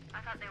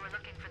 I thought they were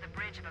looking for the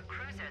bridge of a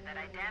cruiser that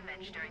I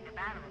damaged during the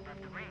battle above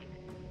the ring.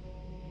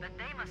 But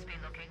they must be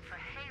looking for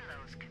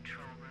Halo's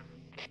control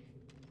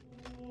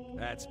room.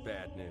 That's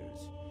bad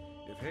news.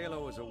 If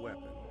Halo is a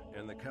weapon,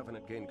 and the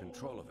Covenant gain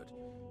control of it,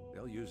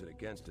 they'll use it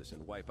against us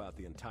and wipe out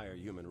the entire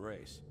human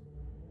race.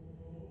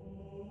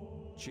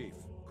 Chief,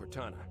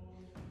 Cortana,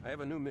 I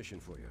have a new mission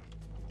for you.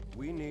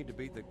 We need to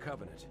beat the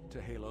Covenant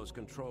to Halo's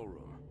control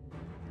room.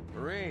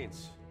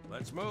 Marines,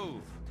 let's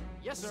move!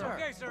 Yes, sir.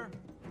 Okay, sir.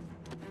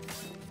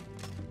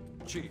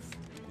 Chief,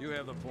 you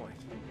have the point.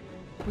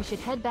 We should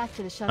head back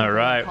to the shuttle All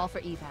right. and call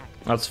for evac.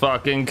 Let's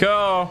fucking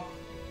go.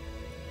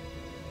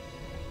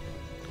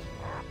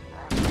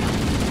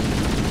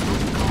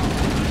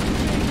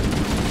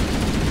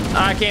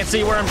 I can't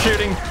see where I'm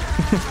shooting.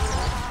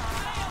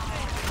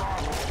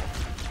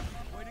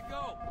 Way to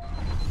go.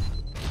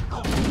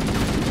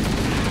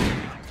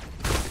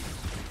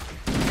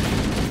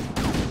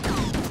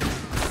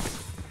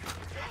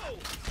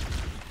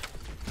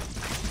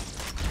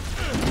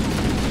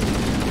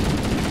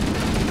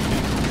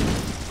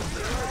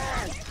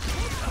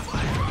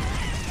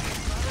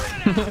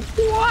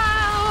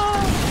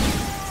 Wow.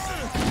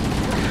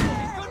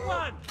 Good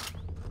one.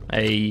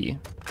 Hey.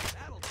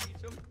 That'll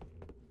teach him.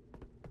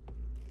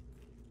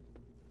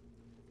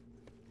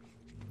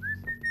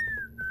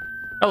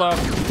 Hello.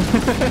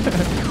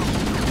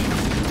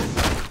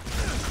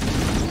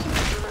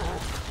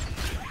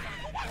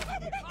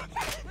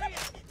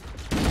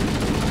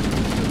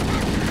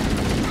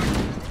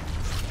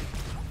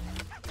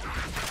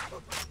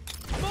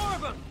 More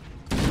of them.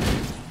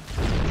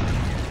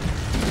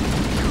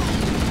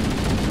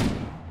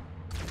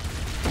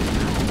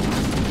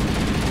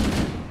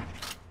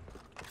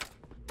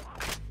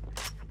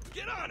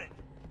 Get on it.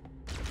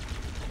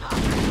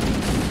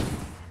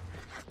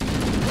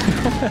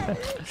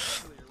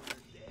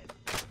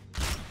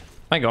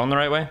 Am I going the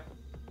right way?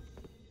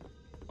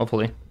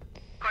 Hopefully.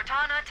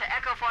 Cortana to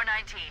Echo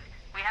 419.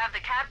 We have the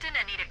captain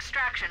and need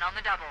extraction on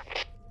the double.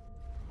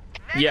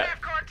 Yeah. Negative,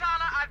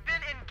 Cortana. I've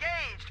been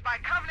engaged by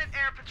Covenant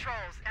air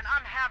patrols, and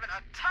I'm having a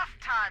tough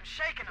time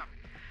shaking them.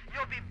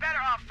 You'll be better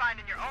off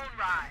finding your own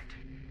ride.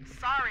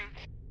 Sorry.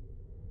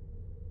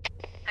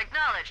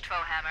 Acknowledged,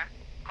 Foehammer.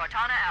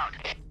 Cortana out.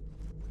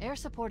 Air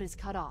support is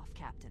cut off,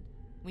 Captain.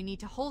 We need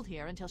to hold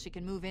here until she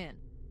can move in.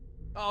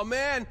 Oh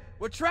man,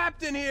 we're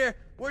trapped in here.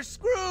 We're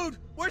screwed.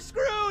 We're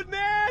screwed,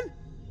 man.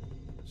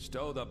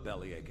 Stow the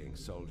belly aching,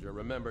 soldier.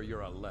 Remember,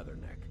 you're a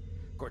leatherneck.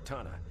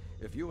 Cortana,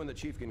 if you and the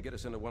chief can get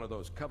us into one of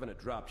those Covenant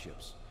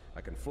dropships,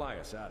 I can fly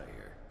us out of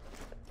here.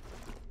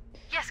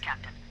 Yes,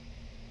 Captain.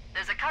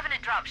 There's a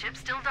Covenant dropship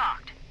still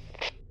docked.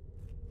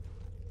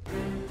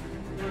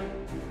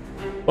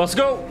 Let's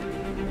go.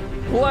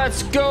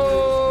 Let's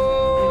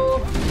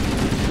go.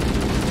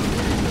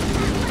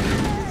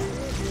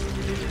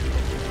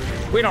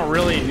 We don't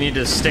really need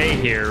to stay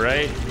here,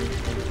 right?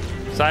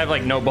 So I have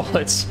like no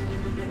bullets.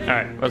 All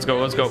right, let's go.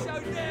 Let's go.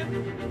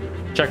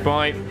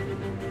 Checkpoint.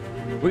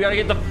 We gotta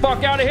get the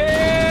fuck out of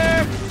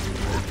here.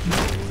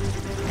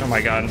 Oh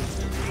my god.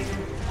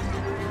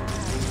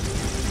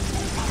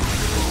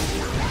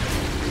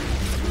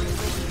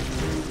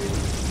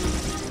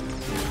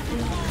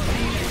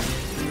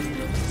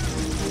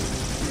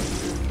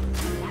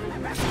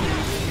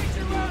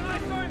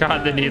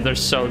 God, the needs are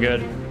so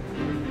good.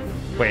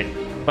 Wait,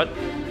 what?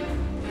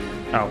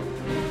 Oh.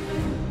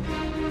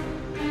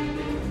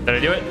 Did I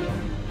do it?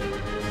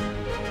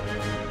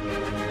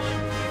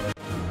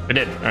 I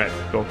did. All right,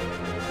 cool.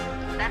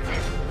 That's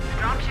it. The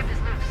dropship is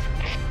loose.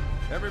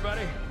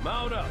 Everybody,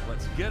 mount up.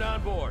 Let's get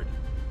on board.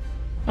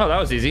 Oh, that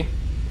was easy.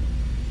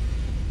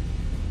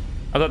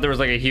 I thought there was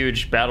like a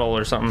huge battle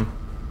or something.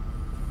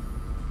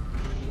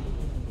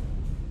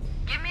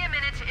 Give me a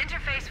minute to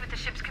interface with the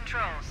ship's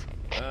controls.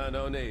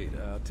 No need.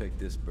 I'll take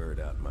this bird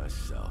out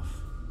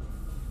myself.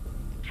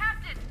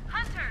 Captain,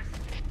 hunters!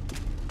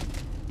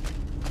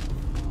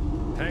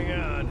 Hang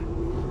on.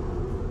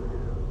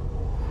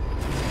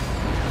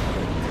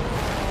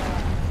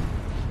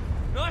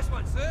 Nice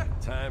one, sir.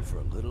 Time for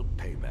a little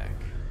payback.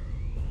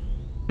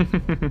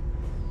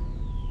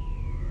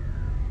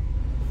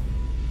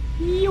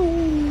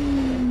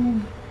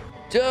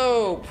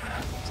 Dope.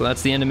 So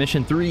that's the end of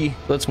mission 3.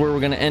 That's where we're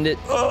gonna end it.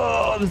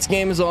 Oh, this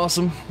game is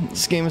awesome.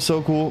 This game is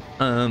so cool.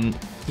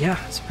 Yeah,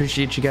 just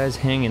appreciate you guys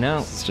hanging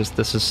out. It's just,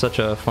 this is such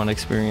a fun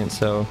experience.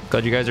 So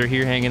glad you guys are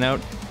here hanging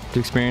out to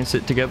experience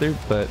it together.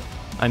 But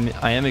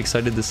I am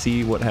excited to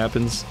see what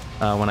happens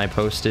when I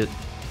post it,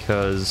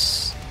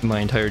 because my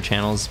entire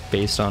channel is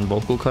based on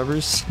vocal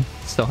covers.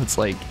 So it's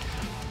like,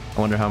 I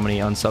wonder how many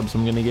unsubs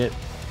I'm gonna get.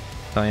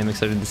 I am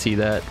excited to see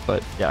that.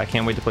 But yeah, I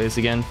can't wait to play this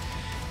again.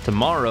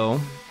 Tomorrow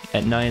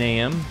at 9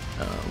 a.m.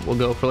 We'll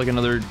go for like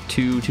another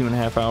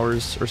 2.5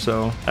 hours or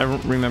so. I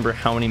don't remember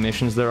how many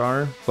missions there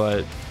are,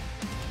 but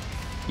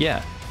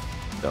yeah.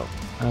 So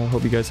I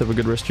hope you guys have a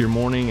good rest of your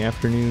morning,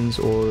 afternoons,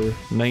 or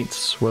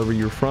nights, wherever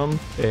you're from,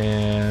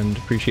 and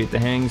appreciate the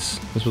hangs.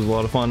 This was a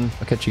lot of fun.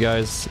 I'll catch you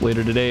guys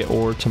later today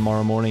or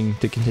tomorrow morning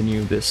to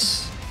continue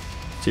this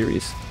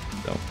series.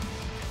 So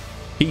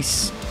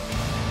peace.